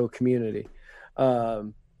Harmon show Community.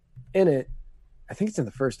 In it, I think it's in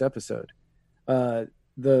the first episode,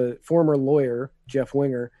 the former lawyer, Jeff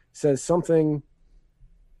Winger, says something,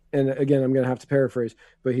 and again, I'm going to have to paraphrase,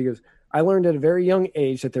 but he goes, I learned at a very young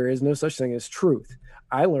age that there is no such thing as truth.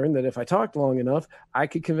 I learned that if I talked long enough, I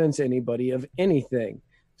could convince anybody of anything.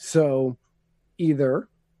 So either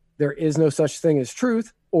there is no such thing as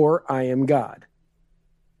truth, or I am God.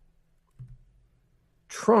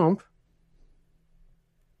 Trump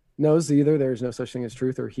knows either there's no such thing as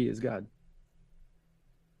truth or he is God.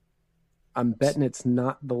 I'm betting it's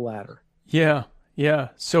not the latter. Yeah.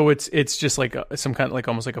 So it's just like some kind of like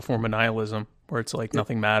almost like a form of nihilism where it's like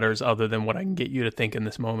nothing matters other than what I can get you to think in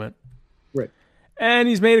this moment. Right. And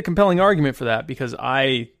he's made a compelling argument for that because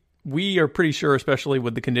we are pretty sure, especially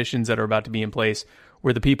with the conditions that are about to be in place,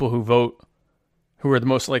 where the people who are the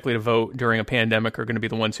most likely to vote during a pandemic are going to be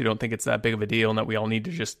the ones who don't think it's that big of a deal and that we all need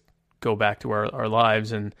to just go back to our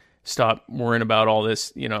lives and stop worrying about all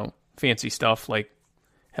this, fancy stuff like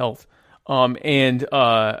health. Or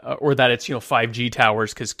that it's, 5G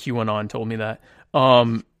towers because QAnon told me that.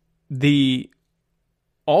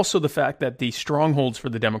 Also the fact that the strongholds for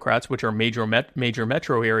the Democrats, which are major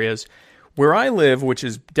metro areas, where I live, which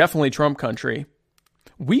is definitely Trump country,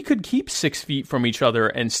 we could keep 6 feet from each other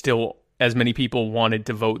and still, as many people wanted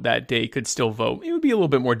to vote that day, could still vote. It would be a little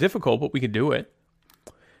bit more difficult, but we could do it.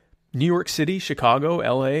 New York City, Chicago,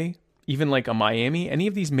 LA, even like a Miami, any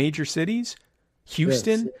of these major cities,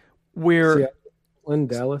 Houston, where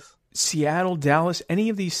Seattle, Dallas, any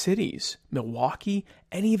of these cities, Milwaukee,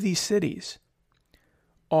 any of these cities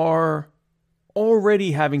are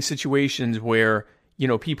already having situations where,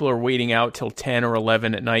 people are waiting out till 10 or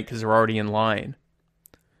 11 at night because they're already in line.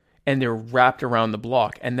 And they're wrapped around the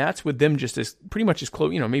block. And that's with them just as pretty much as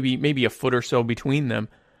close, maybe a foot or so between them.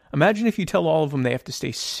 Imagine if you tell all of them they have to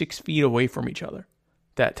stay 6 feet away from each other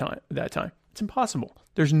that time. It's impossible.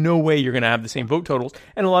 There's no way you're going to have the same vote totals,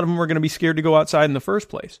 and a lot of them are going to be scared to go outside in the first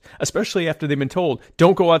place, especially after they've been told,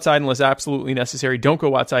 don't go outside unless absolutely necessary, don't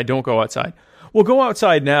go outside, don't go outside. Well, go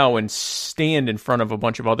outside now and stand in front of a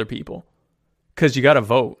bunch of other people, because you got to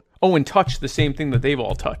vote. Oh, and touch the same thing that they've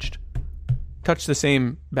all touched. Touch the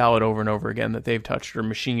same ballot over and over again that they've touched, or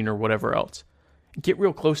machine, or whatever else. Get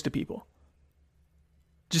real close to people.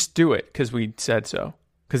 Just do it because we said so,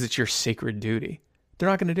 because it's your sacred duty. They're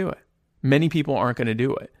not going to do it. Many people aren't going to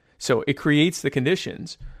do it. So it creates the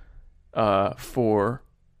conditions for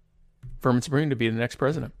Vermin Supreme to be the next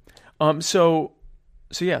president. So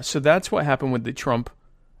that's what happened with the Trump.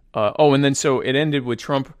 And then so it ended with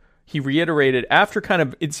Trump. He reiterated after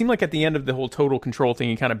it seemed like at the end of the whole total control thing,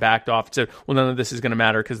 he kind of backed off and said, well, none of this is going to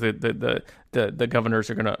matter because the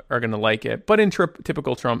governors are going to like it. But in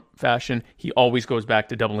typical Trump fashion, he always goes back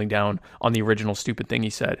to doubling down on the original stupid thing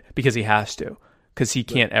he said because he has to. Because he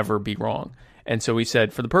can't ever be wrong. And so he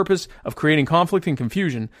said, for the purpose of creating conflict and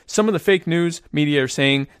confusion, some of the fake news media are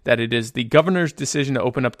saying that it is the governor's decision to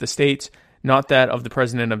open up the states, not that of the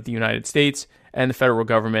president of the United States and the federal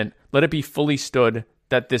government. Let it be fully stood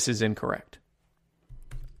that this is incorrect.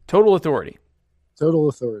 Total authority. Total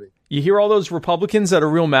authority. You hear all those Republicans that are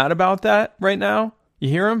real mad about that right now? You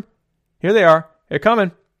hear them? Here they are. They're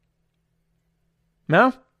coming.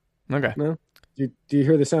 No? Okay. No? Do you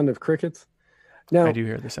hear the sound of crickets? Now, I do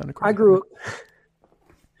hear the sound of cricket.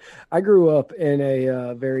 I grew up in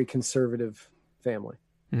a very conservative family.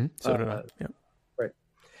 Mm-hmm. So did I. Yep. Right.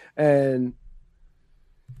 And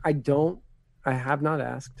I have not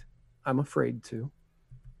asked. I'm afraid to.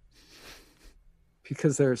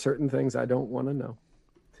 Because there are certain things I don't want to know.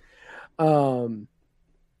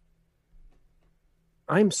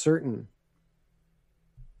 I'm certain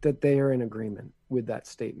that they are in agreement with that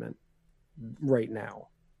statement right now.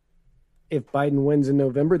 If Biden wins in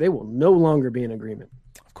November, they will no longer be in agreement.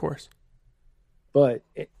 Of course. But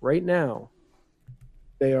right now,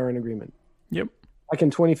 they are in agreement. Yep. Like in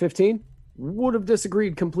 2015, would have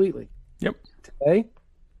disagreed completely. Yep. Today,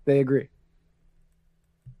 they agree.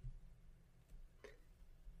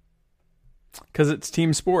 Because it's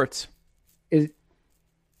team sports. You've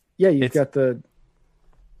got the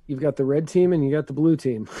red team and you got the blue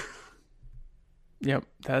team. Yep,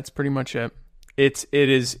 that's pretty much it. It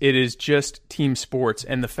is just team sports,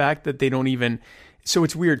 and the fact that they don't even. So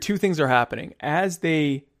it's weird. Two things are happening as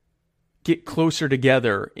they get closer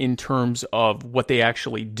together in terms of what they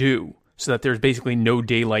actually do, so that there's basically no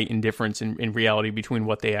daylight indifference in reality between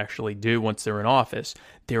what they actually do once they're in office.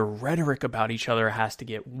 Their rhetoric about each other has to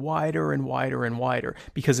get wider and wider and wider,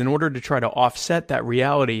 because in order to try to offset that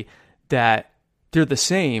reality that they're the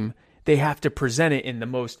same, they have to present it in the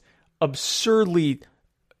most absurdly,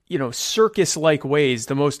 circus-like ways,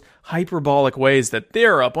 the most hyperbolic ways, that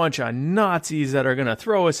they're a bunch of Nazis that are going to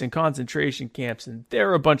throw us in concentration camps, and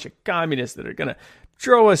they're a bunch of communists that are going to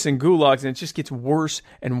throw us in gulags, and it just gets worse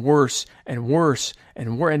and worse and worse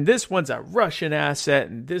and worse. And this one's a Russian asset,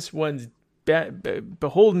 and this one's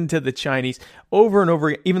beholden to the Chinese, over and over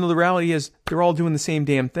again, even though the reality is they're all doing the same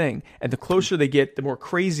damn thing. And the closer they get, the more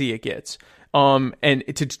crazy it gets. And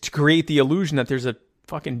to create the illusion that there's a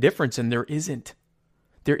fucking difference, and there isn't.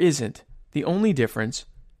 There isn't. The only difference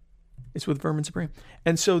is with Vermin Supreme.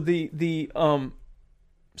 And so that's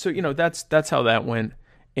how that went.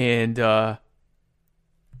 And that's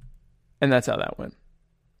how that went.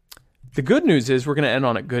 The good news is we're going to end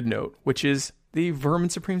on a good note, which is the Vermin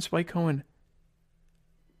Supreme Spike Cohen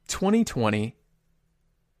 2020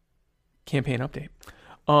 campaign update.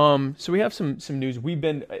 So we have some news. We've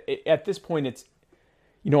been, at this point, it's,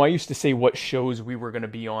 I used to say what shows we were going to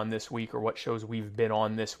be on this week or what shows we've been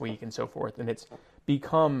on this week and so forth. And it's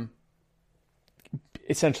become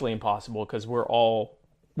essentially impossible because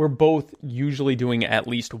we're both usually doing at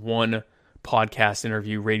least one podcast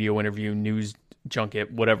interview, radio interview, news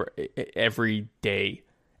junket, whatever, every day.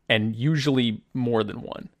 And usually more than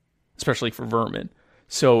one, especially for Vermin.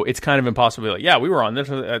 So it's kind of impossible to be like, yeah, we were on this.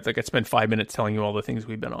 Like I spent 5 minutes telling you all the things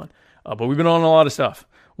we've been on. But we've been on a lot of stuff.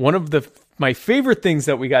 One of my favorite things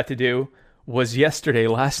that we got to do was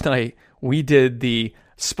last night, we did the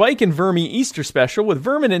Spike and Vermi Easter special with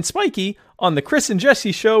Vermin and Spikey on the Chris and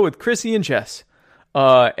Jesse show with Chrissy and Jess.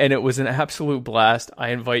 And it was an absolute blast. I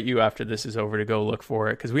invite you after this is over to go look for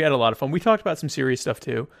it because we had a lot of fun. We talked about some serious stuff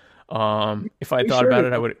too. If I had thought about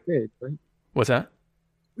it, I would. Right? What's that?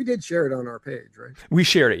 We did share it on our page, right? We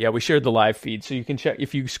shared it. Yeah, we shared the live feed, so you can check.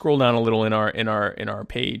 If you scroll down a little in our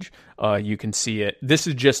page, you can see it. This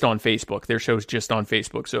is just on Facebook. Their show's just on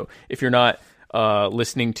Facebook. So if you're not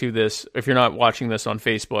listening to this, if you're not watching this on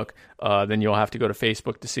Facebook, then you'll have to go to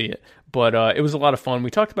Facebook to see it. But it was a lot of fun.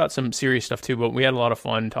 We talked about some serious stuff too, but we had a lot of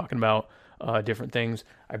fun talking about different things.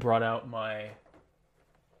 I brought out my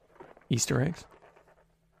Easter eggs.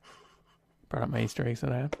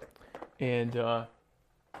 That I have. And a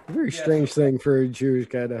very strange thing for a Jewish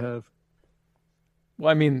guy to have.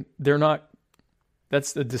 Well, I mean, they're not.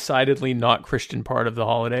 That's the decidedly not Christian part of the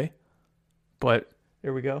holiday. But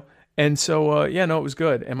there we go. And so, it was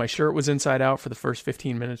good. And my shirt was inside out for the first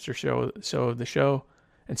 15 minutes or so of the show.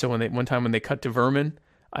 And so one time when they cut to Vermin,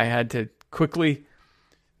 I had to quickly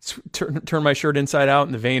turn my shirt inside out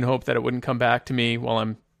in the vain hope that it wouldn't come back to me while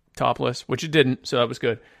I'm topless, which it didn't. So that was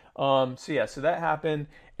good. So that happened.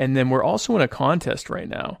 And then we're also in a contest right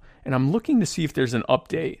now. And I'm looking to see if there's an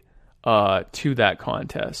update to that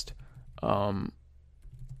contest.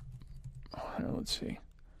 Let's see.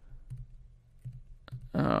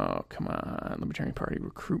 Oh, come on. Libertarian Party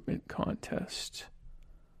recruitment contest.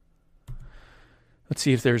 Let's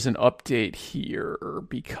see if there's an update here,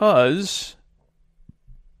 because...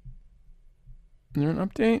 Is there an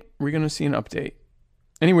update? We're going to see an update.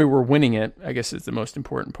 Anyway, we're winning it, I guess is the most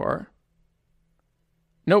important part.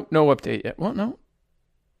 Nope, no update yet. Well, no.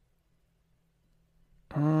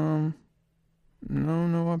 No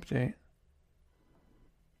update.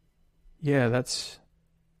 Yeah, that's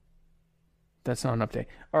not an update.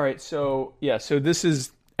 All right, so this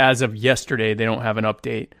is as of yesterday. They don't have an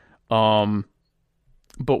update. But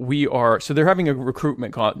they're having a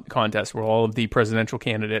recruitment contest where all of the presidential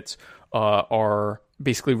candidates are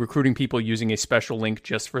basically recruiting people using a special link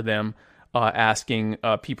just for them, asking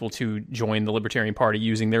people to join the Libertarian Party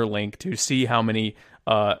using their link to see how many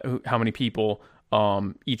people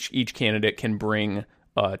each candidate can bring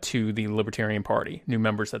to the Libertarian Party, new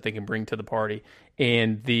members that they can bring to the party.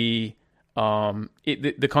 And the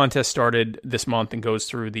contest started this month and goes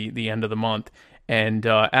through the end of the month. And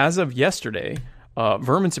as of yesterday,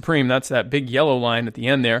 Vermin Supreme, that's that big yellow line at the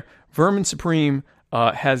end there, Vermin Supreme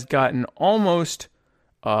has gotten almost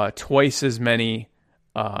twice as many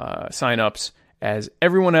signups as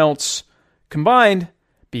everyone else combined,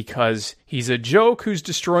 because he's a joke who's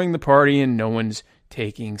destroying the party and no one's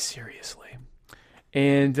taking seriously.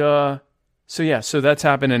 And so that's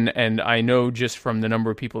happened, and I know just from the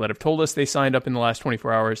number of people that have told us they signed up in the last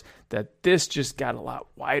 24 hours that this just got a lot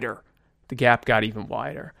wider. The gap got even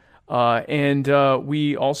wider. And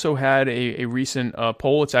we also had a recent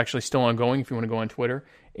poll. It's actually still ongoing if you want to go on Twitter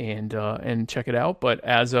and check it out. But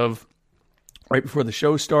as of right before the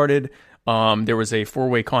show started, there was a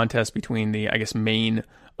 4-way contest between the, I guess, main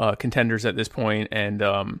contenders at this point. And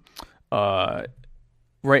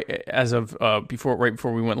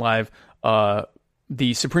before we went live,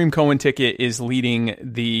 the Supreme Cohen ticket is leading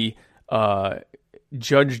the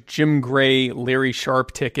Judge Jim Gray Larry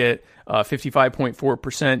Sharp ticket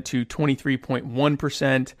 55.4% to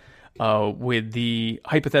 23.1%, with the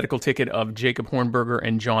hypothetical ticket of Jacob Hornberger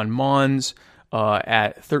and John Mons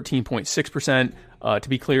at 13.6%. To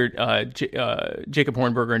be clear, Jacob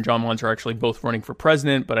Hornberger and John Mons are actually both running for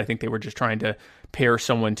president, but I think they were just trying to pair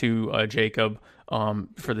someone to Jacob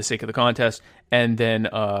for the sake of the contest. And then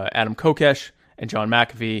Adam Kokesh and John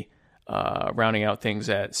McAfee rounding out things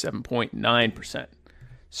at 7.9%.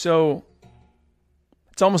 So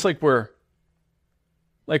it's almost like we're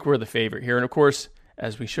the favorite here. And of course,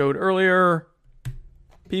 as we showed earlier,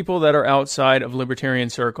 people that are outside of libertarian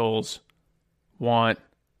circles want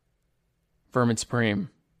Vermin Supreme.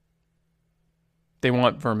 They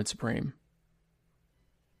want Vermin Supreme.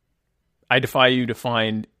 I defy you to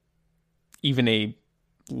find even a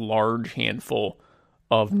large handful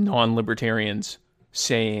of non-libertarians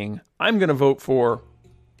saying, I'm going to vote for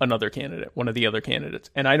another candidate, one of the other candidates.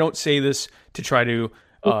 And I don't say this to try to,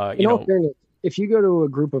 in all fairness, if you go to a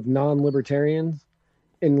group of non-libertarians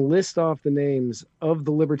and list off the names of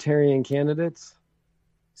the libertarian candidates,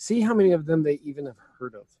 see how many of them they even have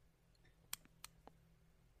heard of.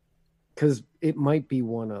 Because it might be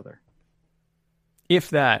one other. If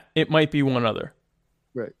that, it might be one other.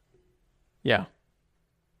 Right. Yeah.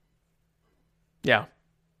 Yeah.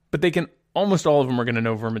 But they can, almost all of them are going to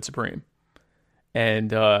know Vermin Supreme.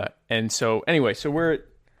 And so anyway, so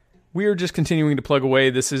we're just continuing to plug away.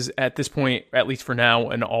 This is, at this point, at least for now,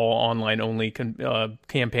 an all online only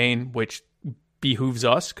campaign, which behooves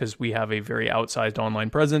us because we have a very outsized online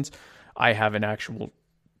presence. I have an actual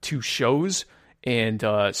 2 shows, and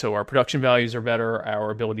so our production values are better,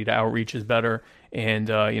 our ability to outreach is better, and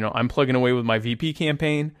I'm plugging away with my VP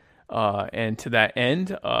campaign. And to that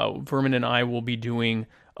end, Vermin and I will be doing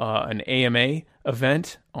an AMA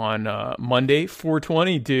event on Monday,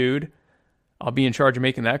 4/20, dude. I'll be in charge of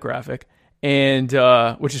making that graphic. And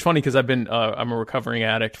which is funny because I've been I'm a recovering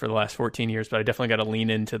addict for the last 14 years, but I definitely got to lean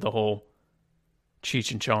into the whole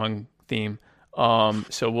Cheech and Chong theme.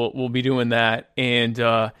 So we'll be doing that,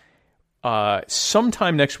 and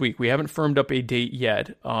sometime next week. We haven't firmed up a date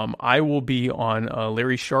yet. I will be on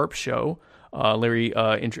Larry Sharp's show. Larry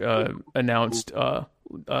announced.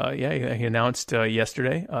 He announced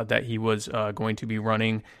yesterday that he was going to be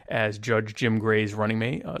running as Judge Jim Gray's running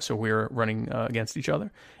mate. So we're running against each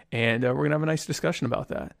other, and we're gonna have a nice discussion about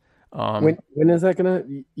that. When is that gonna?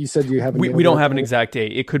 You said you haven't. We don't have an exact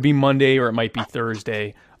date. It could be Monday or it might be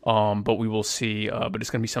Thursday. But we will see. But it's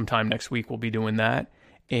gonna be sometime next week. We'll be doing that,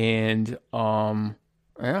 and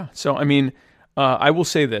yeah. So I mean, I will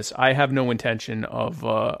say this: I have no intention of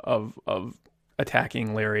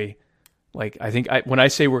attacking Larry. Like, I think when I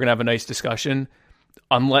say we're gonna have a nice discussion,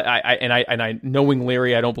 unless I knowing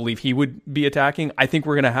Larry, I don't believe he would be attacking. I think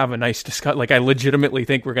we're gonna have a nice discussion. Like, I legitimately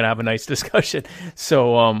think we're gonna have a nice discussion.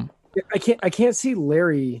 So I can't see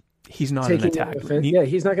Larry. He's not an attacker.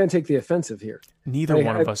 He's not going to take the offensive here. Neither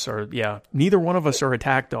one of us are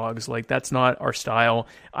attack dogs. Like, that's not our style.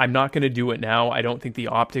 I'm not going to do it now. I don't think the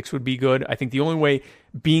optics would be good. I think the only way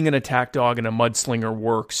being an attack dog and a mudslinger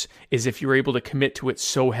works is if you're able to commit to it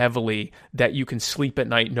so heavily that you can sleep at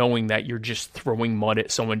night knowing that you're just throwing mud at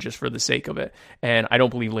someone just for the sake of it. And I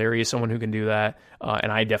don't believe Larry is someone who can do that. And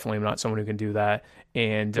I definitely am not someone who can do that.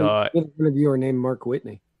 And one of you are named Mark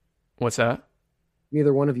Whitney. What's that?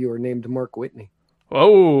 Neither one of you are named Mark Whitney.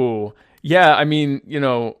 Oh, yeah. I mean,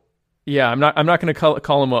 I'm not going to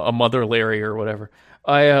call him a Mother Larry or whatever.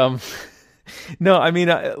 No, I mean,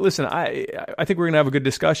 listen, I think we're going to have a good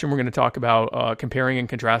discussion. We're going to talk about comparing and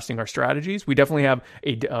contrasting our strategies. We definitely have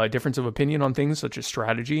a difference of opinion on things such as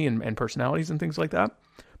strategy and personalities and things like that.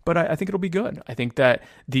 But I think it'll be good. I think that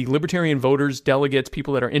the Libertarian voters, delegates,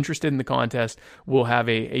 people that are interested in the contest will have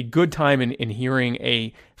a good time in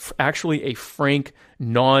hearing actually a frank,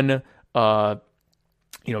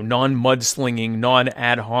 non-mudslinging,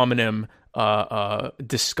 non-ad hominem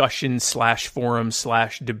discussion / forum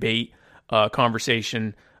 / debate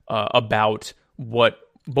conversation about what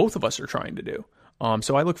both of us are trying to do.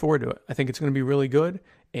 So I look forward to it. I think it's going to be really good.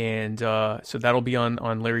 And so that'll be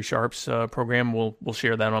on Larry Sharp's program. We'll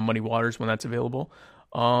share that on Muddy Waters when that's available.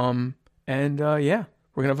 We're gonna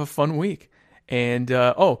have a fun week. And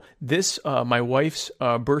my wife's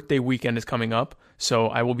birthday weekend is coming up, so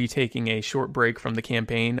I will be taking a short break from the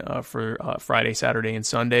campaign for Friday, Saturday, and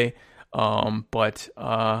Sunday. Right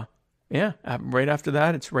after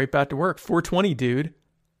that, it's right back to work. 420, dude.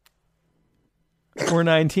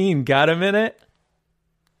 419. Got a minute?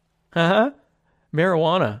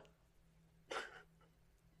 Marijuana.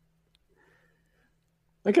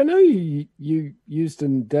 Like, I know you used to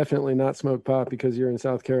definitely not smoke pot because you're in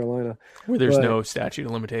South Carolina, where there's no statute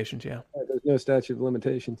of limitations. Yeah, there's no statute of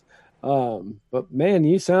limitations. But man,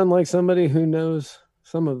 you sound like somebody who knows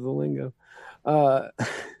some of the lingo. I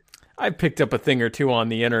picked up a thing or two on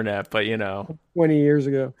the internet, but 20 years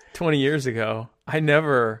ago, I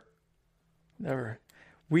never.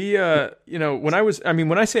 We, when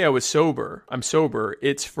I say I was sober, I'm sober.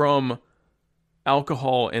 It's from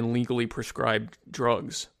alcohol and legally prescribed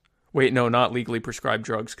drugs. Wait, no, not legally prescribed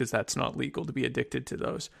drugs, because that's not legal to be addicted to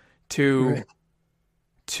those. To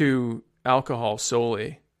alcohol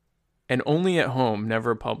solely, and only at home,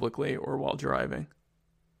 never publicly or while driving.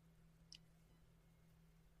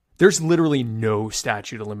 There's literally no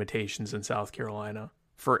statute of limitations in South Carolina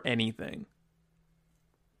for anything.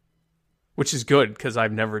 Which is good, because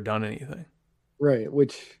I've never done anything. Right,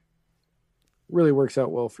 which really works out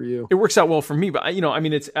well for you. It works out well for me, but I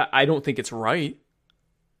don't think it's right.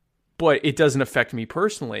 But it doesn't affect me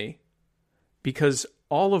personally, because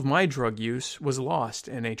all of my drug use was lost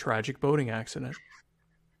in a tragic boating accident.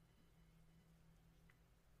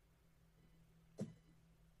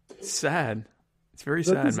 It's sad. It's very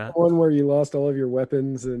sad, man. The one where you lost all of your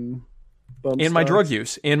weapons and bump and my drug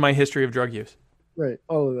use and my history of drug use. Right,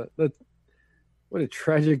 all of that. What a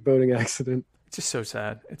tragic boating accident. It's just so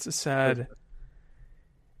sad. It's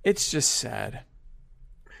just sad.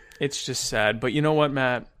 But you know what,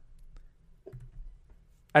 Matt?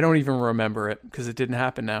 I don't even remember it because it didn't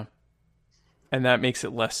happen now. And that makes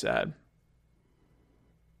it less sad.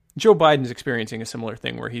 Joe Biden's experiencing a similar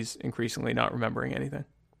thing where he's increasingly not remembering anything,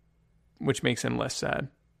 which makes him less sad.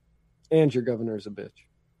 And your governor's a bitch.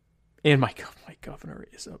 And my governor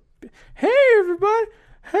is a bitch. Hey, everybody.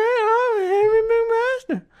 Hey, I'm Henry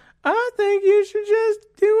McMaster. I think you should just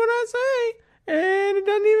do what I say. And it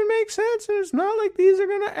doesn't even make sense. And it's not like these are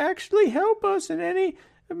going to actually help us in any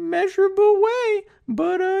measurable way.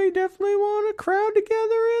 But I definitely want to crowd together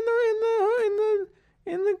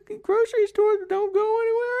in the grocery store. Don't go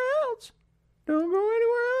anywhere else. Don't go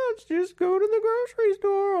anywhere else. Just go to the grocery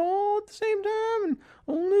store all at the same time and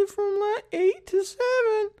only from like 8 to 7.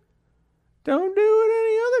 Don't do it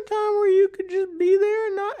any other time where you could just be there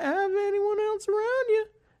and not have anyone else around you.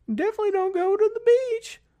 Definitely don't go to the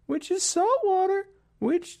beach, which is salt water,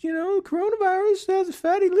 which, coronavirus has a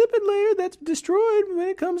fatty lipid layer that's destroyed when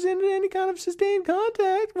it comes into any kind of sustained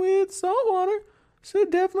contact with salt water. So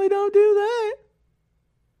definitely don't do that.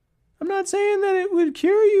 I'm not saying that it would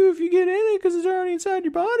cure you if you get in it because it's already inside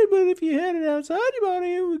your body, but if you had it outside your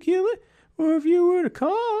body, it would kill it. Or if you were to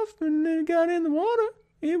cough and it got in the water,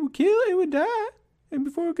 it would kill it, it would die. And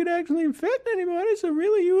before it could actually infect anybody, so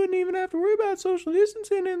really you wouldn't even have to worry about social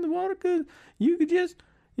distancing in the water because you'd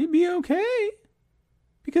be okay.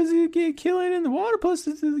 Because you get kill it in the water, plus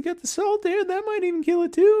you got the salt there, that might even kill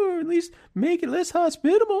it too, or at least make it less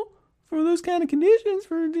hospitable for those kind of conditions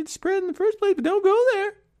for it to spread in the first place. But don't go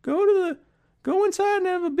there. Go inside and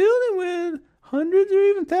have a building with hundreds or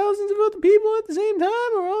even thousands of other people at the same time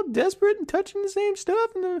who are all desperate and touching the same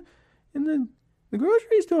stuff in the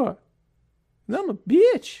grocery store. And I'm a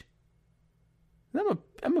bitch. I'm a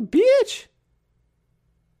bitch.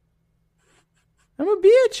 I'm a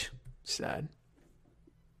bitch. Sad.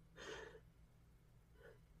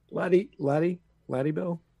 Laddie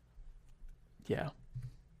Bell? Yeah.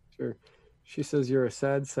 Sure. She says you're a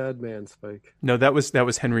sad, sad man, Spike. No, that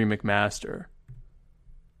was Henry McMaster.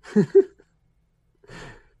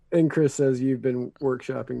 And Chris says you've been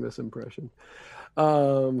workshopping this impression.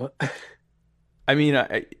 I mean,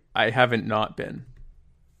 I haven't not been.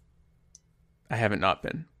 I haven't not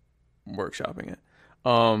been workshopping it.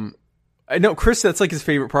 I know Chris, that's like his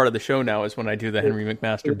favorite part of the show now is when I do the Henry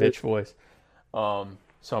McMaster bitch voice.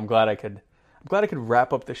 So I'm glad I could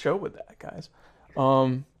wrap up the show with that, guys.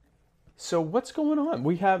 So what's going on?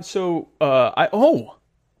 We have I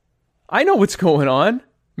know what's going on.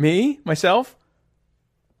 Myself.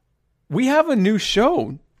 We have a new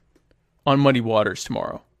show on Muddy Waters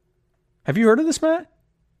tomorrow. Have you heard of this, Matt?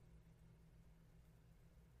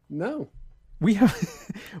 No. We have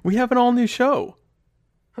an all new show.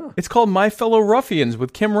 Huh. It's called My Fellow Ruffians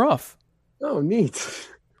with Kim Ruff. Oh, neat.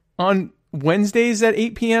 On Wednesdays at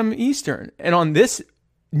 8 p.m. Eastern. And on this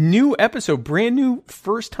new episode, brand new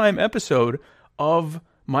first-time episode of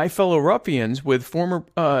My Fellow Ruffians with former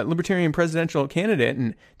Libertarian presidential candidate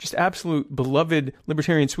and just absolute beloved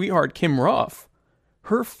Libertarian sweetheart Kim Ruff,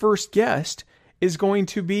 her first guest is going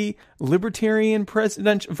to be Libertarian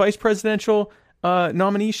vice presidential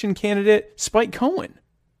nomination candidate Spike Cohen,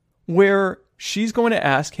 where she's going to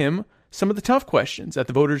ask him some of the tough questions that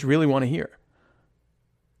the voters really want to hear.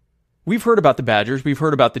 We've heard about the Badgers, we've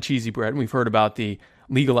heard about the cheesy bread, and we've heard about the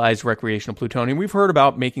legalized recreational plutonium. We've heard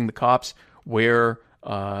about making the cops wear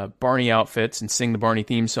Barney outfits and sing the Barney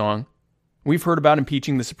theme song. We've heard about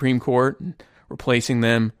impeaching the Supreme Court and replacing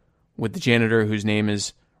them with the janitor whose name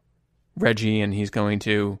is Reggie, and he's going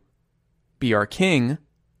to be our king.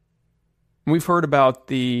 And we've heard about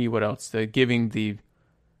the giving the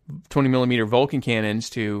 20 millimeter Vulcan cannons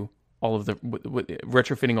to all of the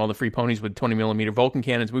retrofitting all the free ponies with 20 millimeter Vulcan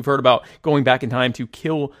cannons. We've heard about going back in time to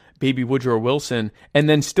kill baby Woodrow Wilson and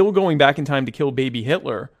then still going back in time to kill baby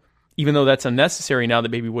Hitler, even though that's unnecessary now that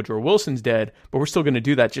baby Woodrow Wilson's dead, but we're still going to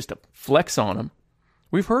do that just to flex on him.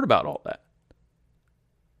 We've heard about all that.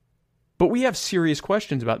 But we have serious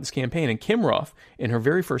questions about this campaign, and Kim Ruff, in her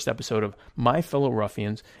very first episode of My Fellow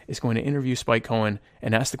Ruffians, is going to interview Spike Cohen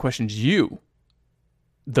and ask the questions you,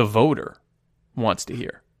 the voter, wants to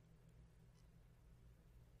hear.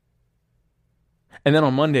 And then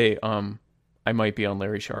on Monday, I might be on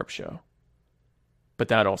Larry Sharp's show. But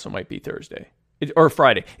that also might be Thursday. Or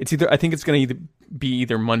Friday. I think it's going to be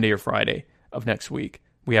either Monday or Friday of next week.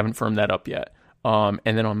 We haven't firmed that up yet. And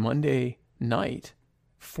then on Monday night,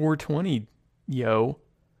 420,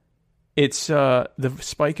 it's the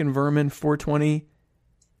Spike and Vermin 420.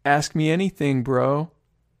 Ask me anything, bro.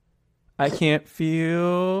 I can't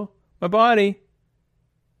feel my body.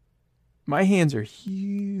 My hands are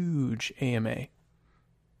huge, AMA.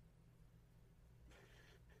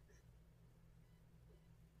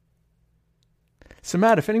 So,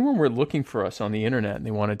 Matt, if anyone were looking for us on the internet and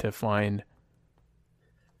they wanted to find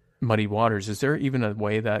Muddy Waters, is there even a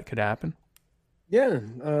way that could happen? Yeah,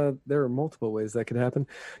 there are multiple ways that could happen.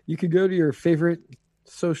 You could go to your favorite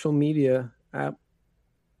social media app,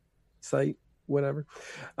 site, whatever.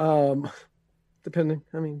 Depending.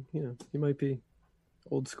 I mean, you might be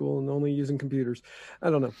old school and only using computers.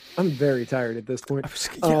 I don't know. I'm very tired at this point.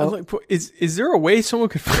 Is there a way someone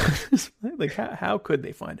could find us? Like, how could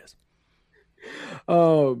they find us?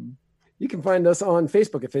 You can find us on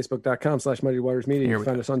Facebook at facebook.com/muddiedwatersmedia. You can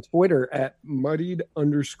find us on Twitter at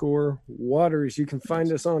muddied_waters. You can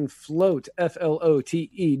find us on Flote,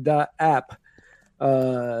 FLOTE.app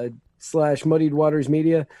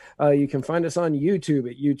 /muddiedwatersmedia. You can find us on YouTube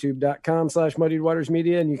at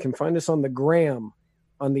youtube.com/muddiedwatersmedia. And you can find us on the gram,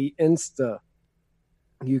 on the Insta.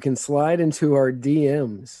 You can slide into our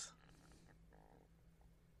DMs.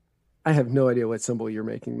 I have no idea what symbol you're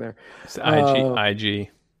making there. It's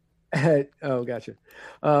IG. Gotcha.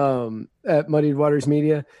 At Muddied Waters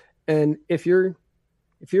Media. And if you're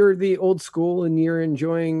the old school and you're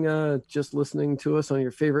enjoying just listening to us on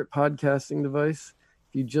your favorite podcasting device,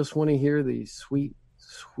 if you just want to hear the sweet,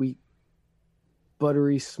 sweet,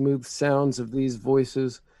 buttery, smooth sounds of these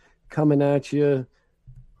voices coming at you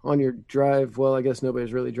on your drive, well, I guess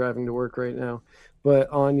nobody's really driving to work right now, but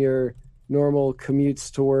on your normal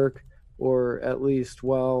commutes to work, or at least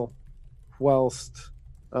whilst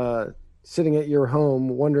sitting at your home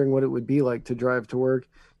wondering what it would be like to drive to work,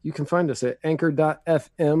 you can find us at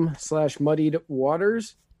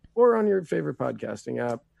anchor.fm/muddiedwaters or on your favorite podcasting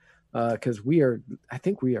app, because I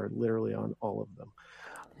think we are literally on all of them.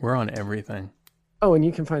 We're on everything. Oh, and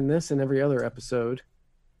you can find this and every other episode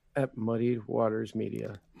at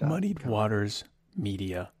muddiedwatersmedia.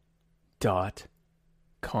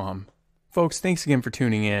 muddiedwatersmedia.com. Folks, thanks again for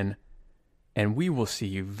tuning in, and we will see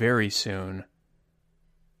you very soon.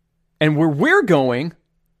 And where we're going,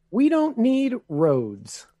 we don't need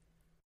roads.